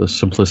Minecraft. The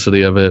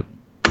simplicity of it.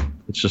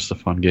 It's just a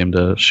fun game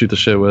to shoot the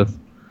shit with.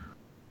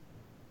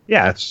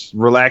 Yeah, it's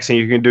relaxing.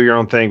 You can do your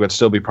own thing, but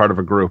still be part of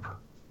a group.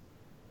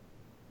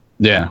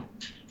 Yeah,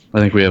 I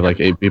think we have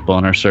like 8 people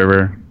on our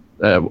server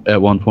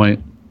at one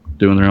point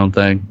doing their own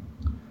thing.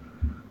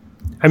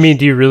 I mean,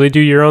 do you really do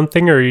your own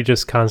thing, or are you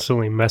just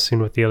constantly messing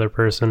with the other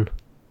person?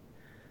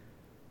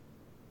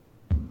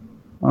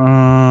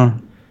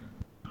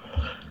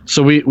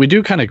 So we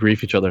do kind of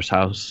grief each other's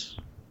house,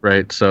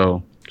 right?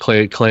 So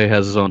Clay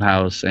has his own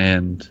house,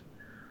 and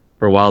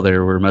for a while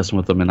there we were messing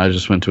with him, and I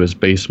just went to his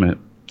basement,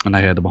 and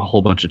I had a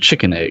whole bunch of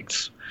chicken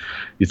eggs.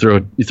 You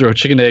throw a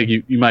chicken egg,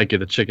 you might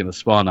get a chicken to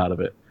spawn out of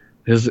it.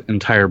 His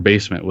entire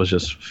basement was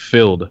just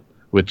filled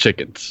with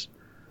chickens.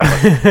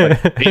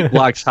 Like 8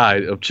 blocks high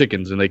of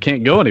chickens, and they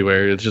can't go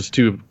anywhere. It's just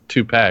too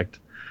packed.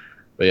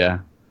 But yeah,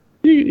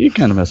 you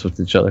kind of mess with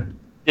each other.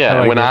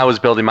 Yeah, when I was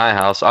building my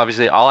house,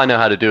 obviously all I know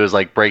how to do is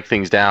like break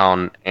things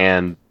down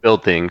and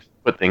build things,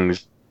 put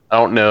things. I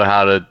don't know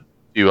how to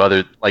do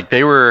other, like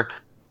they were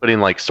putting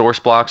like source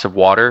blocks of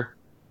water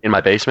in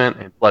my basement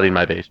and flooding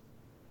my basement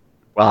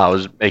while I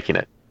was making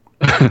it.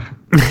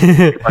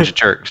 A bunch of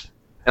jerks.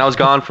 And I was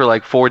gone for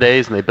like 4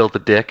 days, and they built a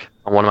dick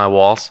on one of my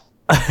walls.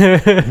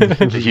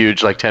 It's a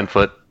huge, like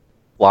 10-foot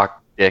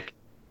block dick.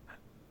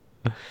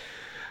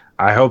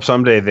 I hope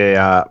someday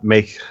they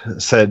make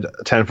said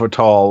 10-foot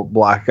tall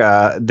block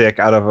dick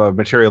out of a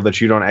material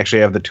that you don't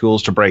actually have the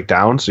tools to break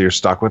down, so you're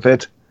stuck with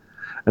it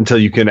until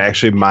you can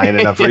actually mine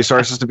enough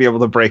resources to be able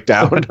to break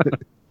down.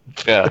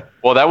 Yeah.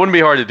 Well, that wouldn't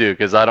be hard to do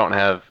because I don't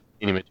have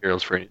any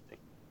materials for anything.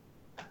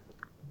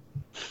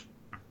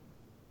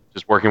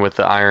 Just working with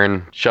the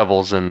iron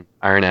shovels and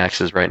iron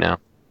axes right now.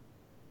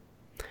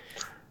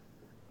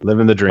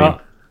 Living the dream.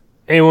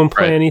 Anyone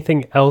play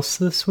anything else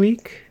this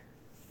week?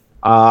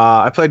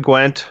 I played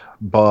Gwent,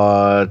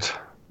 but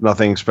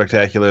nothing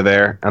spectacular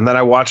there. And then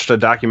I watched a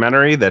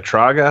documentary that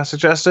Traga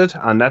suggested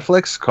on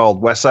Netflix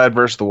called West Side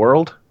vs. the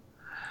World.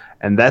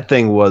 And that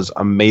thing was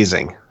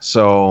amazing.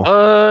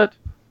 So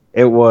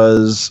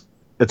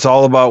it's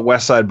all about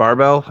West Side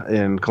Barbell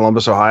in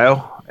Columbus,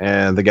 Ohio.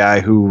 And the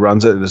guy who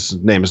runs it, his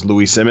name is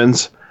Louis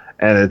Simmons.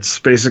 And it's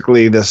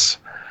basically this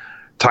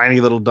tiny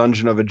little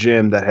dungeon of a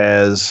gym that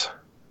has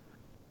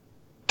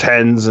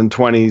 10s and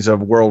 20s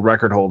of world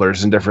record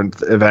holders in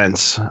different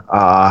events.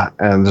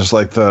 And just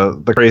like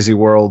the crazy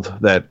world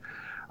that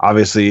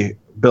obviously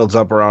builds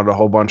up around a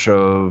whole bunch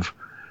of,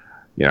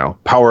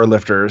 power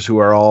lifters who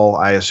are all,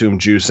 I assume,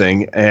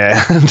 juicing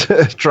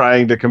and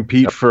trying to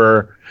compete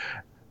for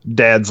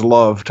dad's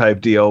love type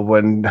deal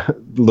when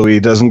Louis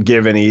doesn't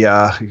give any,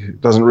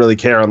 doesn't really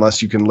care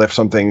unless you can lift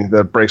something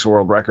that breaks a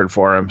world record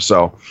for him.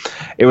 So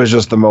it was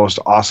just the most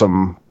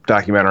awesome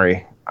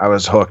documentary. I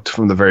was hooked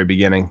from the very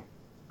beginning.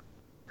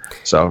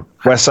 So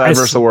West Side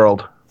vs. the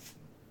World.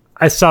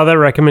 I saw that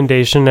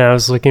recommendation and I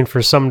was looking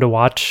for something to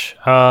watch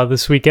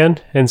this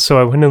weekend. And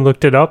so I went and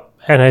looked it up,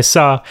 and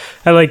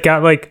I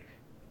got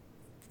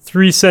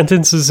 3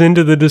 sentences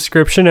into the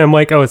description. And I'm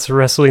like, oh, it's a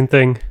wrestling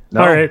thing.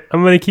 No. All right,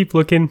 I'm going to keep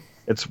looking.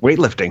 It's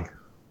weightlifting.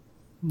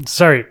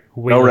 Sorry.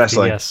 Weightlifting, No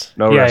wrestling. Yes.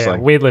 No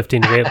wrestling. Yeah,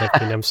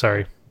 weightlifting. I'm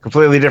sorry.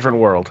 Completely different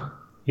world.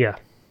 Yeah.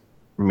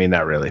 I mean,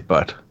 not really,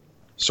 but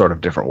sort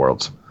of different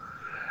worlds.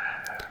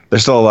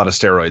 There's still a lot of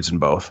steroids in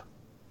both.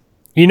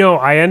 You know,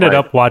 I ended Right.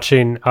 up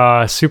watching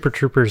Super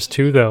Troopers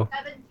 2, though,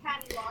 Evan,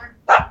 Tanny,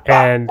 Lauren.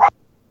 and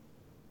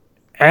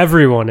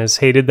everyone has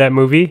hated that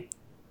movie.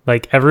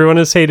 Like, everyone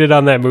has hated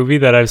on that movie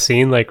that I've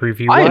seen, like,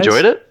 review-wise. I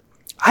enjoyed it.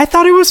 I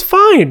thought it was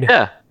fine.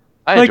 Yeah,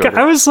 I Like, enjoyed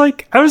I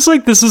it. was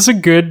like, this is a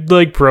good,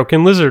 like,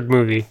 Broken Lizard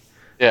movie.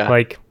 Yeah,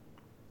 Like,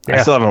 I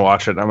yeah. still haven't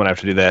watched it. I'm gonna have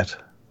to do that.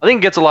 I think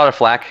it gets a lot of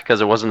flack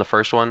because it wasn't the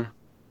first one.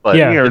 But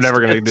Yeah. You're it's- never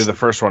gonna it's- do the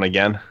first one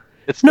again.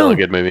 It's still No. a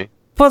good movie.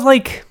 But,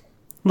 like,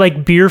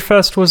 Beer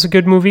Fest was a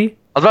good movie.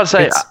 I was about to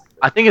say, It's-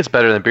 I think it's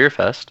better than Beer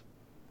Fest.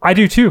 I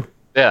do, too.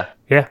 Yeah.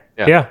 Yeah.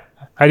 Yeah. Yeah.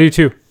 I do,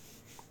 too.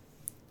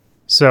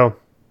 So,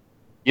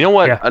 You know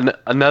what? Yeah.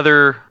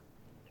 Another,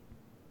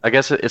 I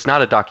guess it's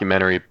not a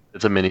documentary.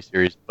 It's a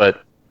miniseries,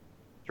 but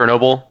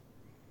Chernobyl.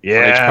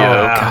 Yeah.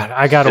 HBO. God,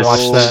 I gotta is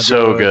watch that.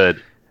 so good.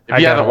 If I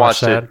you gotta haven't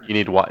watch watched it, that. you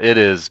need to watch.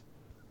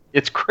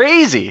 It's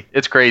crazy.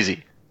 It's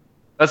crazy.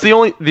 That's the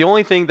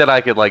only thing that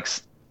I could like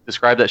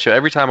describe that show.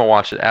 Every time I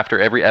watch it, after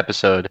every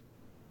episode,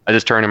 I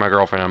just turn to my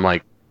girlfriend. I'm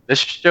like, this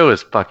show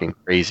is fucking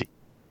crazy.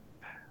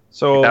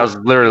 So That was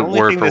literally the only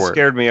word thing for that word.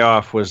 scared me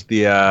off was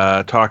the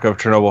talk of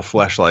Chernobyl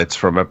fleshlights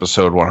from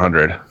episode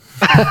 100.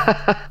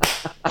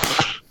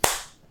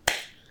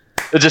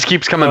 It just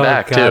keeps coming oh,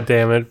 back God too.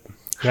 damn it.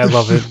 I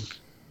love it.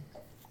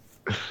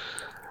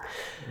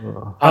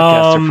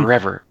 Podcasts Um, are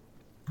forever.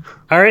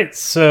 All right,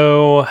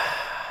 so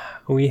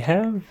we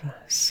have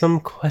some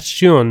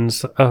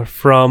questions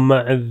from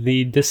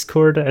the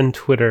Discord and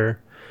Twitter.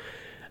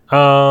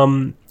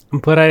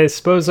 But I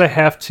suppose I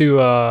have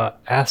to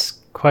ask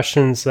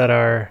questions that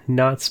are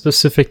not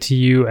specific to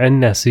you and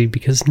Nessie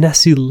because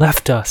Nessie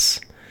left us.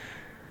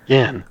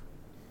 Again.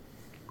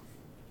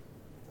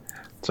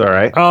 It's all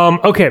right.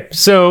 Okay,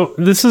 so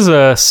this is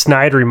a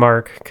snide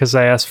remark because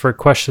I asked for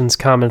questions,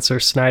 comments, or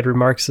snide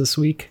remarks this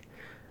week.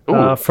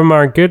 Ooh. From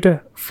our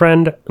good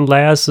friend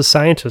Laz, the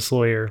scientist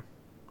lawyer.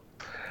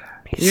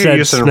 He You're said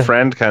using sni-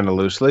 friend kind of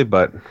loosely,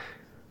 but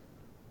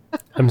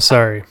I'm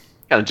sorry.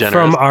 Kind of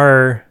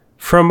generous.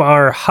 From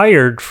our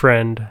hired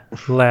friend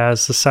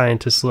Laz, the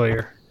scientist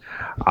lawyer.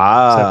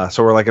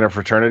 so we're like in a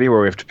fraternity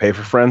where we have to pay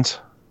for friends.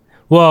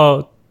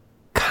 Well,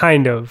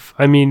 kind of.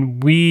 I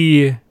mean,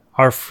 we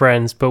are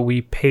friends, but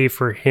we pay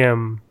for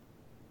him,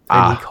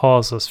 and he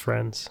calls us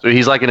friends. So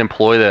he's like an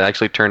employee that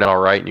actually turned out all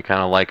right, and you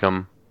kind of like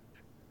him.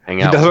 Hang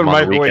He out with doesn't him on the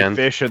microwave weekend.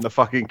 fish in the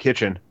fucking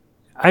kitchen.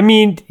 I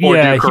mean, Or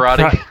yeah, do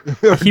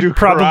karate. he Do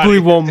probably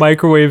karate. won't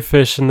microwave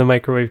fish in the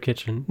microwave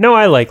kitchen. No,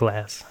 I like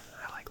Laz.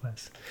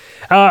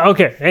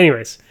 Okay,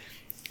 anyways.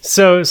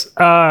 So,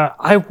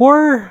 I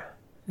wore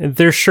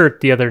their shirt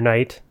the other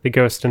night, the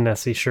Ghost and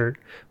Nessie shirt,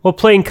 while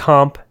playing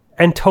comp,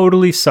 and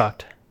totally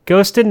sucked.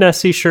 Ghost and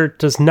Nessie shirt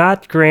does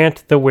not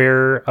grant the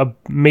wearer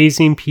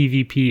amazing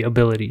PvP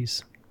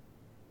abilities.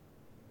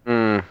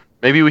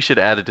 Maybe we should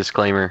add a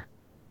disclaimer.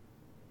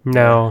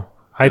 No,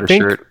 I for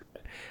think shirt.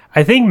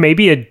 I think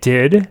maybe it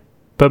did,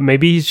 but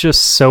maybe he's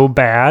just so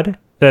bad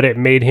that it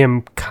made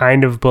him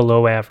kind of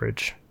below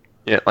average.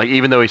 Yeah, like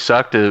even though he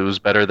sucked, it was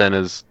better than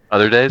his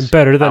other days.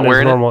 Better than Not his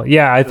wearing it? normal.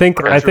 Yeah, I think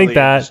Culturally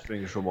that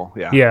indistinguishable.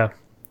 Yeah. yeah.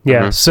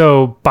 Yeah. Mhm.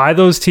 So buy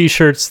those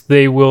t-shirts,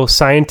 they will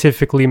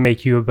scientifically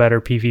make you a better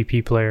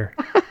PvP player.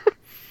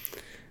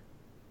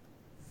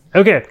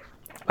 Okay.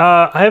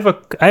 I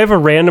have a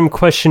random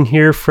question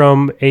here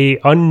from a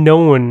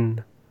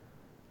unknown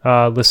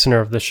listener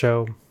of the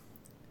show.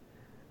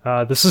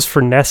 This is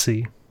for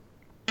Nessie.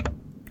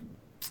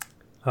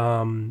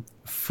 From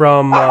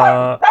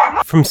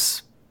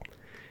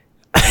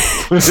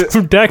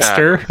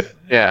Dexter.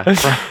 Yeah.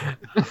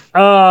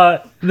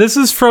 This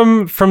is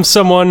from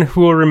someone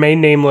who will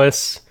remain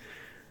nameless.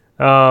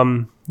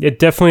 It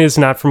definitely is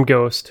not from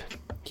Ghost.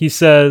 He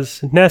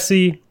says,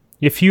 Nessie,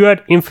 if you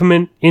had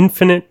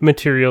infinite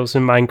materials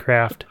in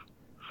Minecraft,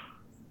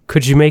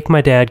 could you make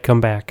my dad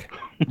come back?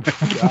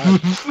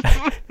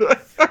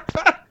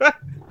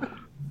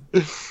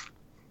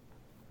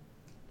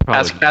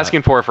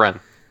 Asking for a friend.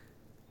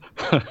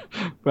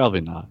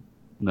 Probably not.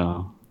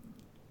 No.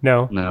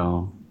 No.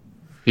 No.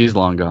 He's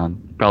long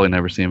gone. Probably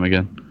never see him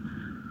again.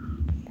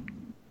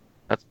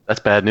 That's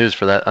bad news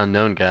for that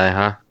unknown guy,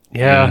 huh?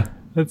 Yeah.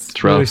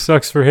 That's really rough.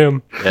 sucks for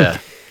him. Yeah.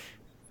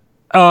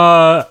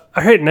 All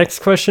right, next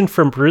question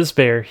from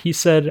Brisbear. He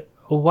said,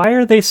 why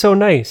are they so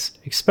nice?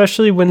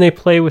 Especially when they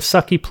play with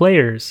sucky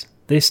players.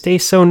 They stay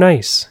so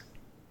nice.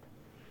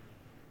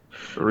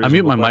 I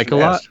mute my mic a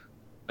lot.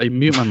 I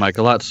mute my mic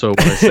a lot so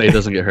what I say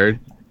doesn't get heard.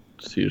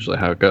 It's usually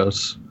how it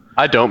goes.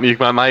 I don't mute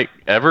my mic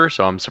ever,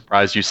 so I'm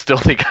surprised you still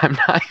think I'm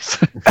nice.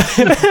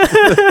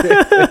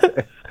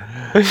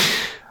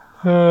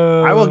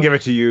 I will give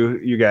it to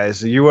you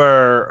guys. You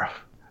are,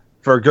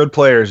 for good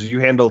players, you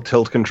handle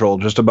tilt control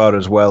just about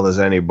as well as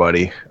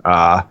anybody.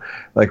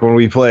 Like when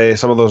we play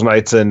some of those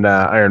nights in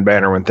Iron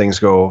Banner when things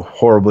go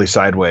horribly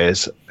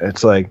sideways,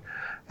 it's like,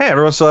 hey,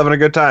 everyone's still having a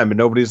good time, and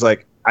nobody's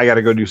like, I got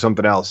to go do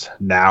something else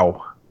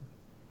now,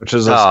 which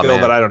is a Oh, skill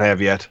man. that I don't have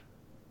yet.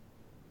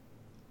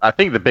 I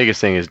think the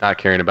biggest thing is not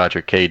caring about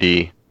your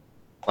KD.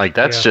 Like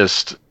that's Yeah.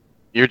 just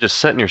you're just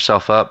setting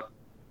yourself up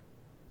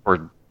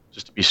for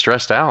just to be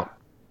stressed out.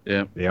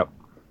 Yeah. Yep.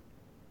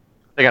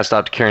 I think I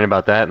stopped caring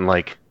about that in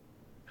like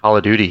Call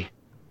of Duty,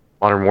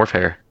 Modern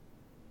Warfare.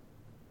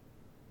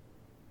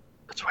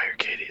 That's why your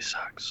KD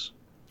sucks.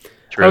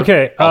 True.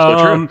 Okay.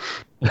 Also true.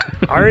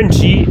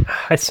 RNG.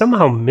 I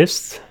somehow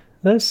missed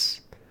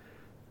this.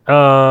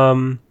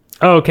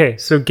 Okay.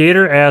 So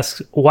Gator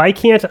asks, why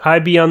can't I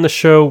be on the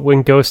show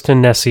when Ghost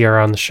and Nessie are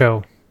on the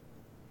show?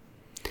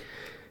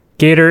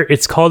 Gator,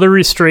 it's called a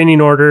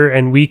restraining order,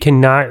 and we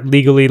cannot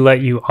legally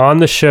let you on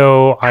the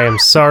show. I am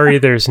sorry.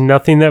 There's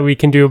nothing that we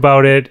can do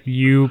about it.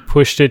 You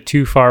pushed it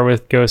too far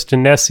with Ghost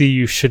and Nessie.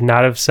 You should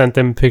not have sent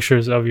them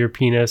pictures of your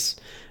penis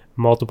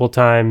multiple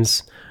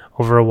times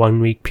over a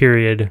 1 week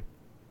period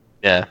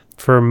Yeah.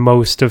 for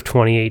most of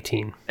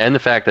 2018. And the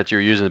fact that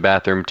you're using the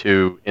bathroom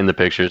too in the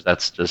pictures,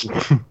 that's just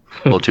a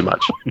little too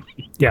much.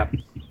 Yeah. A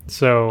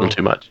So, little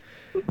too much.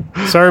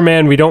 sorry,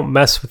 man. We don't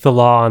mess with the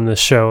law on this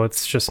show.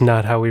 It's just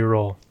not how we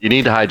roll. You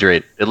need to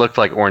hydrate. It looked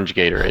like orange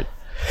Gatorade.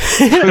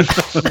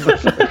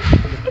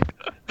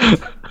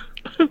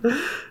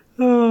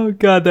 Oh,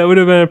 God. That would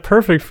have been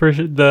perfect for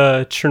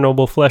the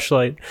Chernobyl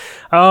fleshlight.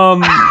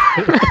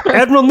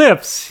 Admiral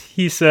Nips,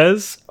 he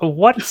says,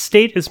 what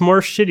state is more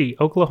shitty,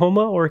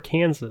 Oklahoma or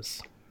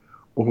Kansas?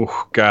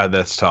 Oh, God,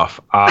 that's tough.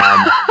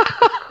 God,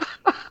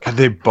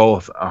 they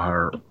both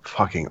are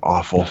fucking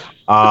awful.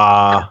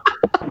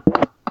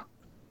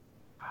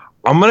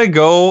 I'm going to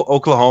go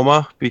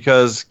Oklahoma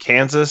because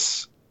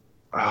Kansas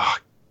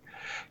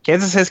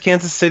has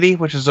Kansas City,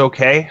 which is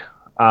okay.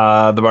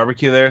 The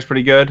barbecue there is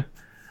pretty good.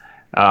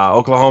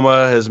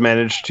 Oklahoma has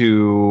managed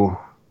to,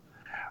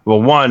 well,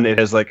 one, it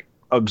has like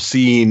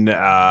obscene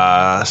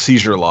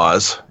seizure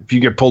laws. If you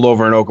get pulled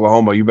over in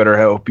Oklahoma, you better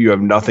hope you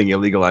have nothing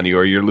illegal on you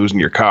or you're losing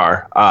your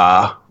car.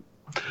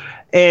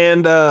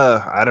 And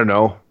I don't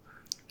know,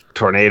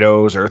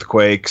 tornadoes,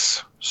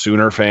 earthquakes,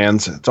 Sooner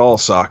fans, it all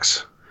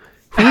sucks.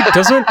 Who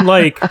doesn't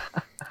like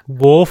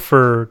Wolf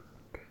or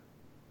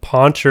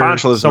Ponch or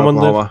Ponch lives in someone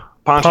Oklahoma.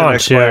 Ponch and Ponch,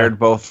 Expired yeah.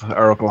 both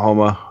are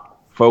Oklahoma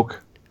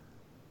folk.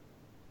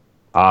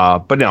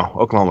 But no,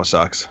 Oklahoma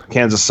sucks.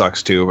 Kansas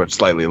sucks too, but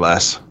slightly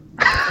less.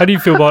 How do you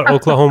feel about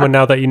Oklahoma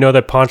now that you know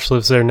that Ponch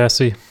lives there,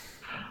 Nessie?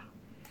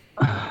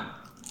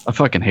 I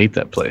fucking hate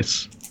that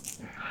place.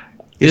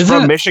 He's Isn't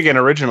from it- Michigan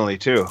originally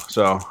too,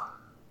 so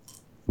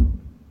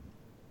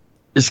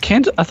Is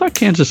Kansas? I thought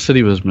Kansas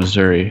City was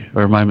Missouri,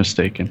 or am I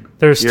mistaken?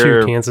 There's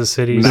You're two Kansas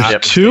cities. not-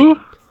 Yep. Two?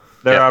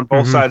 they're Yep. on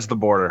both sides of the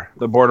border.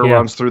 The border Yeah.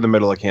 runs through the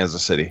middle of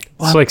Kansas City.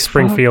 It's like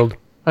Springfield.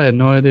 I had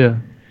no idea.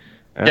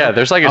 Yeah,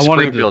 there's like a I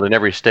wanted Springfield in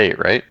every state,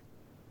 right?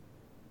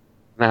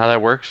 Isn't that how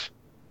that works?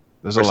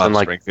 There's a Or lot of some,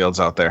 like- Springfields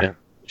out there. Yeah.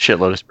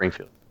 Shitload of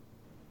Springfield.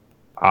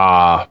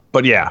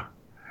 But yeah,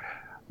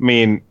 I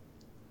mean,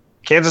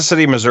 Kansas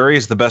City, Missouri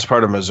is the best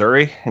part of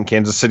Missouri, and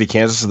Kansas City,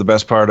 Kansas is the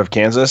best part of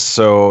Kansas.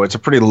 So it's a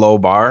pretty low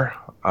bar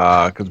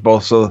because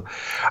both. So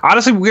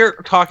honestly, we're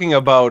talking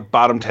about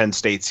bottom 10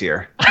 states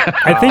here.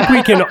 I think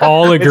we can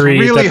all It's agree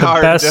really that the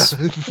hard. best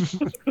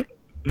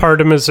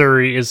part of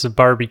Missouri is the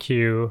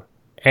barbecue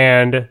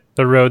and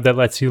the road that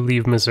lets you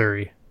leave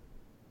Missouri.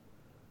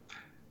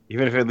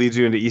 Even if it leads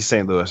you into East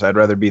St. Louis, I'd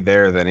rather be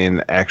there than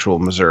in actual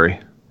Missouri.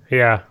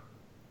 Yeah.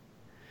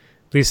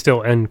 These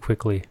still end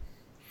quickly.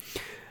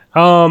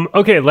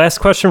 Okay, last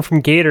question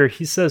from Gator.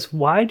 He says,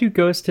 why do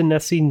Ghost and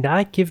Nessie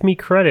not give me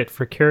credit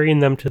for carrying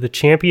them to the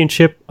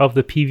championship of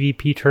the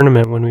PvP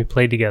tournament when we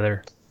played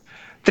together?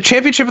 The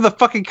championship of the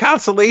fucking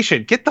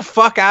consolation. Get the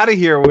fuck out of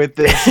here with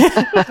this.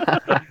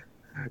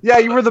 Yeah,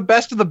 you were the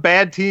best of the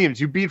bad teams.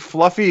 You beat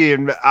Fluffy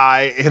and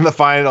I in the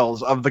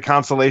finals of the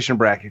consolation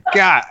bracket.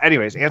 God.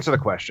 Anyways, answer the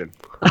question.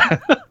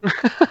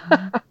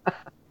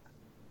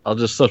 I'll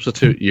just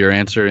substitute your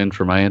answer in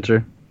for my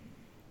answer.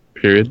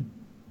 Period.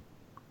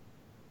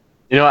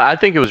 You know, I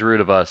think it was rude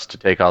of us to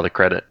take all the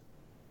credit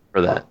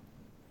for that.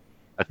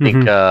 I think,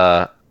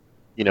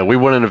 you know, we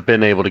wouldn't have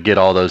been able to get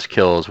all those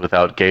kills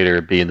without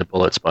Gator being the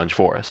bullet sponge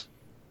for us.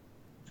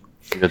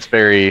 It's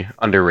very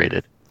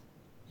underrated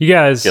You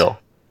guys, skill.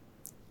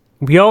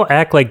 we all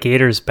act like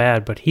Gator's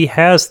bad, but he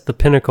has the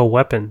pinnacle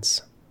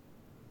weapons.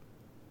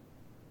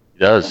 He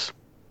does.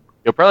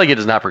 He'll probably get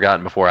his not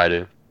forgotten before I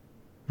do.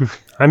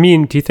 I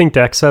mean, do you think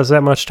Dex has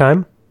that much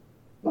time?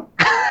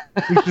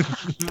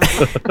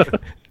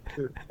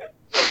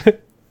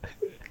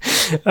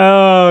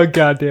 Oh,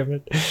 God damn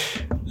it.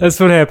 That's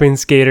what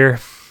happens, Gator.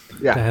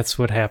 Yeah. That's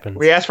what happens.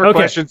 We ask for Okay.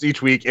 questions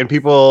each week, and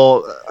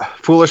people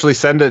foolishly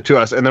send it to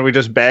us, and then we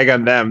just bag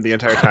on them the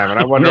entire time. And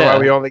I wonder Yeah. why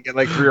we only get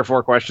like 3 or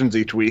 4 questions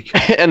each week.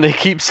 And they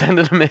keep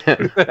sending them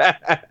in.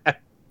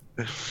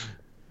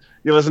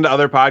 You listen to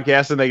other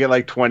podcasts, and they get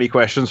like 20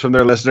 questions from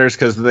their listeners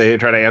because they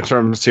try to answer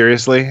them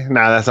seriously.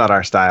 Nah, that's not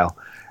our style.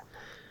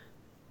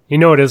 You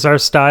know what is our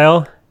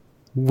style?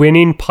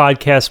 Winning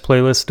podcast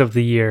playlist of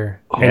the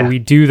year. Yeah. And we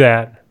do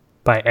that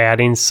by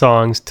adding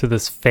songs to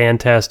this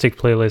fantastic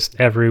playlist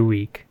every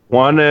week.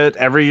 One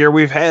every year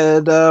we've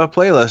had a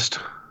playlist.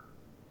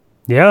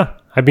 Yeah.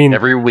 I mean,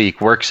 Every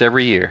week, works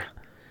every year.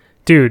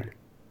 dude,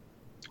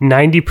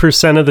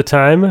 90% of the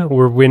time,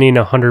 we're winning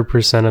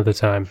 100% of the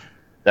time.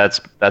 That's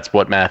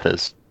what math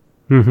is.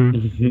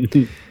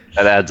 Mm-hmm.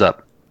 That adds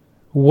up.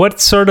 What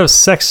sort of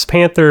Sex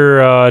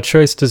Panther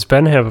choice does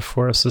Ben have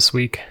for us this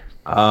week?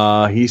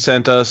 He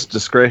sent us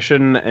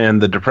Discretion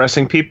and the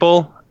Depressing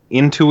People,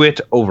 Into It,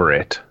 Over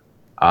It.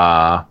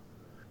 I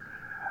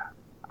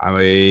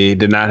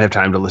did not have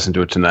time to listen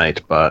to it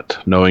tonight, but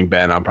knowing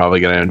Ben, I'm probably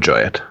going to enjoy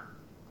it.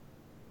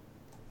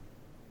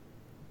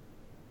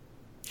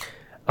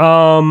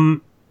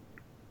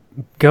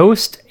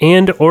 Ghost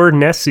and or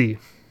Nessie.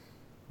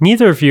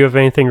 Neither of you have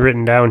anything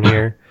written down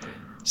here.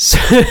 So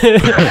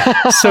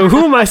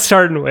who am I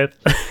starting with?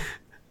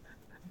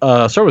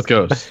 Start with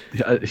Ghost.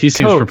 He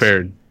seems Ghost.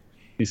 prepared.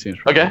 He seems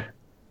prepared. Okay.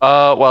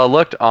 Well, I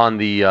looked on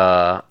the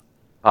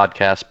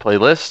podcast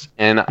playlist,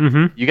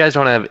 and you guys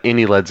don't have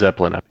any Led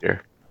Zeppelin up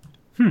here.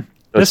 So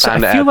it's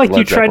time to I feel add like you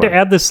Led tried to Zeppelin.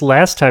 add this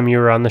last time you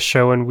were on the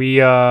show, and we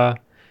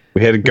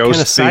We had a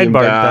ghost themed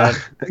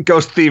sidebarred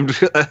ghost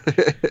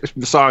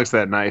themed songs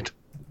that night.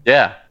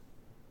 Yeah.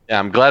 Yeah,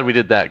 I'm glad we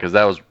did that because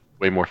that was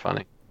way more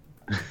funny.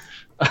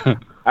 All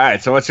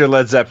right, so what's your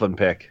Led Zeppelin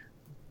pick?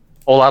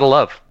 Whole lot of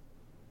love.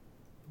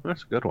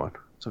 That's a good one.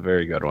 It's a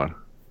very good one.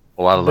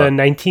 Whole lot of the love.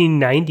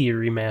 1990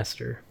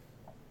 remaster.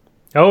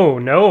 Oh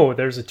no,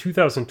 there's a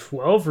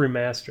 2012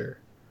 remaster.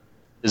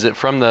 Is it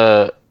from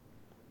the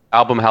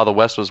album How the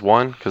West Was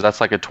Won? Because that's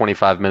like a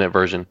 25-minute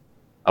version.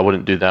 I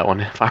wouldn't do that one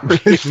if I were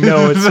you.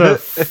 No, it's a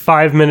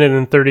 5-minute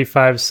and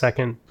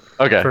 35-second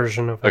Okay.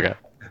 version of it. Okay.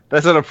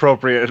 That's an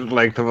appropriate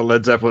length of a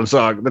Led Zeppelin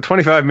song. The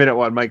 25-minute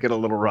one might get a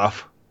little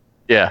rough.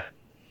 Yeah.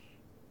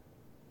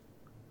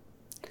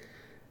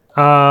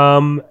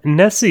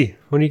 Nessie,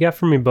 what do you got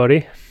for me,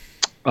 buddy?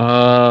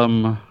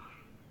 I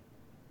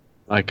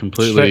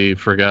completely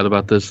forgot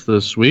about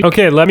this week.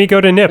 Okay, let me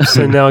go to Nips,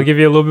 and I'll give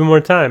you a little bit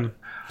more time.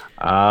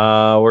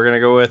 We're going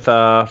to go with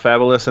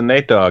Fabulous and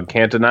Nate Dogg.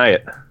 Can't Deny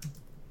It.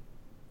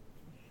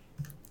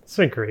 It's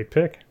a great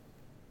pick.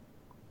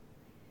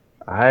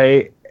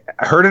 I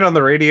heard it on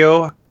the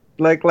radio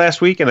like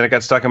last week, and then it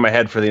got stuck in my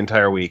head for the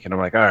entire week. And I'm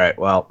like, all right,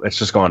 well, it's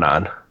just going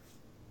on.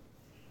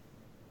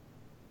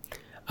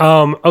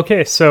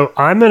 Okay, so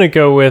I'm gonna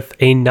go with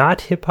a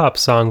not hip hop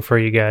song for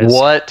you guys.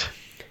 What?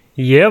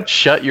 Yep.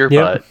 Shut your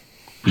Yep.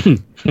 butt.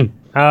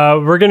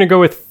 We're gonna go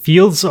with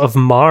 "Fields of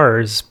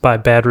Mars" by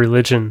Bad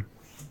Religion.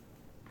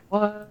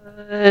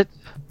 What?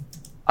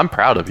 I'm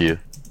proud of you.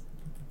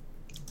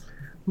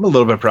 I'm a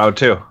little bit proud,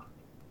 too.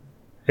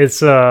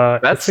 It's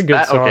That's a good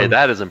that, song. okay.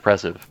 That is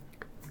impressive.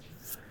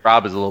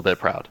 Rob is a little bit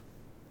proud.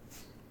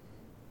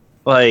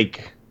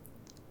 Like,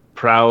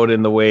 proud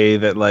in the way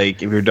that,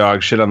 like, if your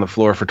dog shit on the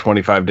floor for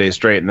 25 days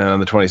straight, and then on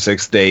the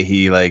 26th day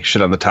he, like,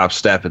 shit on the top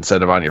step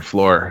instead of on your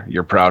floor,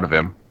 you're proud of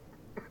him.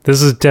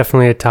 This is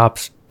definitely a top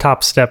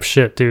step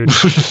shit, dude.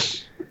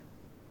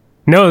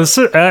 No,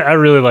 I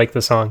really like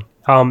the song.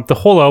 The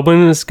whole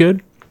album is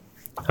good.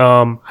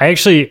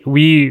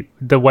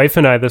 The wife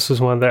and I, this was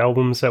one of the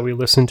albums that we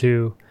listened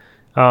to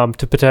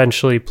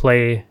potentially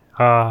play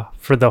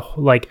for the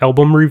like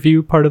album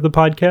review part of the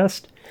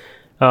podcast.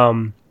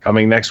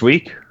 Coming next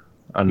week,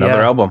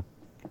 another Yeah. album.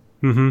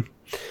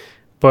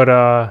 But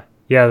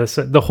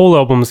the whole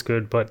album's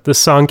good. But the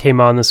song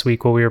came on this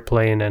week while we were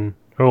playing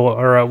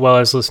or while I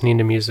was listening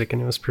to music,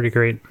 and it was pretty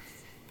great.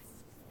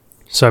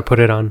 So I put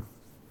it on.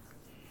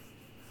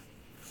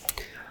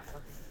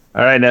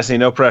 All right, Nessie,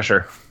 no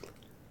pressure.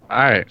 All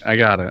right, I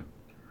got it.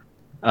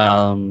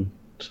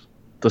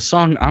 The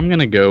song I'm going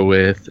to go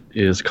with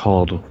is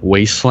called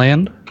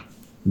Wasteland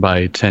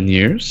by 10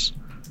 Years.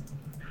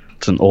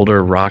 It's an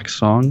older rock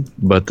song,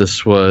 but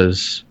this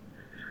was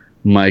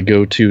my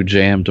go-to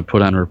jam to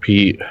put on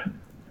repeat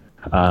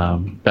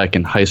back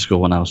in high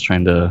school when I was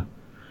trying to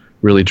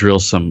really drill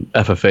some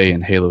FFA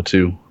in Halo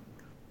 2.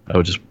 I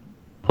would just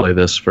play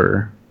this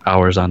for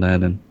hours on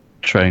end and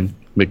try and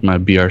make my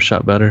BR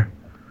shot better.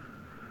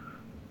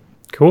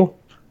 Cool.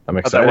 I'm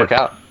How'd that excited. work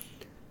out?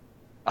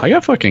 I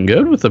got fucking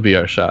good with the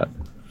BR shot.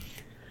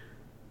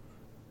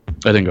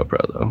 I didn't go pro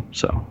though,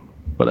 so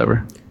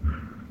whatever.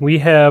 We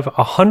have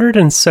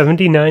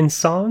 179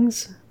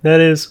 songs. That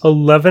is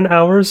 11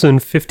 hours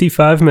and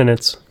 55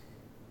 minutes.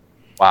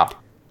 Wow.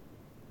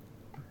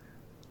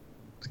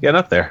 Let's get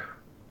up there.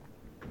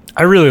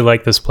 I really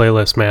like this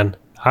playlist, man.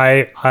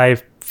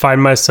 I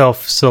find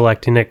myself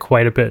selecting it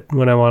quite a bit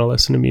when I want to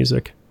listen to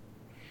music.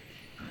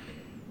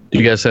 Do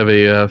you guys have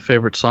a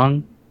favorite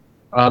song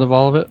out of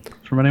all of it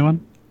from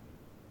anyone?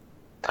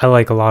 I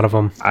like a lot of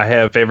them. I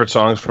have favorite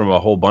songs from a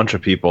whole bunch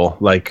of people.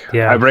 Like,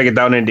 Yeah. I break it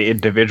down into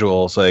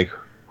individuals, like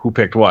who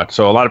picked what.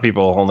 So a lot of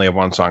people only have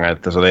one song,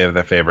 so they have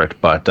their favorite.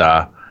 But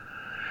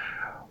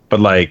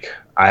like,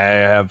 I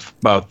have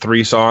about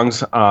 3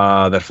 songs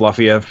that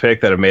Fluffy have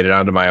picked that have made it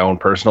onto my own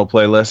personal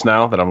playlist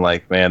now. That I'm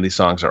like, man, these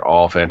songs are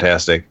all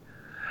fantastic.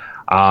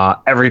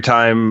 Every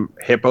time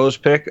Hippo's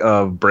pick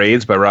of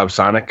Braids by Rob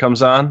Sonic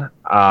comes on,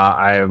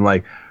 I am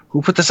like,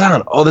 who put this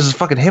on? Oh, this is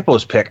fucking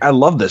Hippo's pick. I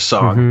love this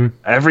song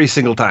every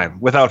single time,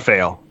 without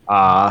fail.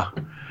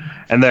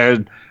 And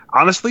then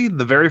honestly,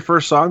 the very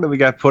first song that we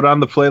got put on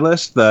the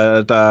playlist,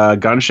 the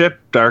Gunship,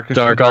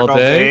 Dark All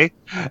Day?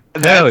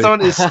 that Hell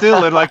song is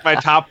still in like my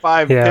top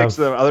 5 Yeah. picks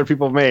that other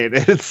people made.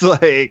 It's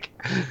like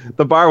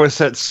the bar was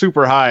set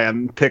super high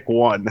on pick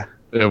 1.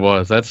 It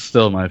was. That's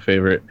still my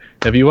favorite.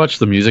 Have you watched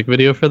the music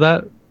video for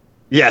that?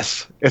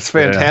 Yes, it's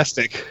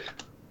fantastic.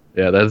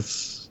 Yeah,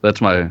 that's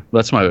my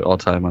all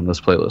time on this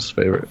playlist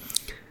favorite.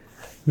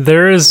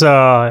 There is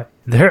I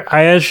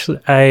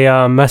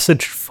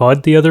messaged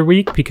Fudd the other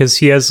week because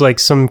he has like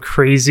some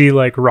crazy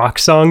like rock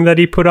song that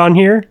he put on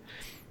here.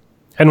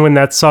 And when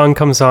that song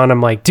comes on, I'm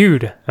like,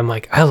 dude,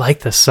 I like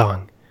this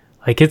song.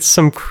 Like it's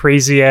some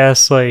crazy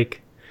ass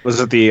like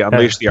Was it the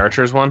Unleash the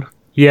Archers one?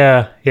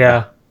 yeah.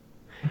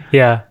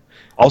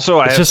 Also,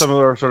 I It's have just- some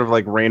sort of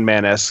like Rain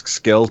Man-esque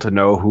skill to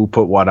know who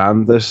put what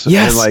on this.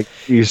 Yes. And like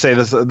you say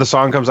this, the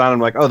song comes on, I'm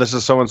like, oh, this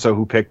is so-and-so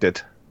who picked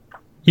it.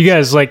 You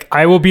guys, like,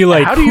 I will be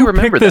like, How do you who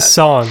remember picked this that?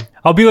 song?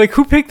 I'll be like,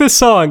 who picked this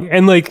song?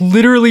 And like,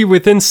 literally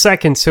within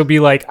seconds, he'll be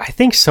like, I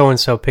think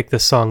so-and-so picked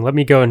this song. Let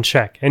me go and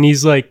check. And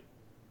he's like,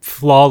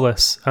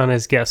 flawless on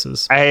his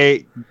guesses.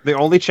 The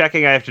only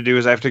checking I have to do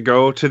is I have to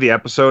go to the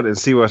episode and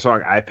see what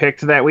song I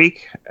picked that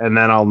week, and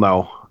then I'll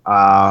know.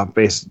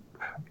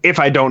 If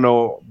I don't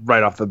know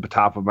right off the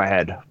top of my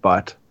head,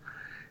 but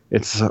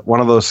it's one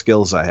of those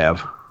skills I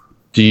have.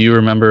 Do you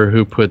remember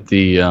who put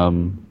the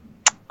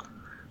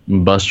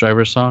bus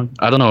driver song?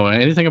 I don't know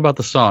anything about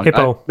the song.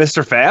 Hippo.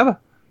 Mr. Fab?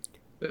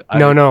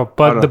 No,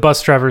 but Oh, no. the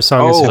bus driver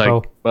song is Oh, Hippo.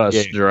 Like bus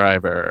Yeah.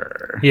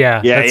 driver.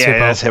 Yeah, Yeah, that's yeah, Hippo.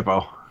 that's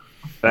Hippo.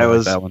 I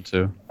like that one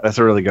too. That's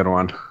a really good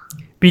one.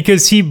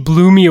 Because he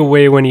blew me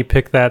away when he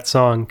picked that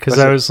song. Because Was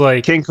I it was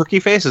like, King Cookie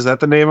Face, is that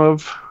the name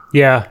of?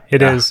 yeah,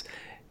 it is.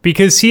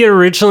 Because he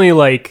originally,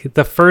 like,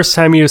 the first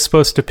time he was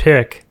supposed to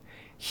pick,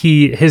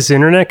 his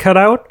internet cut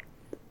out.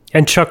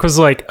 And Chuck was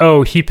like,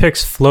 oh, he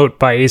picks Float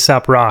by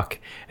A$AP Rock.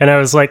 And I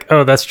was like,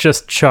 oh, that's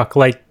just Chuck,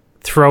 like,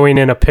 throwing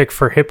in a pick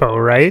for Hippo,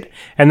 right?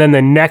 And then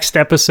the next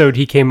episode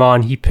he came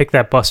on, he picked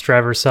that bus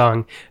driver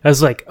song. I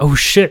was like, oh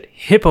shit,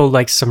 Hippo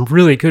likes some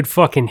really good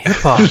fucking hip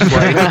hop.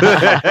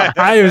 Like,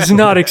 I was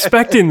not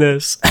expecting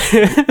this.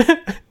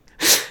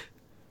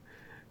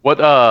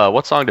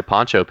 What song did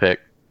Poncho pick?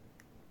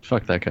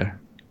 Fuck that guy.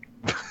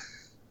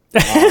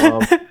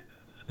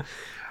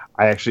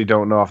 I actually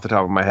don't know off the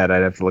top of my head.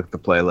 I'd have to look at the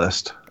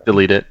playlist.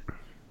 Delete it.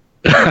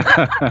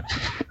 I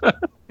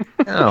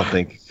don't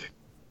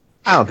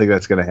think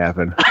that's gonna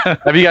happen.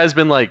 Have you guys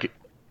been like,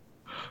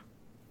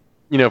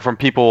 from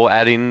people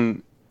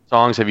adding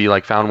songs? Have you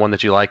like found one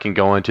that you like and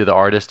going to the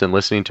artist and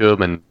listening to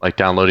them and like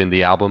downloading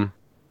the album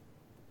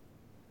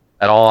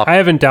at all? I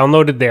haven't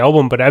downloaded the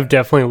album, but I've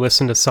definitely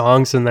listened to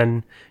songs and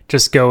then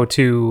just go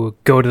to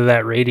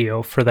that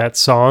radio for that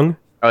song,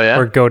 Oh yeah.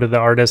 or go to the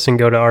artist and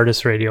go to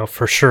artist radio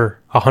for sure,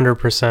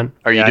 100%.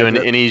 Are you Yeah, doing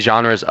I- any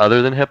genres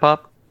other than hip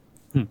hop?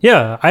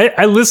 Yeah,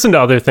 I listen to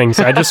other things.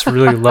 I just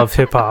really love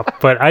hip hop,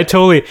 but I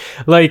totally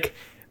like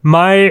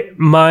my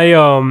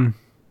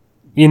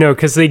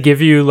because they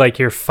give you like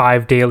your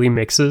 5 daily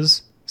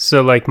mixes.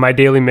 So like my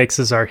daily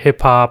mixes are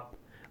hip hop,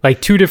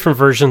 like 2 different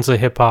versions of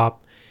hip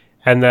hop,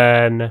 and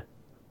then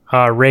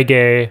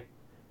reggae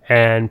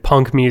and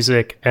punk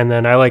music, and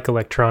then I like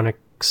electronic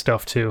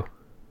stuff too.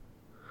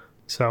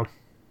 So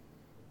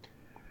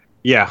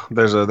Yeah,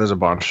 there's a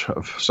bunch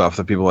of stuff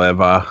that people have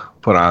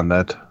put on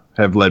that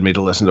have led me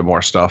to listen to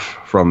more stuff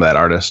from that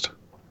artist.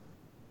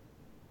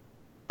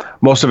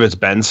 Most of it's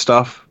Ben's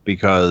stuff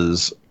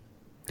because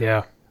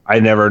yeah. I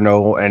never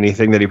know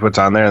anything that he puts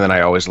on there, and then I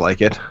always like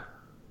it.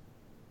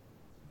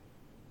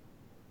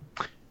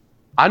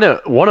 I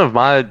know one of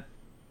my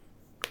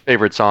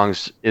favorite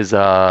songs is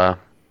I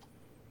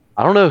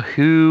don't know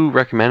who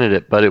recommended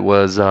it, but it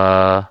was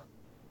now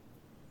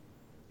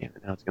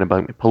it's gonna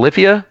bug me.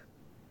 Polyphia?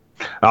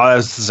 Oh, that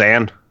was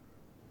Zan.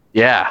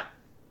 Yeah.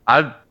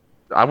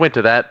 I went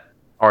to that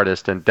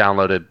artist and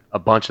downloaded a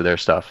bunch of their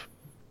stuff.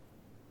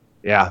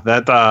 Yeah,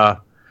 that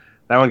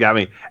one got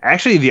me.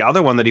 Actually, the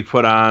other one that he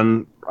put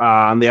on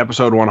the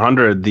episode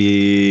 100,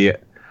 the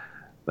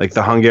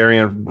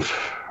Hungarian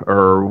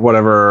or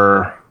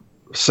whatever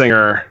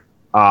singer,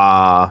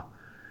 that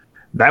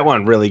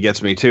one really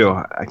gets me too.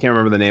 I can't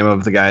remember the name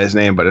of the guy's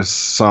name, but it's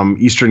some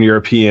Eastern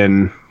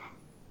European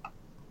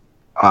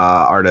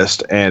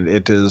artist, and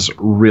it is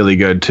really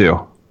good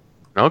too.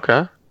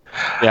 Okay.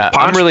 Yeah,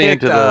 Ponch I'm really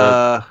picked,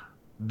 into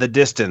The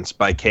Distance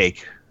by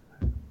Cake.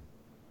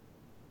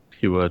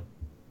 He would.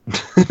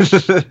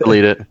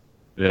 delete it.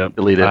 Yeah.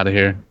 Delete it. Out of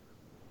here.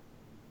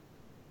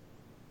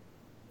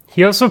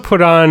 He also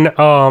put on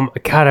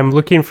God, I'm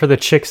looking for the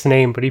chick's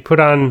name, but he put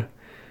on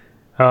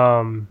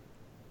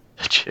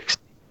Chicks.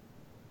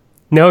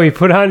 no, he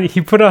put on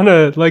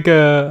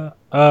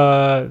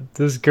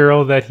this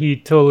girl that he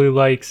totally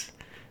likes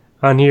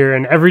on here,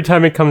 and every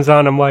time it comes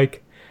on I'm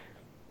like,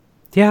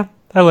 yeah,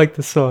 I like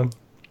this song.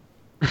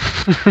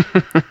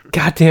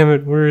 God damn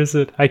it, where is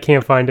it? I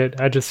can't find it.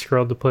 I just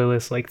scrolled the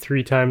playlist like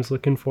 3 times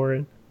looking for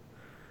it.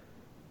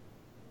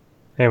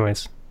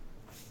 Anyways.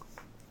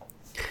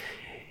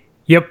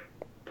 Yep.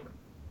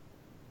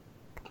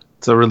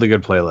 It's a really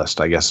good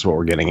playlist, I guess is what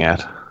we're getting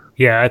at.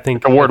 Yeah, I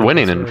think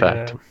Award-winning, that's in where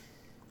we're fact. at.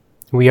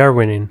 We are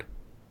winning.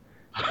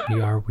 We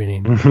are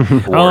winning.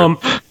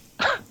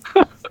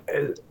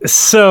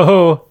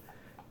 So,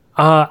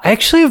 I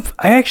actually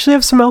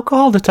have some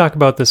alcohol to talk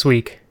about this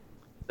week.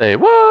 Say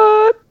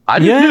what? I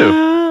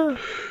do too.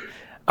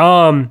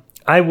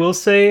 I will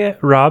say,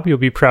 Rob, you'll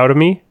be proud of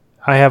me.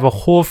 I have a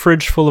whole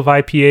fridge full of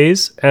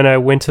IPAs, and I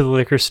went to the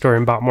liquor store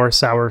and bought more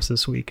sours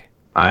this week.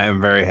 I am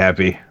very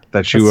happy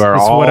that you That's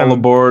are what I'm- all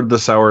aboard the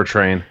sour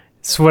train.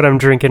 It's what I'm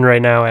drinking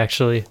right now,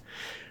 actually.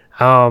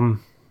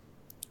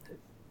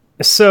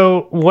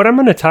 So what I'm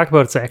going to talk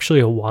about is actually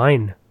a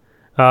wine.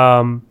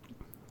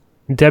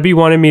 Debbie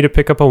wanted me to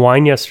pick up a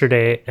wine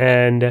yesterday,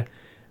 and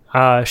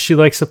she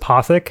likes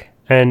Apothic,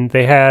 and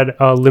they had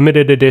a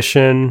limited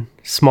edition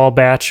small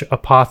batch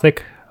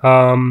Apothic.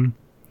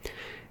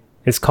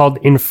 It's called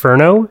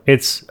Inferno.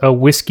 It's a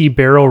whiskey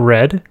barrel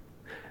red.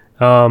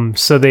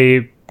 So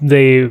they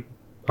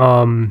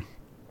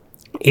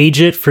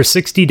age it for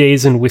 60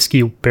 days in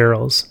whiskey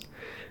barrels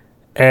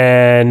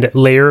and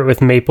layer it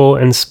with maple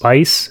and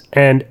spice.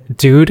 And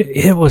dude,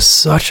 it was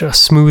such a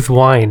smooth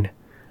wine.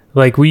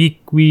 Like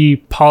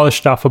we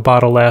polished off a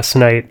bottle last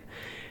night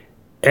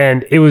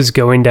and it was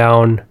going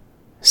down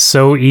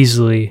so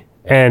easily.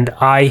 And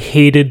I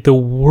hated the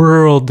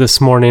world this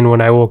morning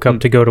when I woke up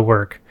to go to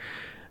work.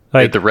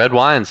 Like, the red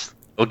wines,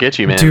 they'll get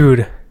you, man.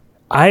 Dude,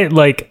 I haven't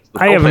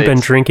been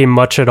sulfates. drinking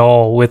much at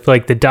all with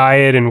like the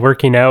diet and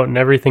working out and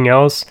everything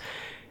else.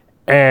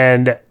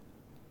 And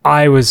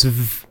I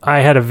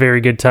had a very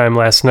good time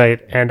last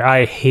night, and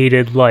I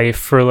hated life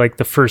for like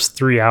the first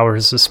 3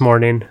 hours this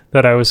morning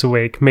that I was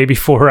awake, maybe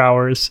 4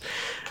 hours.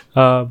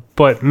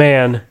 But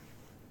man,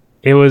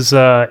 it was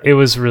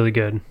really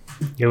good.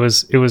 It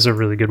was a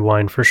really good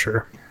wine for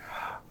sure.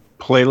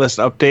 Playlist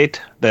update.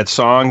 That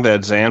song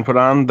that Zan put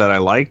on that I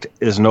liked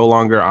is no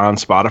longer on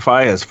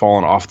Spotify, has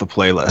fallen off the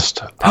playlist.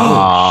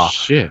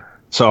 Shit.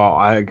 So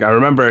I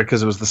remember it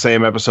because it was the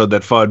same episode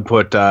that Fudd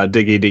put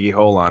Diggy Diggy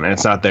Hole on, and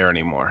it's not there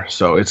anymore.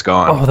 So it's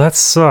gone. Oh, that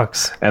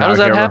sucks. And How does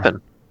I that can't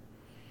happen?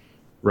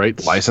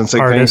 Right.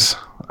 licensing Artists.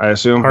 things, I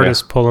assume.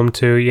 Artists pull them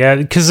too. Yeah,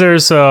 because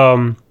there's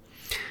a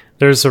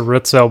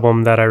Roots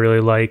album that I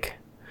really like.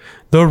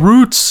 The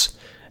Roots.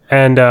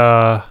 And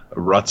Yeah.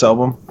 Ruts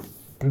album.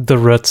 The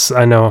Roots,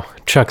 I know.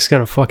 Chuck's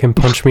gonna fucking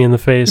punch me in the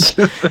face.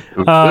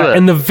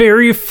 And the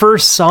very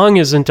first song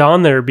isn't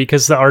on there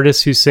because the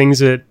artist who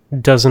sings it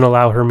doesn't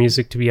allow her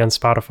music to be on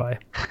Spotify.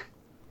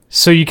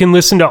 So you can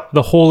listen to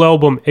the whole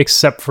album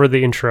except for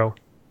the intro.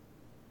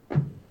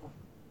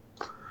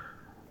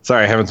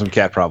 Sorry, having some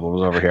cat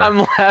problems over here. I'm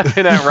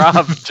laughing at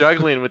Rob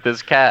juggling with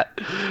this cat.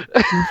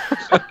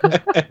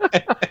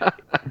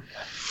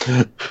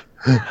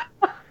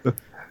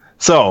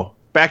 So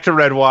back to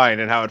red wine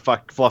and how it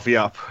fucked Fluffy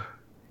up.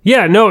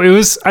 Yeah, no, it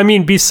was. I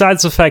mean,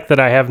 besides the fact that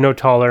I have no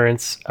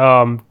tolerance,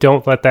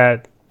 don't let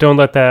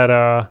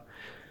that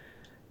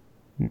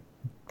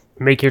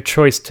make your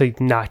choice to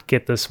not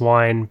get this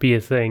wine be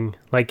a thing.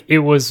 Like, it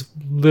was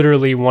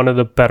literally one of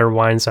the better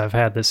wines I've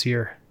had this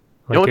year.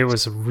 You know Like, it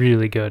what's- was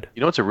really good.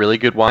 You know what's a really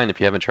good wine if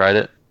you haven't tried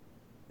it?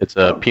 It's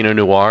a Pinot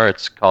Noir.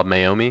 It's called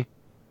Maomi.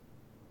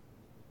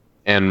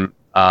 And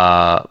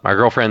my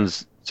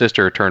girlfriend's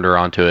sister turned her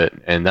onto it,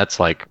 and that's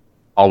like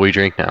all we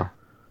drink now.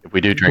 If we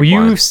do drink Will you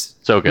wine.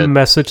 So good.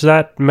 message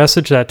that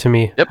to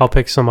me? Yep. I'll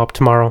pick some up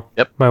tomorrow.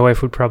 Yep. My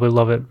wife would probably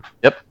love it.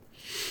 Yep.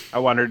 I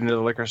wandered into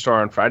the liquor store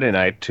on Friday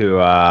night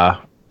to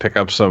pick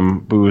up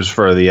some booze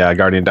for the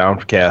Guardian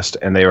Downcast,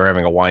 and they were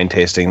having a wine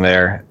tasting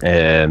there,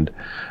 and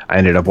I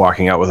ended up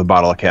walking out with a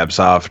bottle of Cab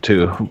Sauv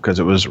too because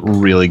it was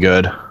really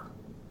good.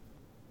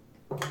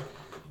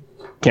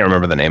 Can't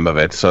remember the name of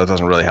it, so it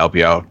doesn't really help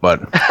you out,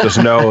 but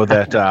just know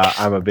that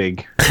I'm a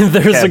big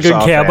There's a Cab good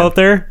Sauv cab fan. out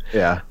there.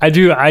 Yeah. I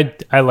do. I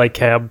like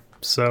cab.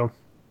 So,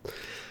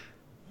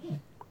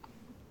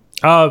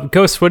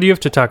 Ghost, what do you have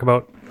to talk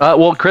about?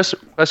 Well,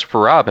 Christopher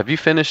Rob, have you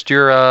finished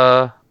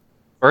your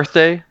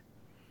birthday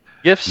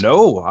gifts?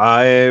 No,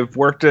 I've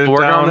worked it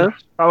Working on down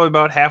this? probably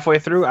about halfway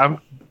through. I'm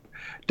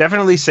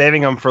definitely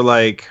saving them for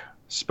like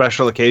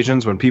special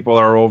occasions when people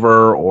are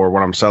over or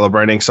when I'm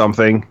celebrating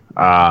something.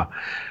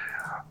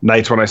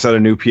 Nights when I set a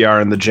new PR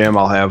in the gym,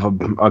 I'll have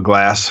a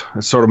glass.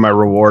 It's sort of my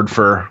reward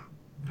for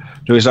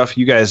doing stuff.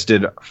 You guys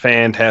did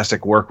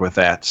fantastic work with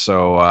that,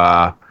 so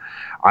I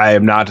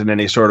am not in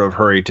any sort of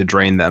hurry to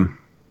drain them.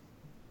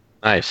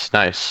 Nice,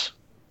 nice.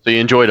 So you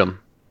enjoyed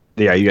them.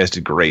 Yeah, you guys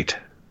did great.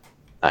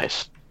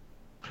 Nice.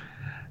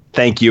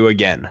 Thank you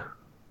again.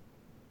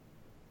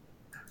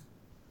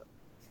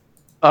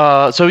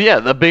 So yeah,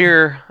 the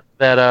beer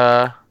that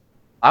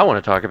I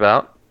want to talk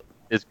about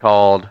is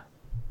called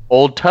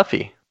Old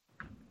Tuffy.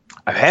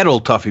 I've had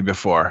Old Tuffy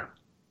before.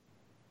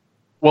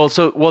 Well,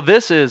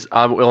 this is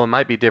it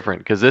might be different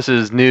because this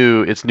is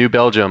new. It's New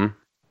Belgium,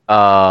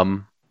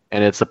 and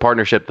it's the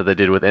partnership that they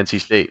did with NC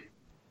State.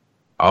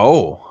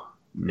 Oh,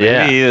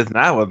 Yeah. maybe it's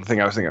not what the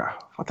thing I was thinking.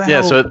 What the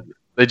Yeah, hell? so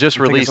they just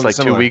I'm thinking released like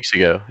something 2 similar. weeks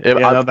ago. Yeah,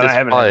 no, then I it's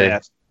haven't probably- had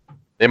that.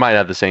 They might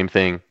have the same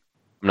thing.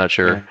 I'm not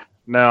sure.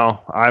 No,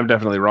 I'm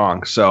definitely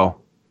wrong. So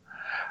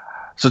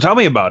So tell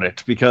me about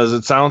it because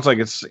it sounds like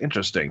it's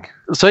interesting.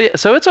 So yeah,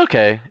 so it's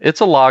okay.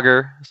 It's a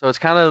lager, so it's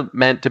kind of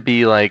meant to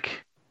be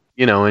like,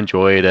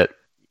 enjoyed at,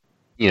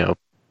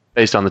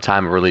 based on the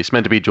time of release,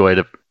 meant to be enjoyed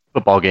at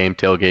football game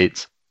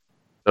tailgates.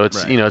 So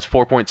it's Right. it's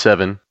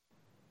 4.7,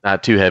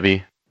 not too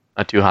heavy,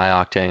 not too high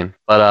octane,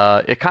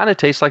 but it kind of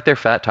tastes like their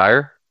Fat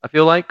Tire. I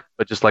feel like,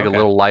 but just like a Okay.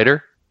 little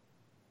lighter.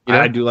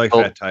 I do like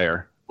little- Fat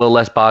Tire. A little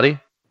less body,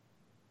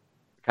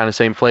 kind of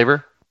same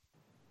flavor.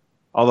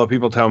 Although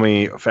people tell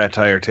me Fat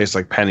Tire tastes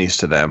like pennies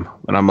to them,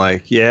 and I'm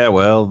like, yeah,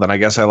 well, then I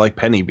guess I like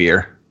penny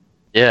beer.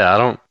 Yeah,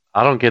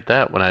 I don't get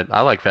that when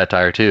I like Fat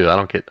Tire too. I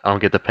don't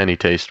get the penny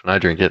taste when I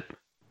drink it.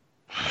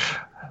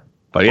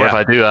 But Or if yeah,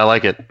 I do, I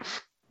like it.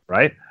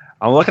 right.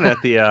 I'm looking at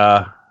the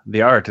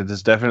art. It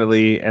is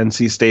definitely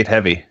NC State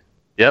heavy.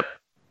 Yep.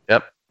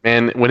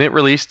 And when it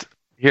released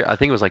here, I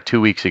think it was like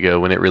 2 weeks ago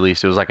when it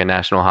released. It was like a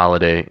national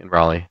holiday in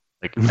Raleigh.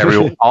 Like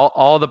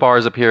all the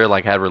bars up here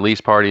like had release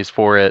parties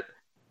for it,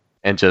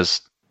 and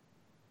just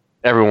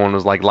everyone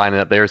was like lining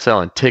up. They were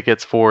selling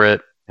tickets for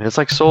it, and it's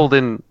like sold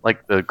in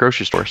like the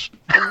grocery stores.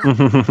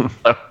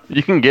 So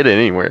you can get it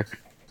anywhere.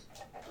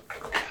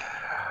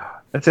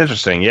 That's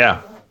interesting.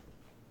 Yeah,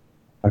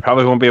 I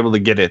probably won't be able to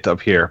get it up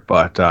here,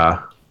 but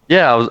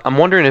Yeah, I'm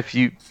wondering if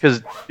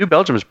because New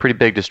Belgium is a pretty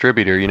big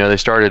distributor. They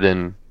started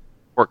in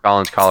Fort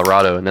Collins,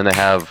 Colorado, and then they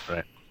have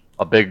Right.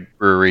 a big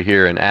brewery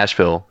here in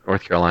Asheville,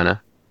 North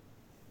Carolina.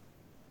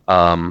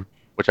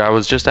 Which I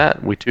was just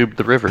at. We tubed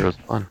the river. It was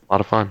fun, a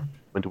lot of fun.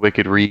 Went to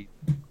Wicked Reed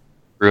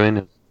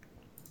Brewing.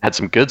 Had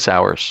some good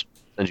sours.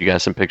 Send you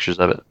guys some pictures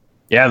of it.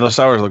 yeah, those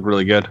sours look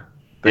really good.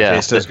 They Yeah.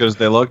 taste as good as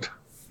they looked.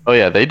 Oh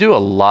yeah, they do a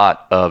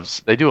lot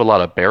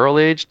of barrel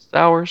aged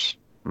sours.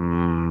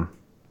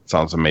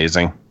 Sounds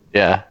amazing.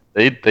 Yeah,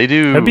 they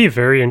do. That'd be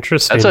very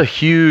interesting. That's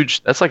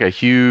like a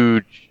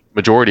huge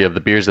majority of the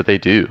beers that they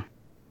do.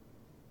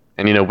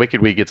 And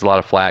Wicked Weed gets a lot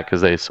of flack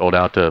because they sold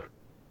out to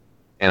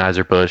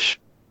Anheuser-Busch.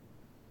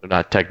 They're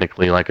not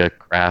technically like a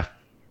craft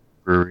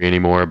brewery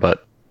anymore,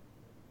 but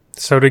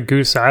So did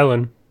Goose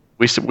Island.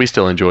 we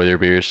still enjoy their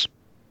beers.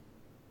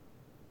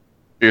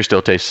 Beer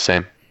still tastes the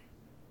same.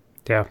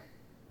 Yeah.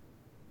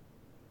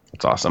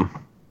 That's awesome.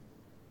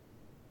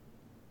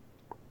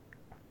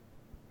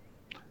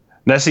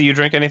 Nessie, you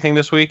drink anything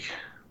this week?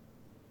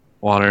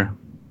 Water.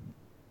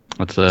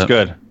 That's It's it.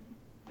 good.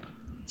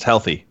 It's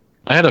healthy.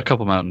 I had a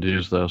couple Mountain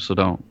Dews though, so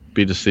don't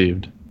be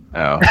deceived.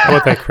 Oh, How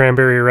about that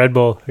cranberry Red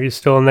Bull? Are you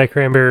still in that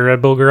cranberry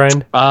Red Bull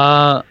grind?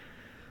 I'll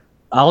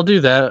do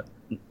that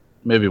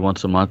maybe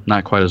once a month,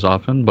 not quite as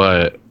often,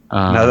 but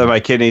now that my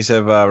kidneys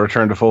have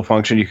returned to full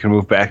function, you can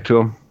move back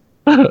to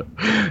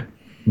them.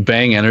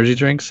 Bang energy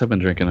drinks. I've been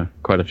drinking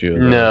quite a few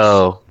of those.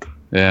 No.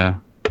 Yeah,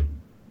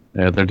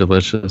 they're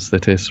delicious. They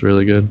taste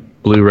really good.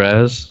 Blue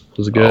Raz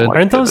was good. my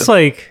Aren't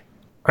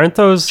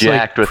those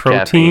Jacked with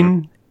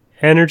protein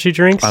energy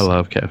drinks? I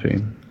love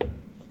caffeine.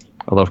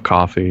 I love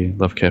coffee.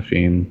 Love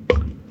caffeine.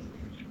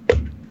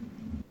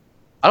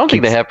 I don't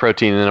think they have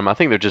protein in them. I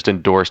think they're just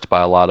endorsed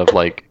by a lot of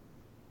like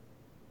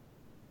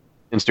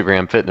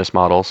Instagram fitness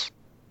models.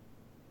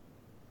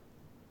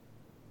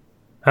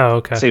 Oh,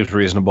 okay. Seems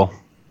reasonable.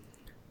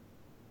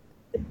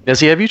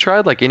 Nessie, have you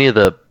tried like any of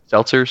the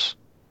seltzers?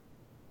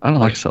 I don't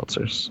like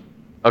seltzers.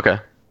 Okay.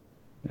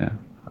 Yeah,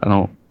 I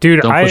don't. Dude,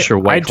 Don't I push your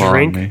White Claw on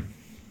drink. me.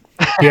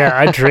 Yeah,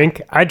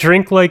 I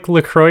drink like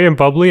LaCroix and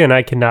bubbly, and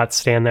I cannot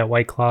stand that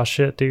White Claw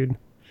shit, dude.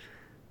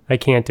 I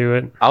can't do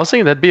it. I was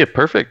thinking that'd be a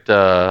perfect,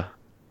 what's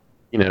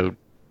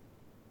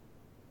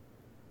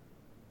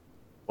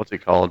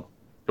it called?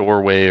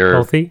 Doorway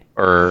Healthy.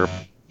 or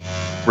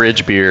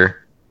bridge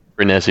beer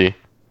for Nessie.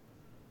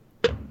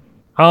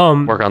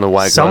 Work on the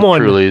white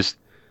someone- Trulies.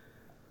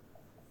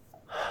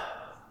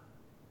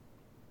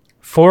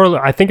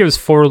 I think it was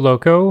Four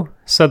Loco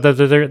said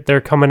that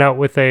they're coming out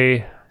with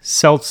a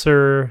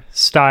seltzer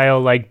style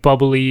like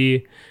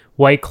bubbly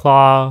White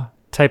Claw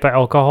type of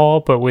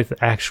alcohol, but with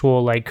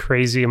actual like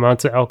crazy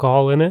amounts of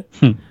alcohol in it.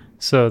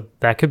 So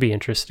that could be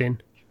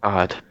interesting.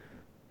 God.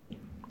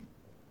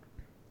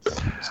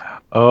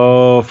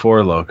 Oh,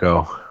 Four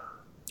Loco.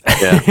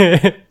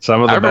 Yeah.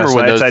 Some of I the remember best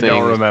when nights those I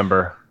don't things-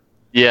 remember.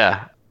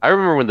 Yeah. I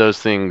remember when those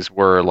things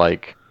were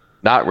like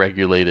not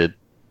regulated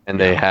and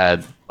they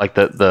had like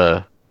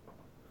the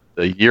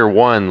year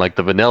one, like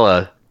the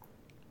vanilla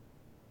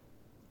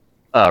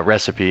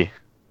recipe.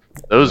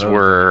 Those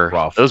were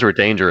rough.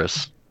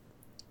 dangerous.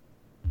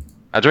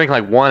 I drank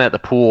like one at the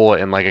pool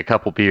and like a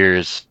couple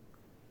beers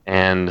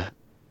and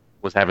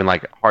was having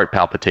like heart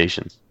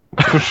palpitations.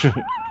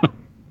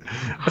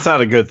 That's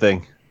not a good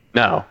thing.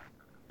 No.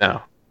 I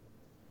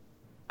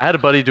had a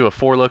buddy do a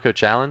Four Loco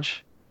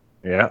challenge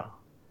Yeah.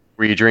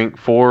 where you drink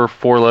four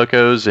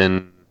Locos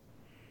in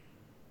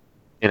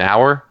an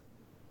hour,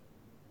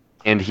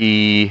 and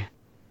he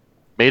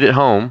made it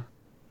home,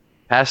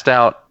 passed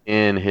out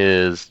in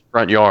his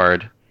front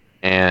yard,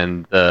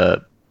 and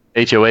the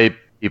HOA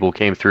people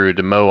came through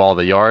to mow all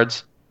the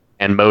yards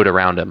and mowed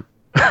around him.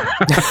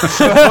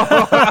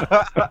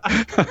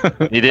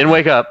 He didn't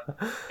wake up,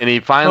 and he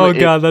finally. Oh,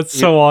 God, that's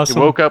so awesome.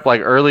 He woke up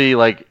like early,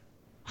 like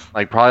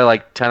probably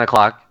like 10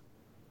 o'clock,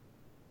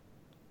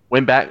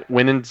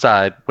 went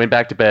inside, went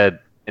back to bed,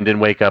 and didn't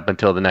wake up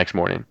until the next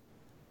morning.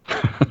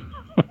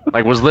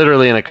 Like, was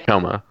literally in a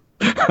coma.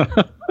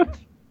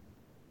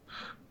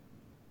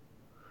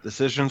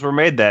 Decisions were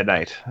made that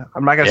night.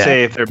 I'm not gonna Yeah.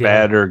 say if they're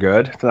bad or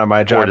good. It's not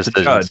my job to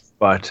decisions. judge,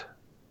 but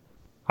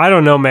I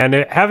don't know, man.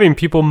 Having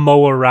people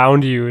mow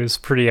around you is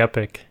pretty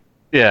epic.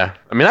 Yeah,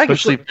 I mean, I could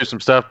sleep through some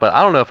stuff, but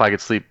I don't know if I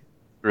could sleep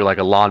through like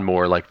a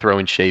lawnmower, like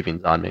throwing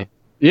shavings on me.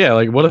 Yeah,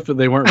 like what if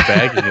they weren't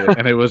bagging it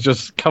and it was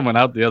just coming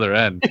out the other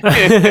end?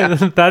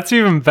 That's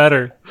even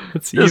better.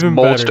 That's Just even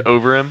mulched better.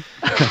 over him.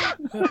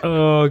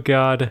 Oh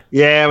God.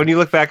 yeah, when you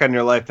look back on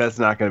your life, that's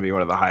not going to be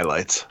one of the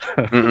highlights.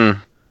 Mm-mm.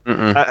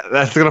 Mm-mm.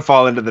 That's going to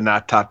fall into the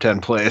not top 10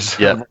 plays.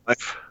 Yep. of my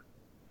life.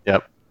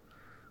 Yep.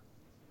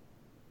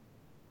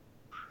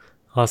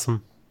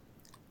 Awesome.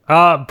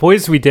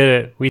 Boys, we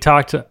did it. We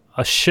talked a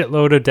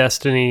shitload of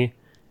Destiny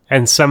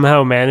and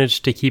somehow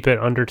managed to keep it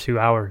under 2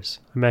 hours.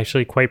 I'm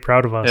actually quite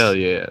proud of us. Hell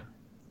yeah.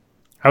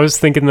 I was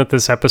thinking that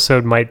this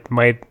episode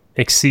might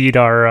exceed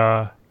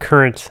our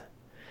current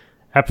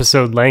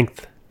episode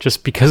length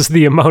just because of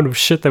the amount of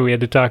shit that we had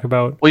to talk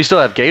about. Well, you still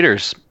have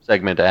Gator's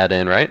segment to add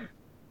in, right?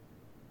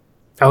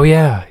 Oh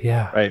yeah,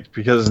 yeah. Right,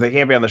 because they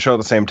can't be on the show at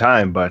the same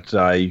time, but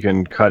you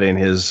can cut in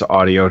his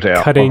audio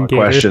to Cut in Gator.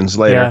 questions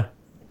later.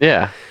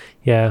 Yeah.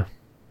 Yeah.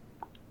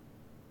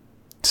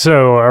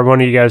 So, are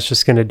one of you guys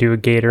just going to do a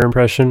Gator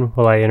impression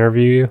while I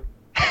interview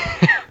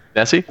you?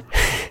 Nessie?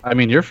 I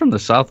mean, you're from the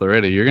South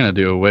already. You're going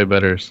to do a way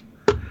better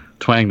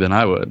twang than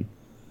I would.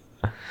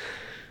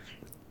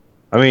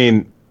 I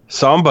mean,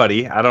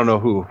 somebody, I don't know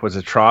who, was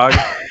it Trog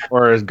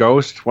or a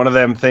Ghost? One of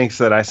them thinks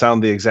that I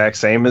sound the exact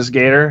same as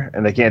Gator,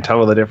 and they can't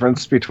tell the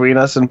difference between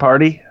us and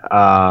Party.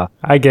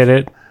 I get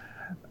it.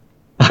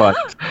 But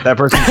that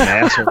person's an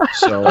asshole,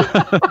 so...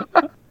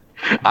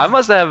 I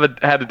must have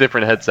had a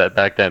different headset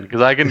back then because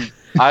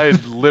I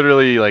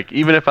literally, like,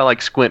 even if I like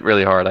squint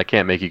really hard, I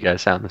can't make you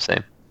guys sound the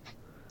same.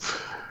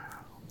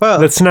 Well,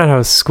 That's not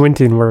how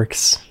squinting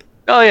works.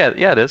 Oh, yeah,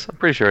 it is. I'm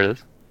pretty sure it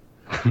is.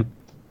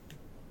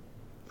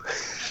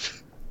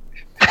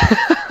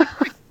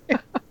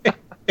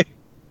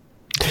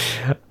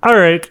 All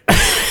right.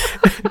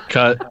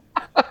 Cut.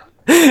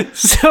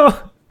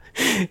 So,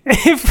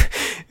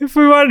 if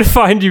we wanted to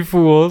find you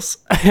fools,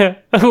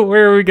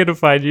 where are we going to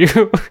find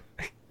you?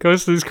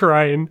 Ghost is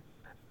crying.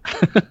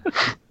 You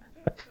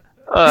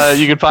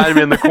can find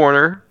me in the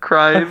corner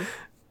crying.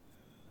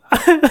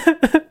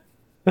 I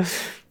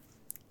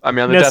mean,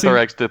 on the Nessie?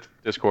 DeathRX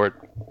Discord.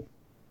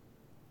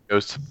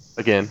 Ghost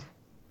again.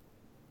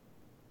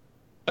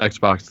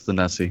 Xbox the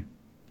Nessie.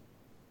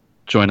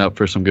 Join up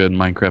for some good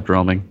Minecraft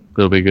roaming.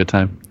 It'll be a good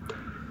time.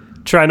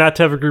 Try not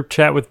to have a group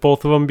chat with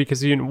both of them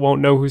because you won't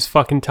know who's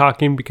fucking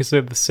talking because they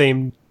have the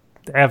same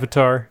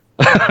avatar.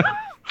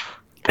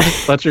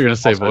 Thought you were going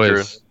to say Also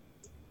voice.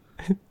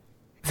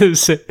 Their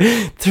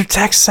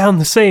texts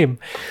sound the same.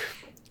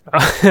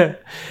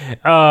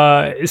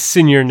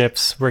 Senior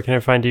Nips, where can I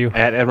find you?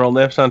 at Admiral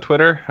Nips on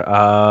Twitter.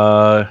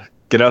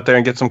 Get out there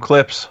and get some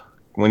clips.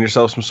 Win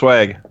yourself some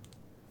swag.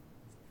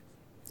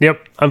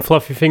 Yep, I'm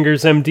Fluffy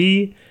Fingers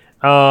MD.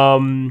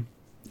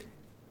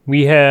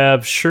 We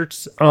have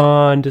shirts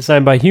on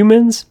Designed by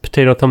Humans.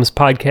 Potato Thumbs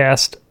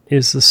Podcast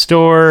is the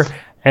store,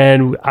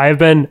 and I've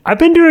been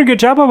doing a good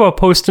job about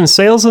posting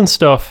sales and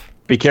stuff.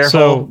 Be careful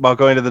So- about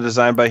going to the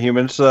Design by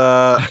Humans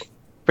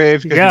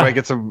page because Yeah. you might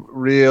get some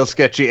real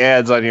sketchy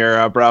ads on your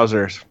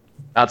browsers.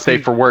 Not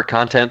safe for work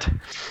content.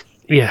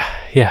 Yeah.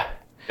 Yeah,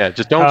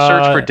 just don't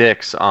search for Uh,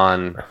 dicks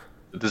on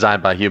the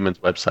Designed by Humans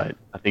website.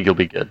 I think you'll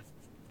be good.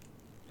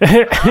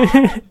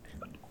 I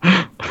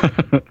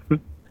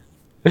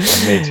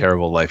made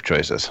terrible life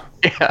choices.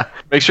 Yeah.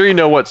 Make sure you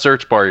know what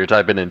search bar you're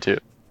typing into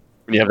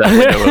when you have that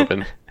window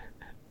open.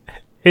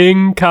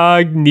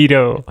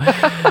 Incognito.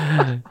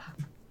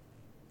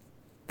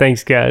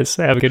 Thanks, guys.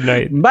 Have a good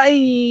night. Bye.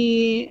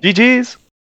 GG's.